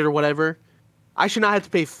 wasted or whatever. I should not have to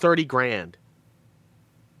pay $30,000.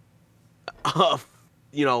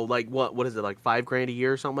 Like what is it, like $5,000 a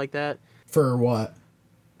year or something like that? For what?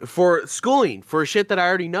 For schooling, for shit that I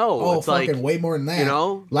already know. Oh, it's fucking like, way more than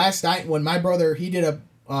that. Last night when my brother, he did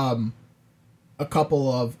a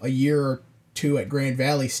year or two at Grand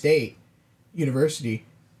Valley State University.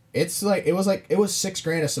 It was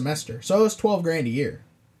 $6,000 a semester, so it was $12,000 a year.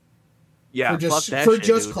 Yeah, for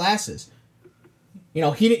just classes.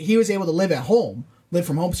 He was able to live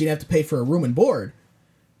from home, so he didn't have to pay for a room and board.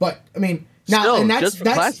 But I mean, now still, and that's just for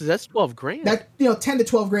classes, that's $12,000. That $10,000 to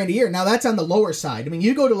 $12,000 a year. Now that's on the lower side. I mean,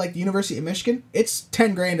 you go to like the University of Michigan, it's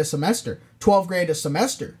 $10,000 a semester, $12,000 a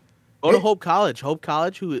semester. Go to Hope College. Hope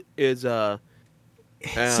College, who is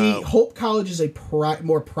see, Hope College is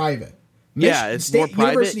more private. It's more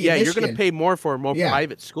private. University of Michigan, you're going to pay more for a more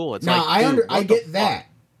private school. It's now, I get that.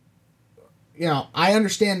 I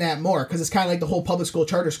understand that more because it's kind of like the whole public school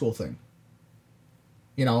charter school thing.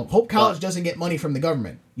 Hope College doesn't get money from the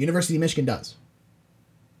government. University of Michigan does.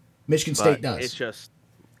 Michigan State does. It's just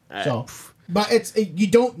but you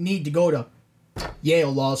don't need to go to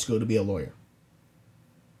Yale Law School to be a lawyer.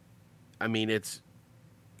 I mean, it's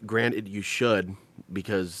granted you should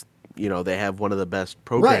because they have one of the best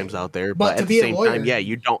programs out there. But at to the be a same lawyer, time,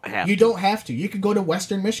 you don't have to. You don't have to. You could go to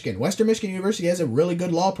Western Michigan. Western Michigan University has a really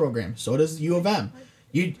good law program. So does U of M.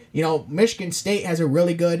 Michigan State has a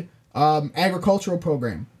really good agricultural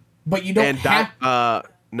program. But you don't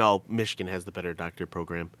no, Michigan has the better doctor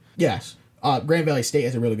program. Yes. Grand Valley State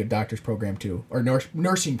has a really good doctor's program too, or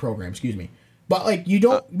nursing program, excuse me. But like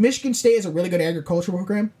Michigan State has a really good agricultural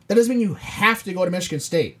program. That doesn't mean you have to go to Michigan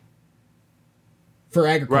State for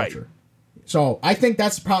agriculture. Right. So I think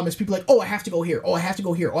that's the problem. Is people like, I have to go here. I have to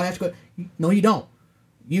go here. I have to go. No, you don't.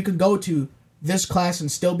 You can go to this class and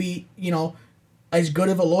still be, as good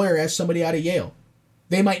of a lawyer as somebody out of Yale.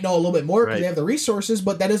 They might know a little bit more because they have the resources,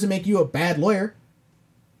 but that doesn't make you a bad lawyer.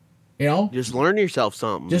 Just learn yourself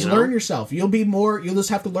something. Just learn yourself. You'll just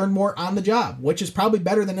have to learn more on the job, which is probably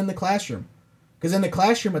better than in the classroom. Because in the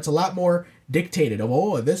classroom, it's a lot more dictated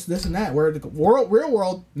of, this, and that. Where the real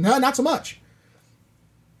world, no, not so much.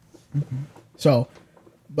 So,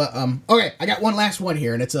 but, okay, I got one last one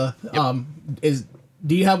here, and it's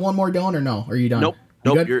do you have one more, Dylan, or no? Are you done? Nope.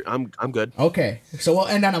 I'm good. Okay, so we'll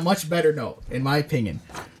end on a much better note, in my opinion.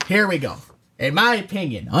 Here we go. In my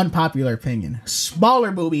opinion, unpopular opinion,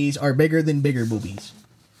 smaller boobies are bigger than bigger boobies.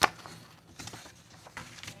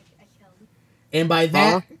 And by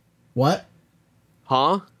that, what?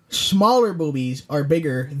 Huh? Smaller boobies are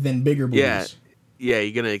bigger than bigger boobies. Yeah,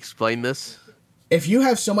 you gonna explain this? If you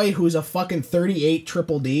have somebody who's a fucking 38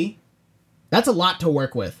 triple D, that's a lot to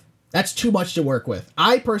work with. That's too much to work with.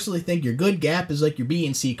 I personally think your good gap is like your B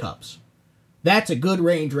and C cups. That's a good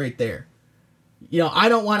range right there. I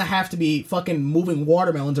don't want to have to be fucking moving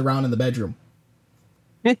watermelons around in the bedroom.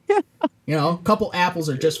 A couple apples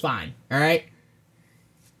are just fine. All right?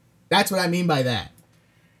 That's what I mean by that.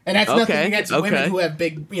 And that's nothing against women who have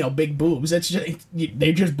big boobs. It's just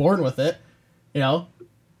they're just born with it,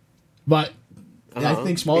 But I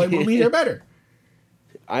think smaller boobies are better.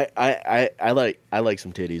 I like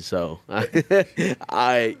some titties, so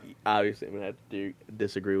I obviously I'm gonna have to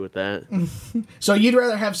disagree with that. So you'd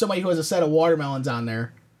rather have somebody who has a set of watermelons on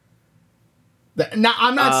there. Now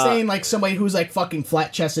I'm not saying like somebody who's like fucking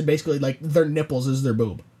flat chested, basically like their nipples is their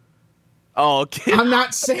boob. Oh, okay. I'm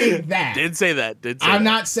not saying that. Did say that. I'm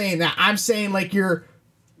not saying that. I'm saying like your.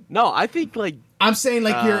 No, I think like. I'm saying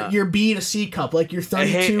like your B to C cup, like your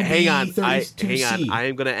 32 hang on, 32 C. Hang on. I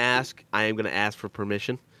am gonna ask for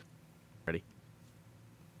permission. Ready?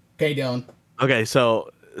 Okay, Dylan. Okay, so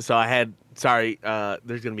I had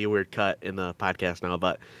there's gonna be a weird cut in the podcast now,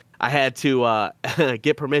 but I had to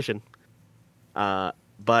get permission. I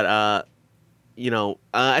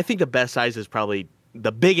think the best size is probably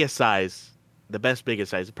the biggest size. The biggest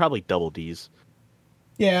size is probably double D's.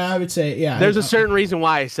 Yeah, I would say, yeah. There's a certain reason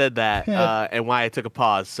why I said that, and why I took a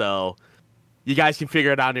pause, so you guys can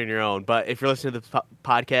figure it out on your own. But if you're listening to the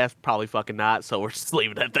podcast, probably fucking not, so we're just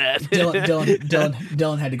leaving it at that.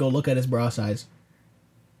 Dylan had to go look at his bra size.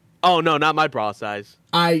 Oh, no, not my bra size.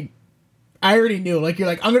 I already knew. Like, you're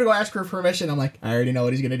like, I'm going to go ask for permission. I'm like, I already know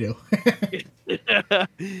what he's going to do.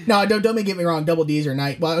 No, don't get me wrong. Double D's are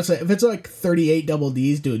nice. Well, if it's like 38 double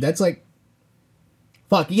D's, dude, that's like,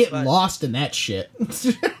 fuck, you get lost in that shit.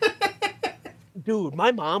 Dude,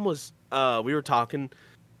 my mom was, we were talking,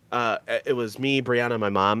 it was me, Brianna, and my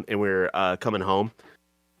mom, and we were coming home.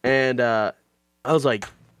 And I was like,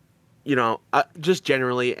 just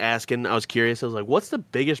generally asking, I was curious. I was like, what's the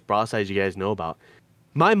biggest bra size you guys know about?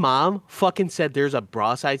 My mom fucking said there's a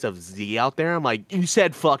bra size of Z out there. I'm like, you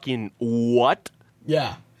said fucking what?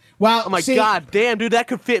 Yeah. Well, I'm like, God damn, dude, that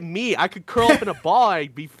could fit me. I could curl up in a ball.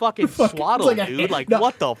 I'd be fucking swaddled, dude. Like,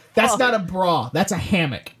 what the fuck? That's not a bra. That's a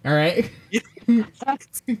hammock, all right?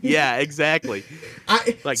 Yeah, exactly.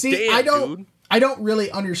 Dude. I don't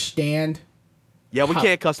really understand. Yeah, we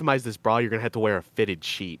can't customize this bra. You're going to have to wear a fitted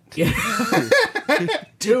sheet. Yeah.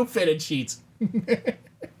 2 fitted sheets.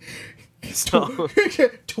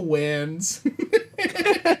 Twins.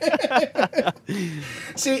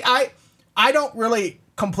 See, I don't really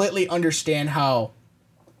completely understand how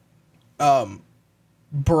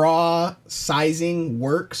bra sizing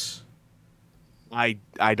works. I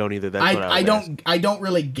don't either. That's what I don't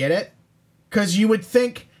really get it, because you would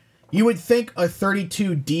think a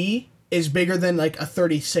 32D is bigger than like a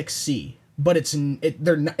 36C, but it's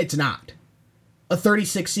not. A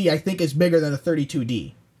 36C I think is bigger than a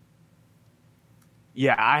 32D.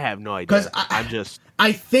 Yeah, I have no idea. Because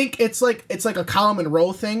I think it's like a column and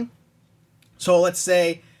row thing. So let's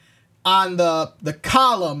say on the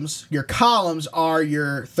columns, your columns are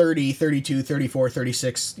your 30, 32, 34,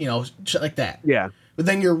 36, shit like that. Yeah. But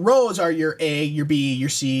then your rows are your A, your B, your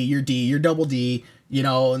C, your D, your double D,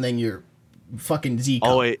 and then your fucking Z cup.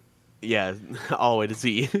 Oh, wait. Yeah, all the way to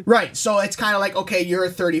Z. Right. So it's kind of like, okay, you're a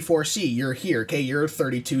 34C, you're here. Okay, you're a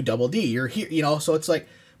 32 double D, you're here. You know, so it's like,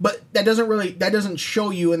 but that doesn't show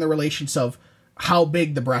you in the relations of how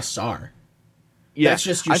big the breasts are. Yeah, that's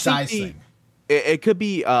just your size thing. It could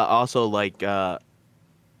be also like,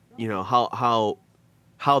 you know,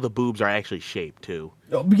 how the boobs are actually shaped too.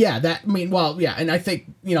 Yeah, and I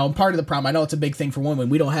think, you know, part of the problem, I know it's a big thing for women,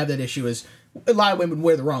 we don't have that issue, is a lot of women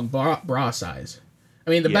wear the wrong bra size. I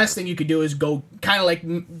mean, the best thing you could do is go, kind of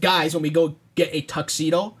like guys, when we go get a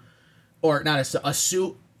tuxedo, or not a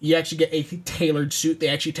suit, you actually get a tailored suit. They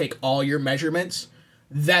actually take all your measurements.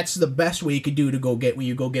 That's the best way you could do to go get, when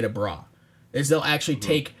you go get a bra, is they'll actually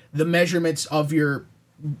take the measurements of your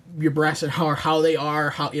breasts and how they are,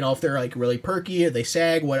 how, you know, if they're like really perky, if they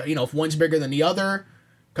sag, what, you know, if one's bigger than the other,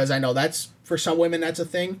 because I know that's, for some women, that's a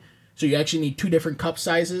thing. So you actually need 2 different cup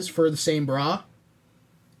sizes for the same bra.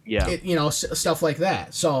 Yeah. You know, stuff like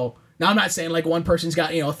that. So now I'm not saying like one person's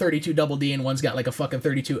got, you know, a 32 double D and one's got like a fucking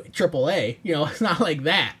 32 triple A. You know, it's not like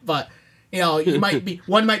that. But, you know,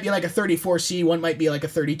 one might be like a 34C, one might be like a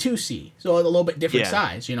 32C. So a little bit different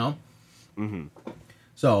size, you know? Mm-hmm.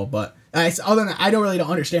 So, but other than that, I don't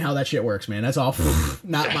understand how that shit works, man. That's all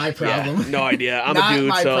not my problem. Yeah, no idea. I'm a dude,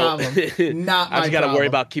 my so problem. Not my I just gotta problem. worry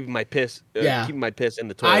about keeping my piss. Keeping my piss in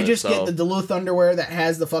the toilet. I just get the Duluth underwear that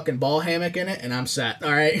has the fucking ball hammock in it, and I'm set.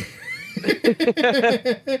 All right.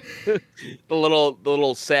 the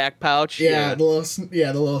little sack pouch. Yeah, the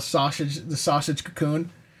little sausage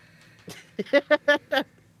cocoon.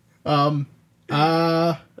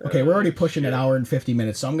 Okay, we're already pushing an hour and 50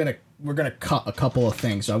 minutes, so we're gonna cut a couple of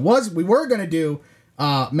things. So we were gonna do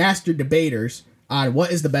master debaters on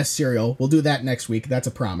what is the best cereal. We'll do that next week. That's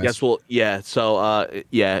a promise. Yes, well, yeah. So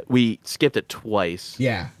we skipped it twice.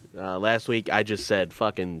 Yeah. Last week I just said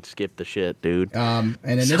fucking skip the shit, dude. And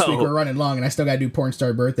then this week we're running long, and I still gotta do porn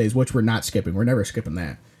star birthdays, which we're not skipping. We're never skipping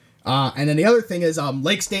that. And then the other thing is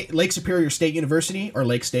Lake Superior State University, or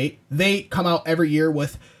Lake State. They come out every year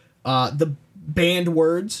with the banned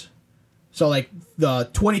words. So like the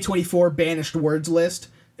 2024 banished words list.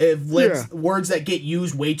 Words that get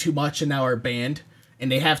used way too much and now are banned, and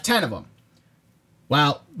they have 10 of them.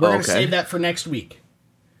 Well, we're going to save that for next week.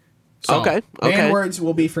 So, banned words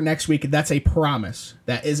will be for next week, and that's a promise.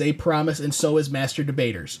 That is a promise, and so is Master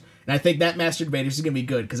Debaters. And I think that Master Debaters is going to be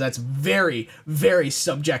good, because that's very, very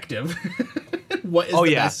subjective. What is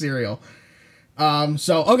the best cereal?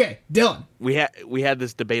 Dillon. We had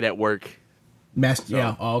this debate at work.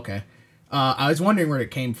 Yeah, okay. I was wondering where it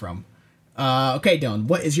came from. Okay, Dillon,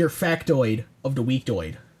 what is your factoid of the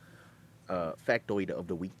weekdoid? Factoid of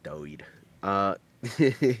the weekdoid.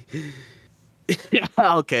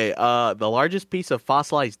 Okay, the largest piece of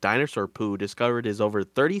fossilized dinosaur poo discovered is over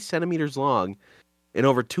 30 centimeters long and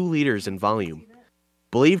over 2 liters in volume.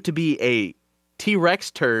 Believed to be a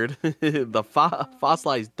T-Rex turd, the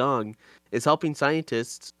fossilized dung is helping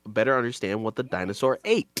scientists better understand what the dinosaur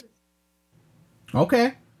ate.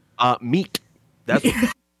 Okay. Meat. That's what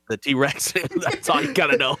the T-Rex. That's all you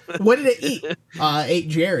gotta know. What did it eat? Ate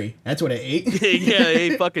Jerry. That's what it ate. Yeah, it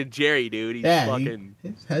ate fucking Jerry, dude.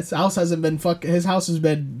 His house hasn't been His house has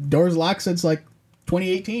been doors locked since like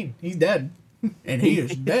 2018. He's dead, and he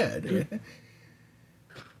is dead.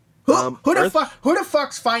 Who the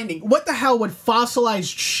fuck's finding? What the hell would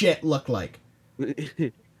fossilized shit look like?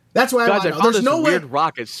 That's why I want to know. There's no weird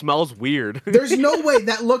rock. It smells weird. There's no way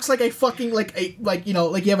that looks like a fucking like you know,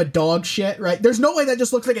 like you have a dog shit, right? There's no way that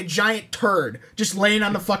just looks like a giant turd just laying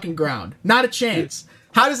on the fucking ground. Not a chance.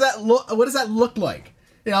 How does that look? What does that look like?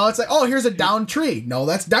 You know, it's like, oh, here's a downed tree. No,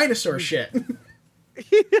 that's dinosaur shit.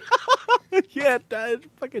 Yeah, that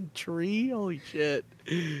fucking tree. Holy shit.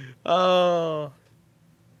 Oh.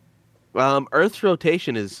 Earth's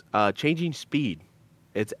rotation is changing speed.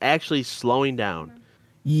 It's actually slowing down.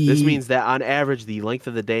 This means that on average, the length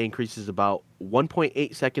of the day increases about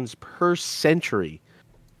 1.8 seconds per century.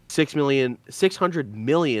 600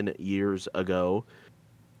 million years ago,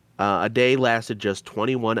 a day lasted just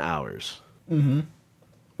 21 hours. Mm-hmm.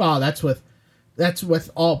 Oh, that's with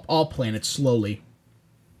all planets slowly.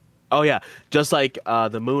 Oh yeah, just like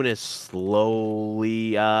the moon is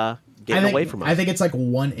slowly getting away from us. I think it's like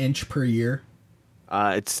 1 inch per year.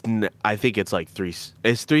 I think it's like 3.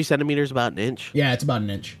 Is 3 centimeters about an inch? Yeah, it's about an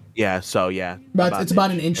inch. Yeah, so yeah. But it's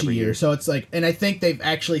about an inch a year. So it's like, and I think they've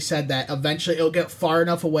actually said that eventually it'll get far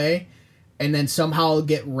enough away, and then somehow it'll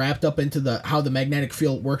get wrapped up into how the magnetic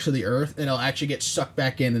field works of the Earth, and it'll actually get sucked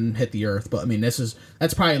back in and hit the Earth. But I mean,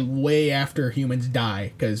 that's probably way after humans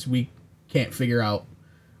die, because we can't figure out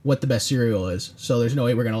what the best cereal is. So there's no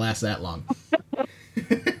way we're gonna last that long.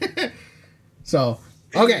 So,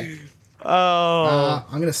 okay. Oh.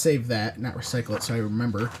 I'm going to save that, not recycle it so I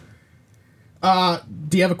remember.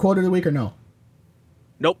 Do you have a quote of the week or no?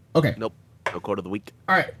 Nope. Okay. Nope. No quote of the week.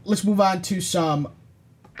 All right, let's move on to some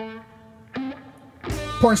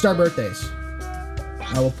porn star birthdays.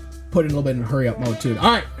 I will put it a little bit in hurry up mode too.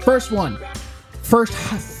 All right, first one. First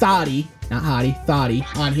thottie, not hottie, thottie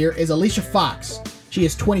on here is Alicia Fox. She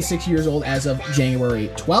is 26 years old as of January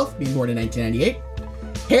 12th, being born in 1998.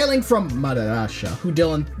 Hailing from Madarasha,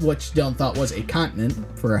 which Dillon thought was a continent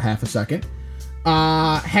for a half a second.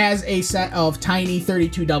 Has a set of tiny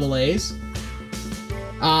 32 double A's.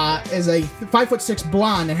 Is a 5'6"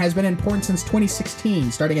 blonde and has been in porn since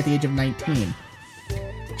 2016, starting at the age of 19.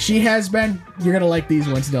 She has been, you're gonna like these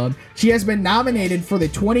ones, Dylan. She has been nominated for the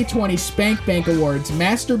 2020 Spank Bank Awards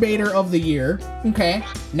Masturbator of the Year. Okay,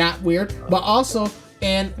 not weird, but also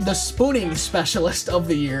and the Spooning Specialist of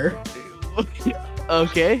the Year.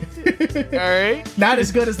 Okay, all right. Not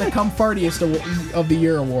as good as the Cum Fartiest of the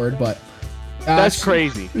Year award, but. That's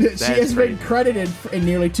crazy. She has been credited in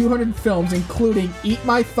nearly 200 films, including Eat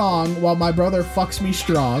My Thong While My Brother Fucks Me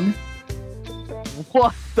Strong.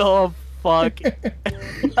 What the fuck?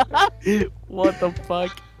 What the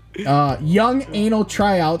fuck? Young Anal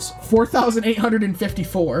Tryouts,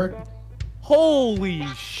 4,854. Holy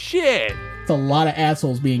shit. It's a lot of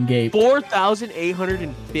assholes being gaped.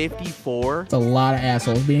 4,854? It's a lot of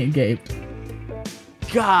assholes being gaped.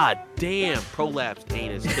 God damn. Prolapsed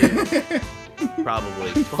anus, too.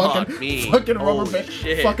 Probably. Fuck me. Fucking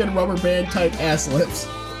rubber band type ass lips.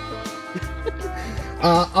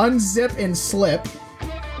 Unzip and Slip.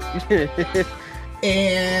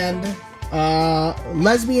 And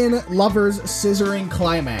Lesbian Lovers Scissoring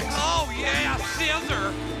Climax. Oh, yeah,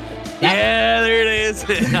 scissor. Yeah, there it is.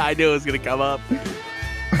 I knew it was going to come up.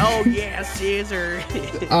 Oh, yeah, scissor.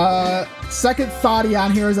 Second thottie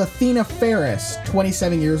on here is Athena Ferris,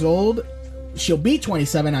 27 years old. She'll be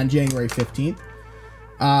 27 on January 15th.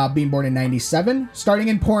 Being born in 97. Starting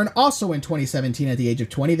in porn also in 2017 at the age of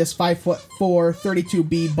 20. This 5'4",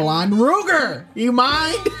 32B blonde Ruger. You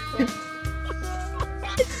mind?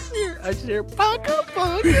 I just hear Paka.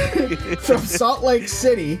 From Salt Lake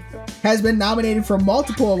City. Has been nominated for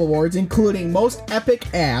multiple awards, including Most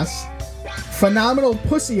Epic Ass, Phenomenal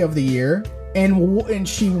Pussy of the Year, and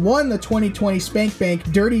she won the 2020 Spank Bank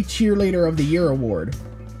Dirty Cheerleader of the Year award.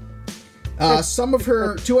 Some of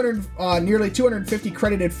her nearly 250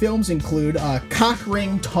 credited films include Cock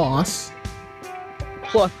Ring Toss.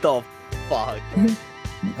 What the fuck?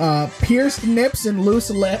 Pierced Nips and Loose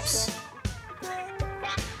Lips.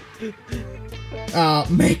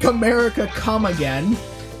 Make America Come Again.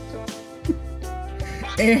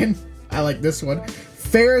 And, I like this one,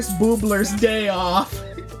 Ferris Bueller's Day Off.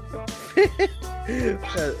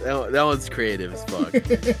 that one's creative as fuck.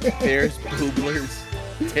 Ferris Bueller's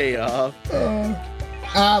Day Off.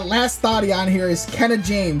 Last thottie on here is Kenna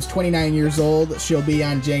James, 29 years old. She'll be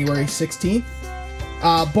on January 16th.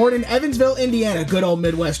 Born in Evansville, Indiana. Good old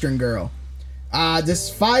Midwestern girl.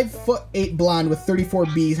 This 5'8" blonde with 34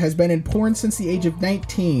 Bs has been in porn since the age of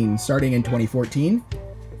 19, starting in 2014.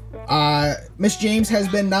 Miss James has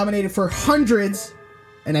been nominated for hundreds,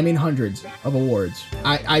 and I mean hundreds, of awards.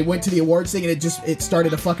 I went to the awards thing and it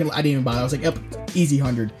started a fucking, I didn't even bother. I was like, yep, easy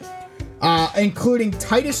 100. Including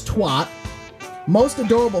Tightest Twat, Most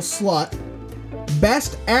Adorable Slut,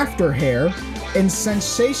 Best After Hair, and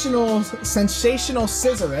Sensational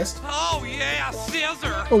Scissorist. Oh, yeah,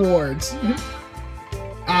 scissor. Awards.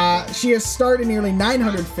 She has starred in nearly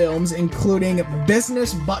 900 films, including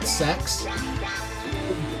Business Butt Sex.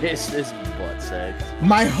 Business Butt Sex.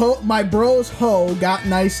 My Bro's Hoe Got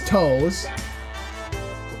Nice Toes.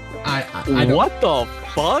 I don't, what the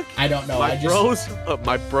fuck? I don't know. My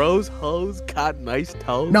bro's hoes got nice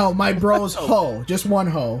toes. No, my bro's hoe. Just one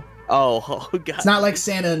hoe. Oh, God. It's not like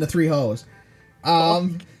Santa and the three hoes.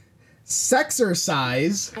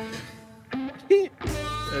 Sexercise.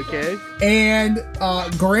 Okay. And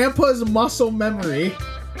Grandpa's Muscle Memory.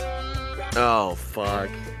 Oh, fuck.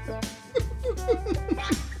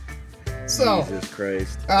 So, Jesus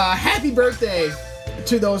Christ. Happy birthday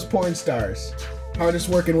to those porn stars. Hardest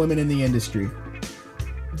working women in the industry.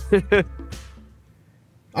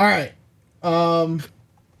 All right. I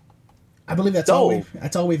believe that's all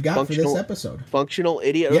we've got for this episode. Functional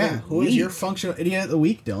idiot. Yeah. Who is your functional idiot of the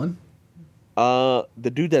week, Dylan?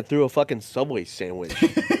 The dude that threw a fucking Subway sandwich.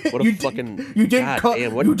 What a you fucking didn't cut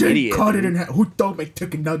it in half. Who don't make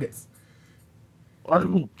chicken nuggets?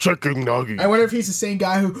 I'm chicken nuggets. I wonder if he's the same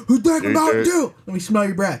guy who drank a Mountain Dew. Let me smell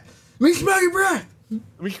your breath. Let me smell your breath.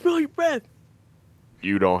 Let me smell your breath.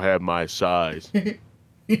 You don't have my size. Yeah.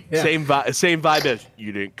 Same vibe as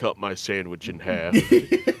you didn't cut my sandwich in half.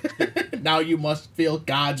 Now you must feel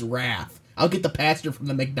God's wrath. I'll get the pastor from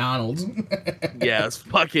the McDonald's. Yeah, it's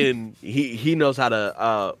fucking. He knows how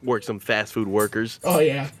to work some fast food workers. Oh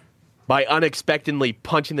yeah. By unexpectedly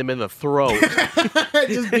punching them in the throat.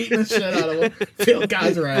 Just beating the shit out of them. Feel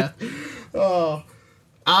God's wrath. Oh.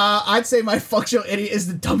 I'd say my functional idiot is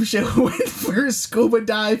the dumb shit who went for a scuba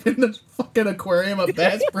dive in the fucking aquarium at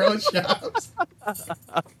Bass Pro Shops.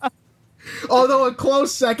 Although a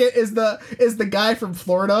close second is the guy from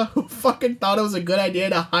Florida who fucking thought it was a good idea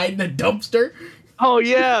to hide in a dumpster. Oh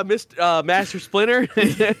yeah, Mr. Master Splinter.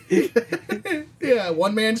 Yeah,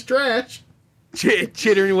 one man's trash.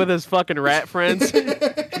 Chittering with his fucking rat friends.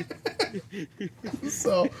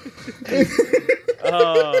 So.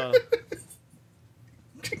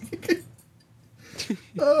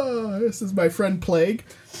 This is my friend Plague.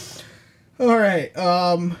 All right.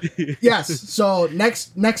 Yes. So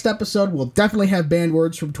next episode we'll definitely have banned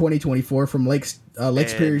words from 2024 from Lake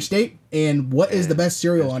Superior State. And what is the best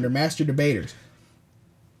cereal under Master Debaters?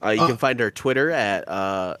 You can find our Twitter at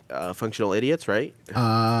Functional Idiots, right?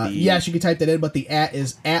 Yes, you can type that in, but the @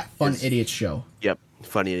 is @FunIdiotsShow. Yep,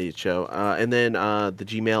 Funny Idiot Show. And then the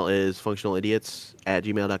Gmail is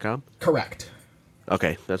functionalidiots@gmail.com. Correct.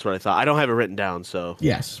 Okay, that's what I thought. I don't have it written down, so...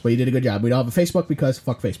 Yes, but you did a good job. We don't have a Facebook because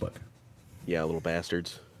fuck Facebook. Yeah, little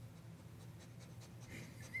bastards.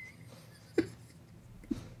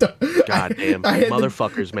 Goddamn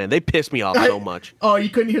motherfuckers, man. They piss me off so much. Oh, you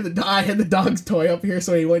couldn't hear I had the dog's toy up here,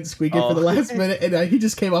 so he went squeaking for the last minute, and he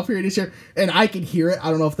just came up here and I can hear it. I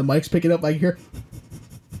don't know if the mic's picking up. I can hear...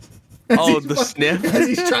 The sniff? As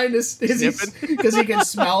he's trying to... Because he can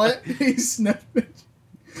smell it. He's sniffing.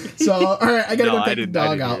 So, all right, I gotta go take the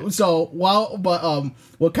dog out. So,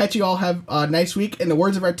 we'll catch you all. Have a nice week. In the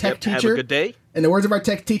words of our tech teacher... Have a good day. In the words of our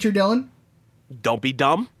tech teacher, Dillon... Don't be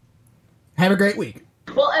dumb. Have a great week.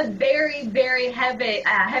 Well, a very, very heavy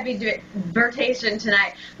vertation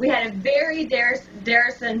tonight. We had a very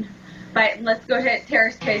Darrison, but let's go ahead.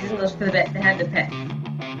 Terrace pays English for the bit. They had to pay.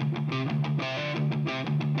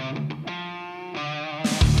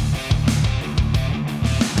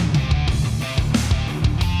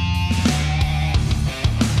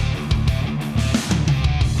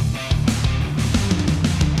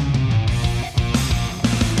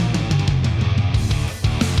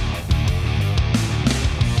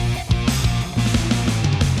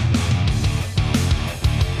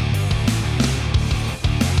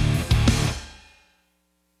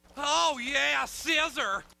 Oh, yeah,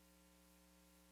 scissor.